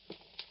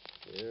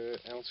 Dear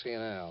Elsie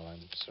and Al, I'm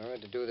sorry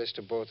to do this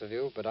to both of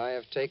you, but I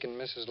have taken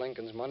Mrs.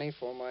 Lincoln's money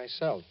for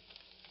myself.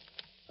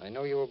 I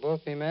know you will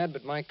both be mad,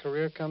 but my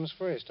career comes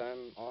first.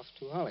 I'm off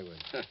to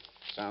Hollywood.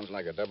 Sounds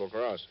like a double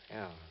cross.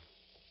 Yeah.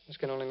 This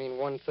can only mean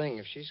one thing.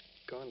 If she's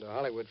gone to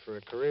Hollywood for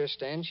a career,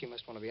 Stan, she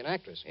must want to be an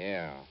actress.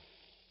 Yeah.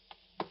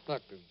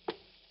 Look, the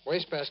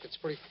wastebasket's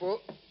pretty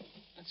full.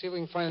 Let's see if we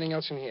can find anything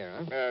else in here,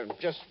 huh?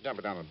 Just dump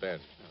it on the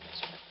bed.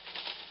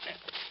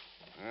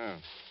 Oh.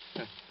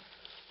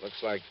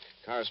 Looks like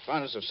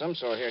correspondence of some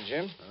sort here,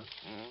 Jim.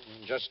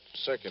 Just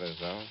circulars,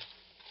 though.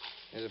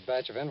 Here's a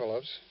batch of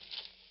envelopes.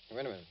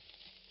 Wait a minute.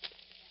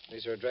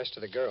 These are addressed to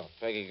the girl.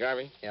 Peggy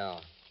Garvey? Yeah.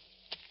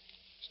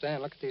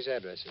 Stan, look at these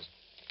addresses.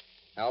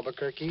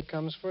 Albuquerque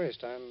comes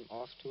first. I'm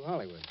off to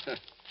Hollywood.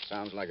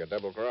 Sounds like a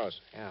double cross.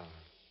 Yeah.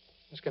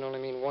 This can only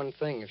mean one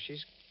thing. If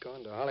she's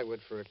gone to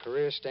Hollywood for a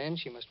career, Stan,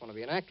 she must want to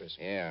be an actress.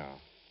 Yeah.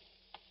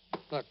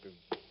 Look,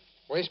 the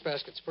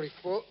wastebasket's pretty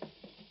full.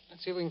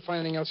 Let's see if we can find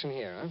anything else in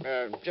here,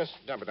 huh? Just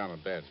dump it on the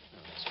bed.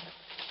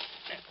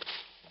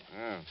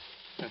 Oh.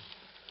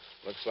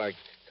 Looks like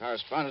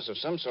correspondence of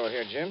some sort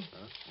here, Jim.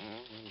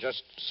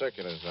 Just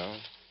circulars, though.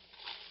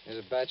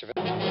 Here's a batch of...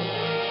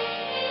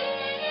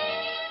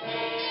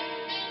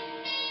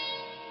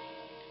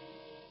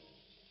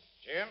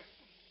 Jim,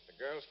 the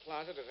girl's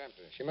closet is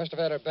empty. She must have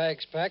had her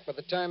bags packed by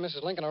the time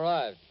Mrs. Lincoln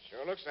arrived.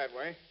 Sure looks that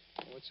way.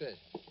 What's this?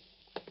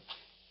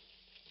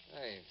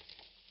 Hey,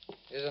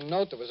 here's a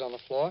note that was on the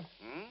floor.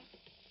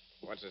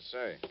 What's it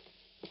say?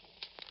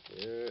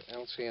 Dear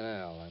Elsie and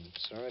Al, I'm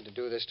sorry to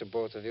do this to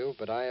both of you,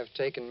 but I have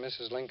taken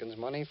Mrs. Lincoln's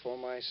money for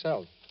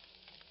myself.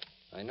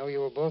 I know you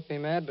will both be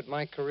mad, but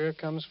my career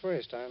comes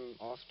first. I'm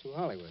off to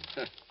Hollywood.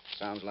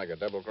 Sounds like a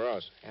double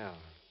cross. Yeah.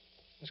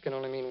 This can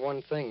only mean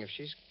one thing. If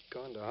she's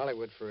gone to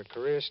Hollywood for a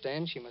career,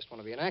 Stan, she must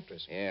want to be an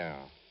actress. Yeah.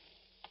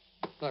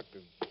 Look,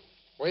 the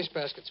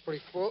wastebasket's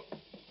pretty full.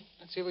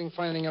 Let's see if we can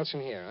find anything else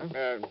in here,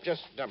 huh?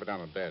 Just dump it on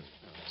the bed.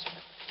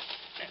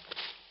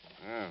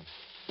 Oh.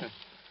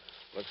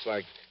 Looks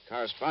like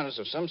correspondence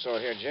of some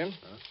sort here, Jim.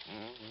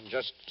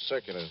 Just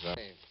circulars, though.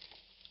 Hey,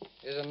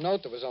 here's a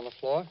note that was on the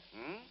floor.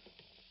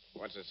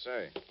 What's it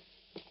say?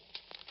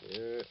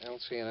 Dear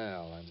Elsie and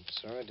Al, I'm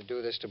sorry to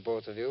do this to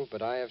both of you,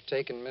 but I have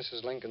taken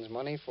Mrs. Lincoln's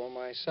money for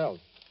myself.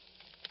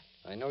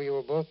 I know you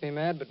will both be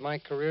mad, but my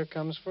career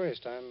comes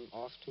first. I'm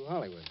off to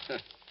Hollywood.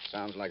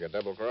 Sounds like a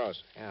double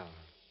cross. Yeah.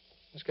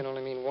 This can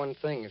only mean one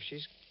thing. If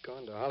she's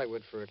gone to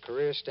Hollywood for a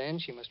career, Stan,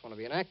 she must want to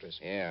be an actress.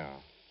 Yeah.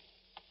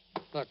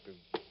 Look,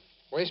 the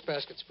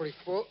wastebasket's pretty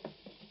full.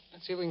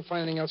 Let's see if we can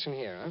find anything else in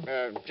here,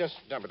 huh? Just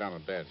dump it on the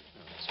bed.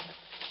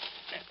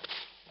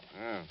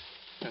 Oh.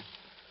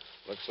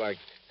 Looks like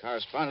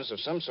correspondence of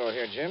some sort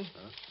here, Jim.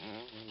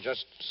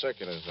 Just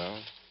circulars, though.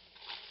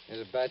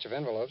 Here's a batch of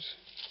envelopes.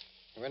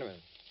 Wait a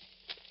minute.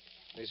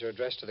 These are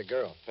addressed to the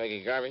girl.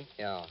 Peggy Garvey?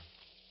 Yeah.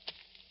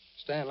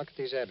 Stan, look at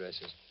these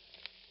addresses.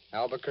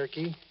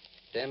 Albuquerque,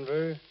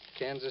 Denver,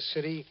 Kansas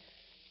City.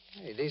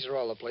 Hey, these are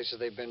all the places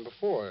they've been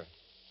before.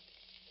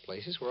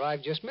 Places where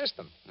I've just missed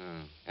them.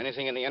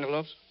 Anything in the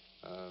envelopes?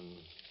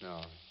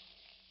 No.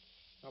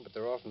 No, but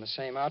they're all from the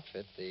same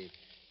outfit, the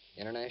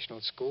International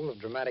School of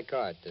Dramatic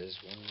Art. There's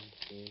 1,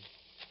 2,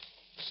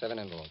 7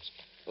 envelopes.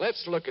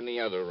 Let's look in the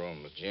other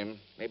rooms, Jim.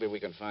 Maybe we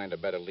can find a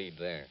better lead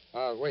there.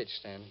 Wait,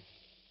 Stan.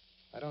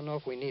 I don't know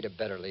if we need a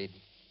better lead.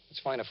 Let's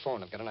find a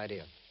phone. I've got an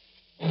idea.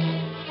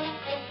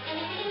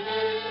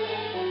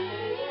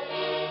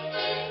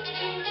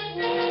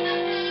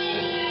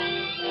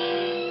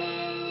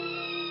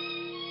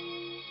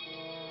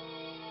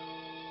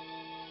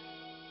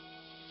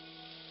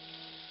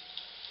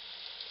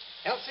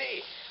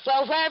 Elsie!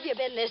 Well, where have you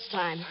been this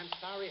time? I'm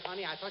sorry,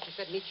 honey. I thought you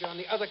said meet you on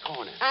the other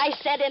corner. I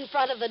said in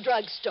front of the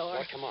drugstore.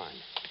 Well, come on.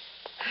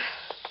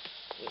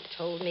 You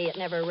told me it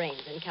never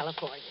rains in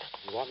California.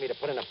 You want me to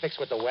put in a fix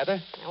with the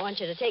weather? I want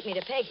you to take me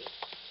to Peggy.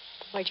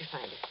 Where'd you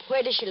find her?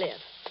 Where does she live?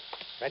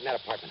 Right in that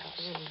apartment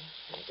house.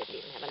 I didn't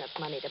even have enough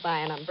money to buy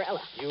an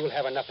umbrella. You'll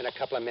have enough in a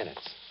couple of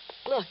minutes.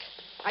 Look,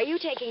 are you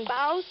taking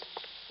bows?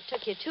 It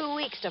took you 2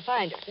 weeks to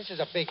find her. This is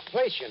a big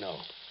place, you know.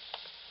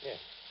 Here,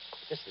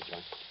 this is the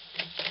joint.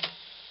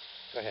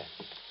 Go ahead.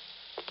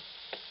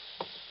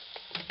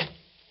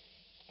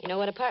 You know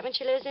what apartment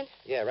she lives in?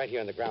 Yeah, right here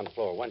on the ground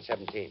floor,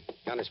 117.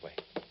 Down this way.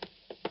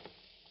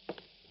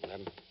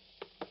 11,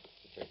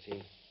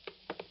 13.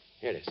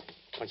 Here it is,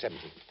 117.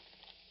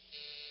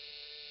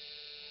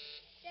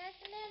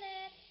 Just a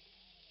minute.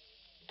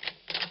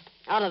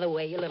 Out of the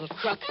way, you little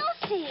crook.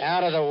 Elsie!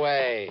 Out of the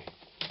way.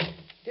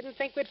 Didn't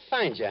think we'd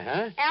find you,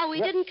 huh? Al,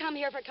 we didn't come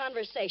here for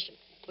conversation.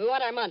 We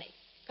want our money.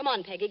 Come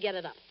on, Peggy, get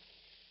it up.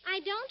 I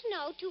don't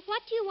know to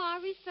what you are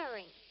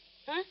referring.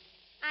 Huh?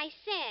 I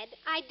said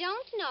I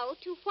don't know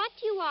to what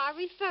you are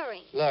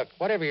referring. Look,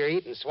 whatever you're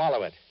eating,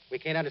 swallow it. We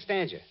can't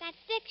understand you. That's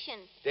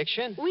diction.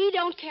 Diction? We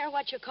don't care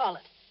what you call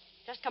it.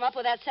 Just come up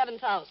with that 7,000.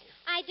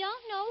 I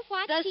don't know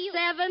what The you...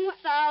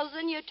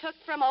 7,000 you took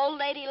from old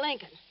lady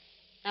Lincoln.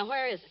 Now,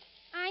 where is it?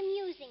 I'm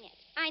using it.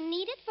 I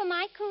need it for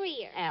my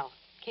career. Al,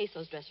 case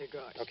those dresser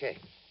drawers. Okay.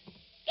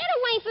 Get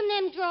away from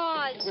them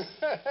drawers.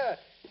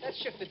 Let's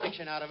shift the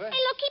diction out of her. Hey,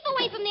 look, keep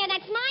away from there.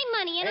 That's my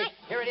money, and Hey,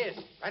 here it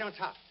is, right on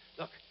top.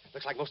 Look,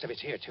 looks like most of it's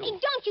here, too. Hey,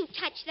 don't you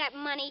touch that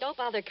money. Don't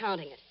bother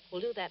counting it.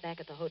 We'll do that back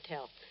at the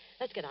hotel.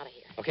 Let's get out of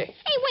here. Okay.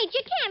 Hey, wait,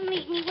 you can't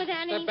leave me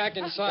without any... Step back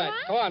inside.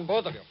 What? Go on,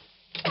 both of you.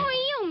 Who are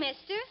you,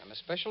 mister? I'm a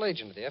special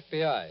agent of the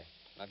FBI.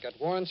 I've got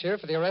warrants here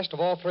for the arrest of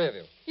all three of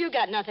you. You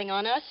got nothing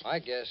on us. My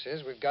guess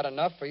is we've got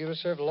enough for you to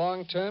serve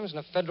long terms in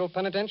a federal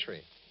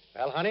penitentiary.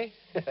 Well, honey,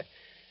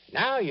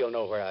 now you'll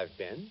know where I've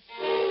been.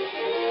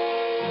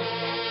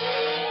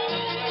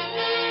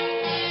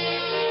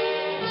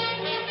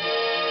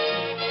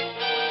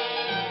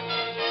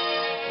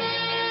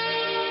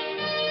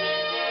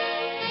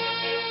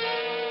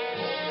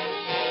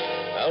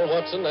 Al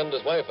Watson and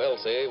his wife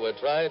Elsie were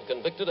tried,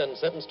 convicted, and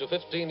sentenced to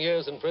 15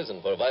 years in prison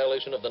for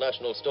violation of the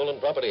National Stolen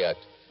Property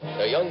Act.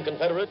 Their young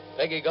Confederate,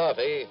 Peggy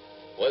Garvey,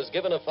 was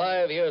given a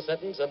 5-year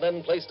sentence and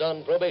then placed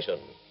on probation.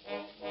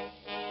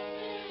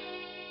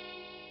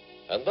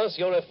 And thus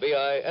your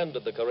FBI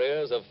ended the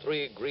careers of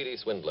 3 greedy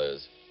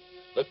swindlers.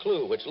 The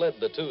clue which led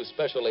the 2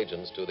 special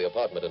agents to the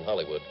apartment in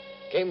Hollywood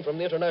came from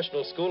the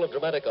International School of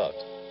Dramatic Art.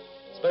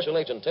 Special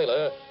Agent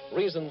Taylor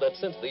reasoned that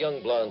since the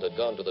young blonde had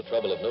gone to the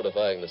trouble of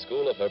notifying the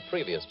school of her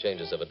previous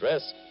changes of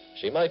address,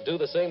 she might do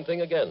the same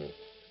thing again.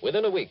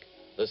 Within a week,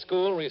 the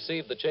school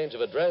received the change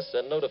of address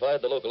and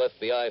notified the local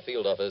FBI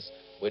field office,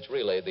 which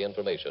relayed the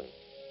information.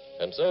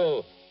 And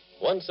so,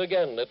 once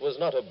again, it was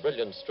not a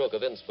brilliant stroke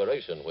of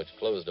inspiration which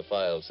closed a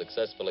file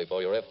successfully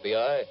for your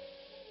FBI,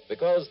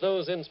 because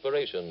those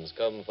inspirations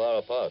come far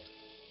apart,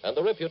 and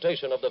the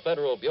reputation of the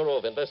Federal Bureau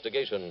of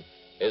Investigation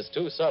is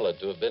too solid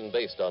to have been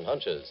based on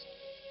hunches.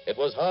 It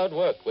was hard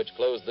work which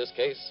closed this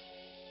case,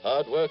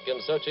 hard work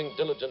in searching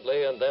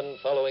diligently and then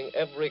following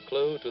every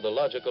clue to the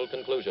logical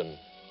conclusion,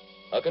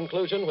 a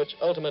conclusion which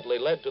ultimately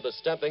led to the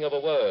stamping of a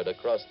word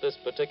across this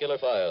particular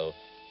file,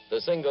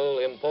 the single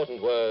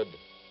important word,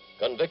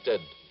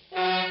 convicted.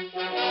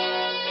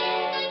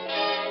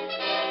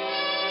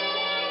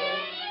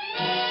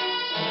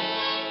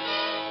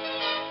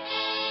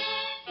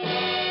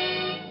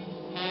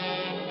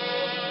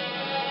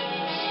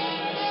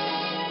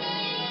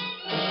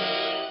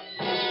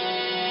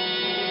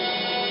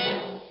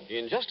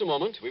 In just a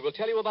moment, we will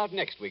tell you about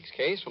next week's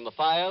case from the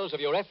files of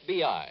your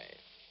FBI.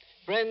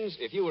 Friends,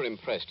 if you were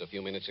impressed a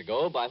few minutes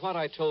ago by what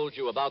I told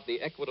you about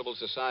the Equitable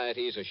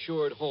Society's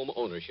Assured Home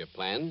Ownership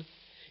Plan,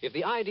 if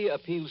the idea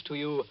appeals to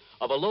you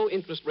of a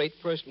low-interest rate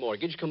first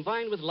mortgage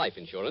combined with life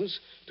insurance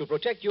to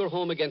protect your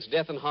home against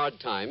death and hard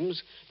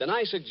times, then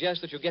I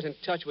suggest that you get in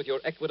touch with your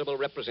Equitable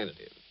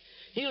representative.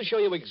 He'll show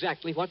you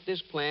exactly what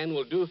this plan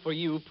will do for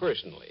you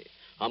personally,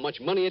 how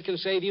much money it can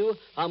save you,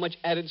 how much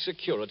added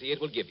security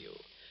it will give you.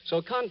 So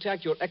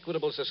contact your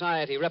Equitable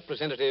Society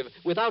representative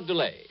without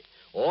delay,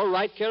 or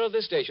write care of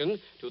this station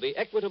to the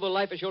Equitable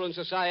Life Assurance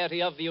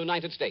Society of the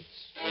United States.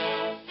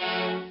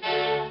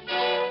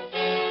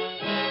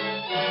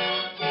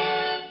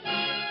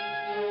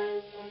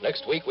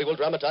 Next week, we will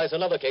dramatize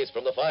another case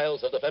from the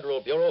files of the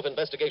Federal Bureau of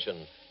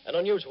Investigation. An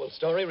unusual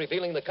story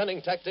revealing the cunning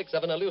tactics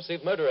of an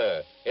elusive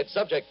murderer. Its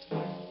subject,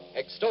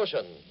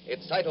 extortion.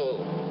 Its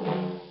title,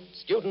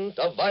 Student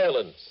of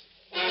Violence.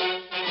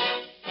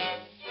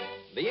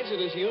 The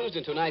incidents used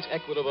in tonight's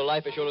Equitable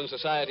Life Assurance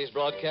Society's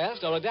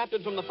broadcast are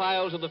adapted from the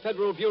files of the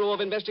Federal Bureau of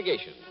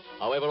Investigation.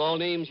 However, all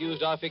names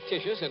used are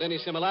fictitious, and any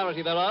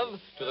similarity thereof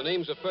to the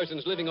names of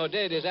persons living or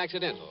dead is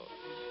accidental.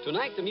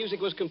 Tonight, the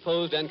music was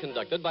composed and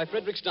conducted by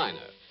Frederick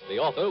Steiner. The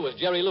author was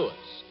Jerry Lewis.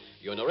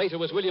 Your narrator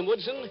was William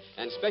Woodson,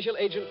 and Special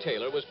Agent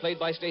Taylor was played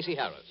by Stacey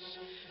Harris.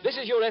 This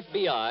Is Your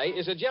FBI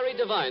is a Jerry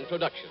Devine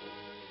production.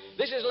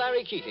 This is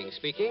Larry Keating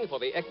speaking for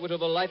the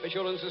Equitable Life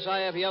Assurance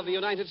Society of the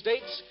United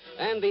States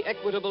and the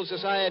Equitable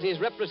Society's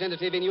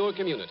representative in your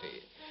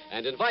community,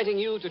 and inviting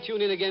you to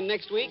tune in again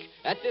next week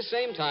at this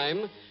same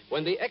time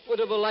when the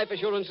Equitable Life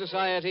Assurance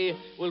Society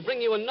will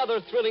bring you another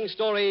thrilling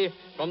story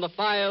from the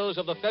files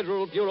of the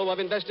Federal Bureau of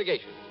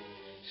Investigation.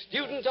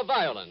 Student of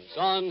Violence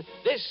on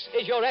This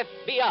Is Your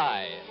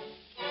FBI.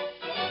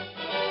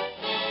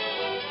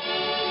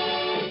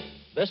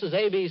 This is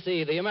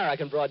ABC, the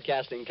American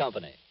Broadcasting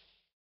Company.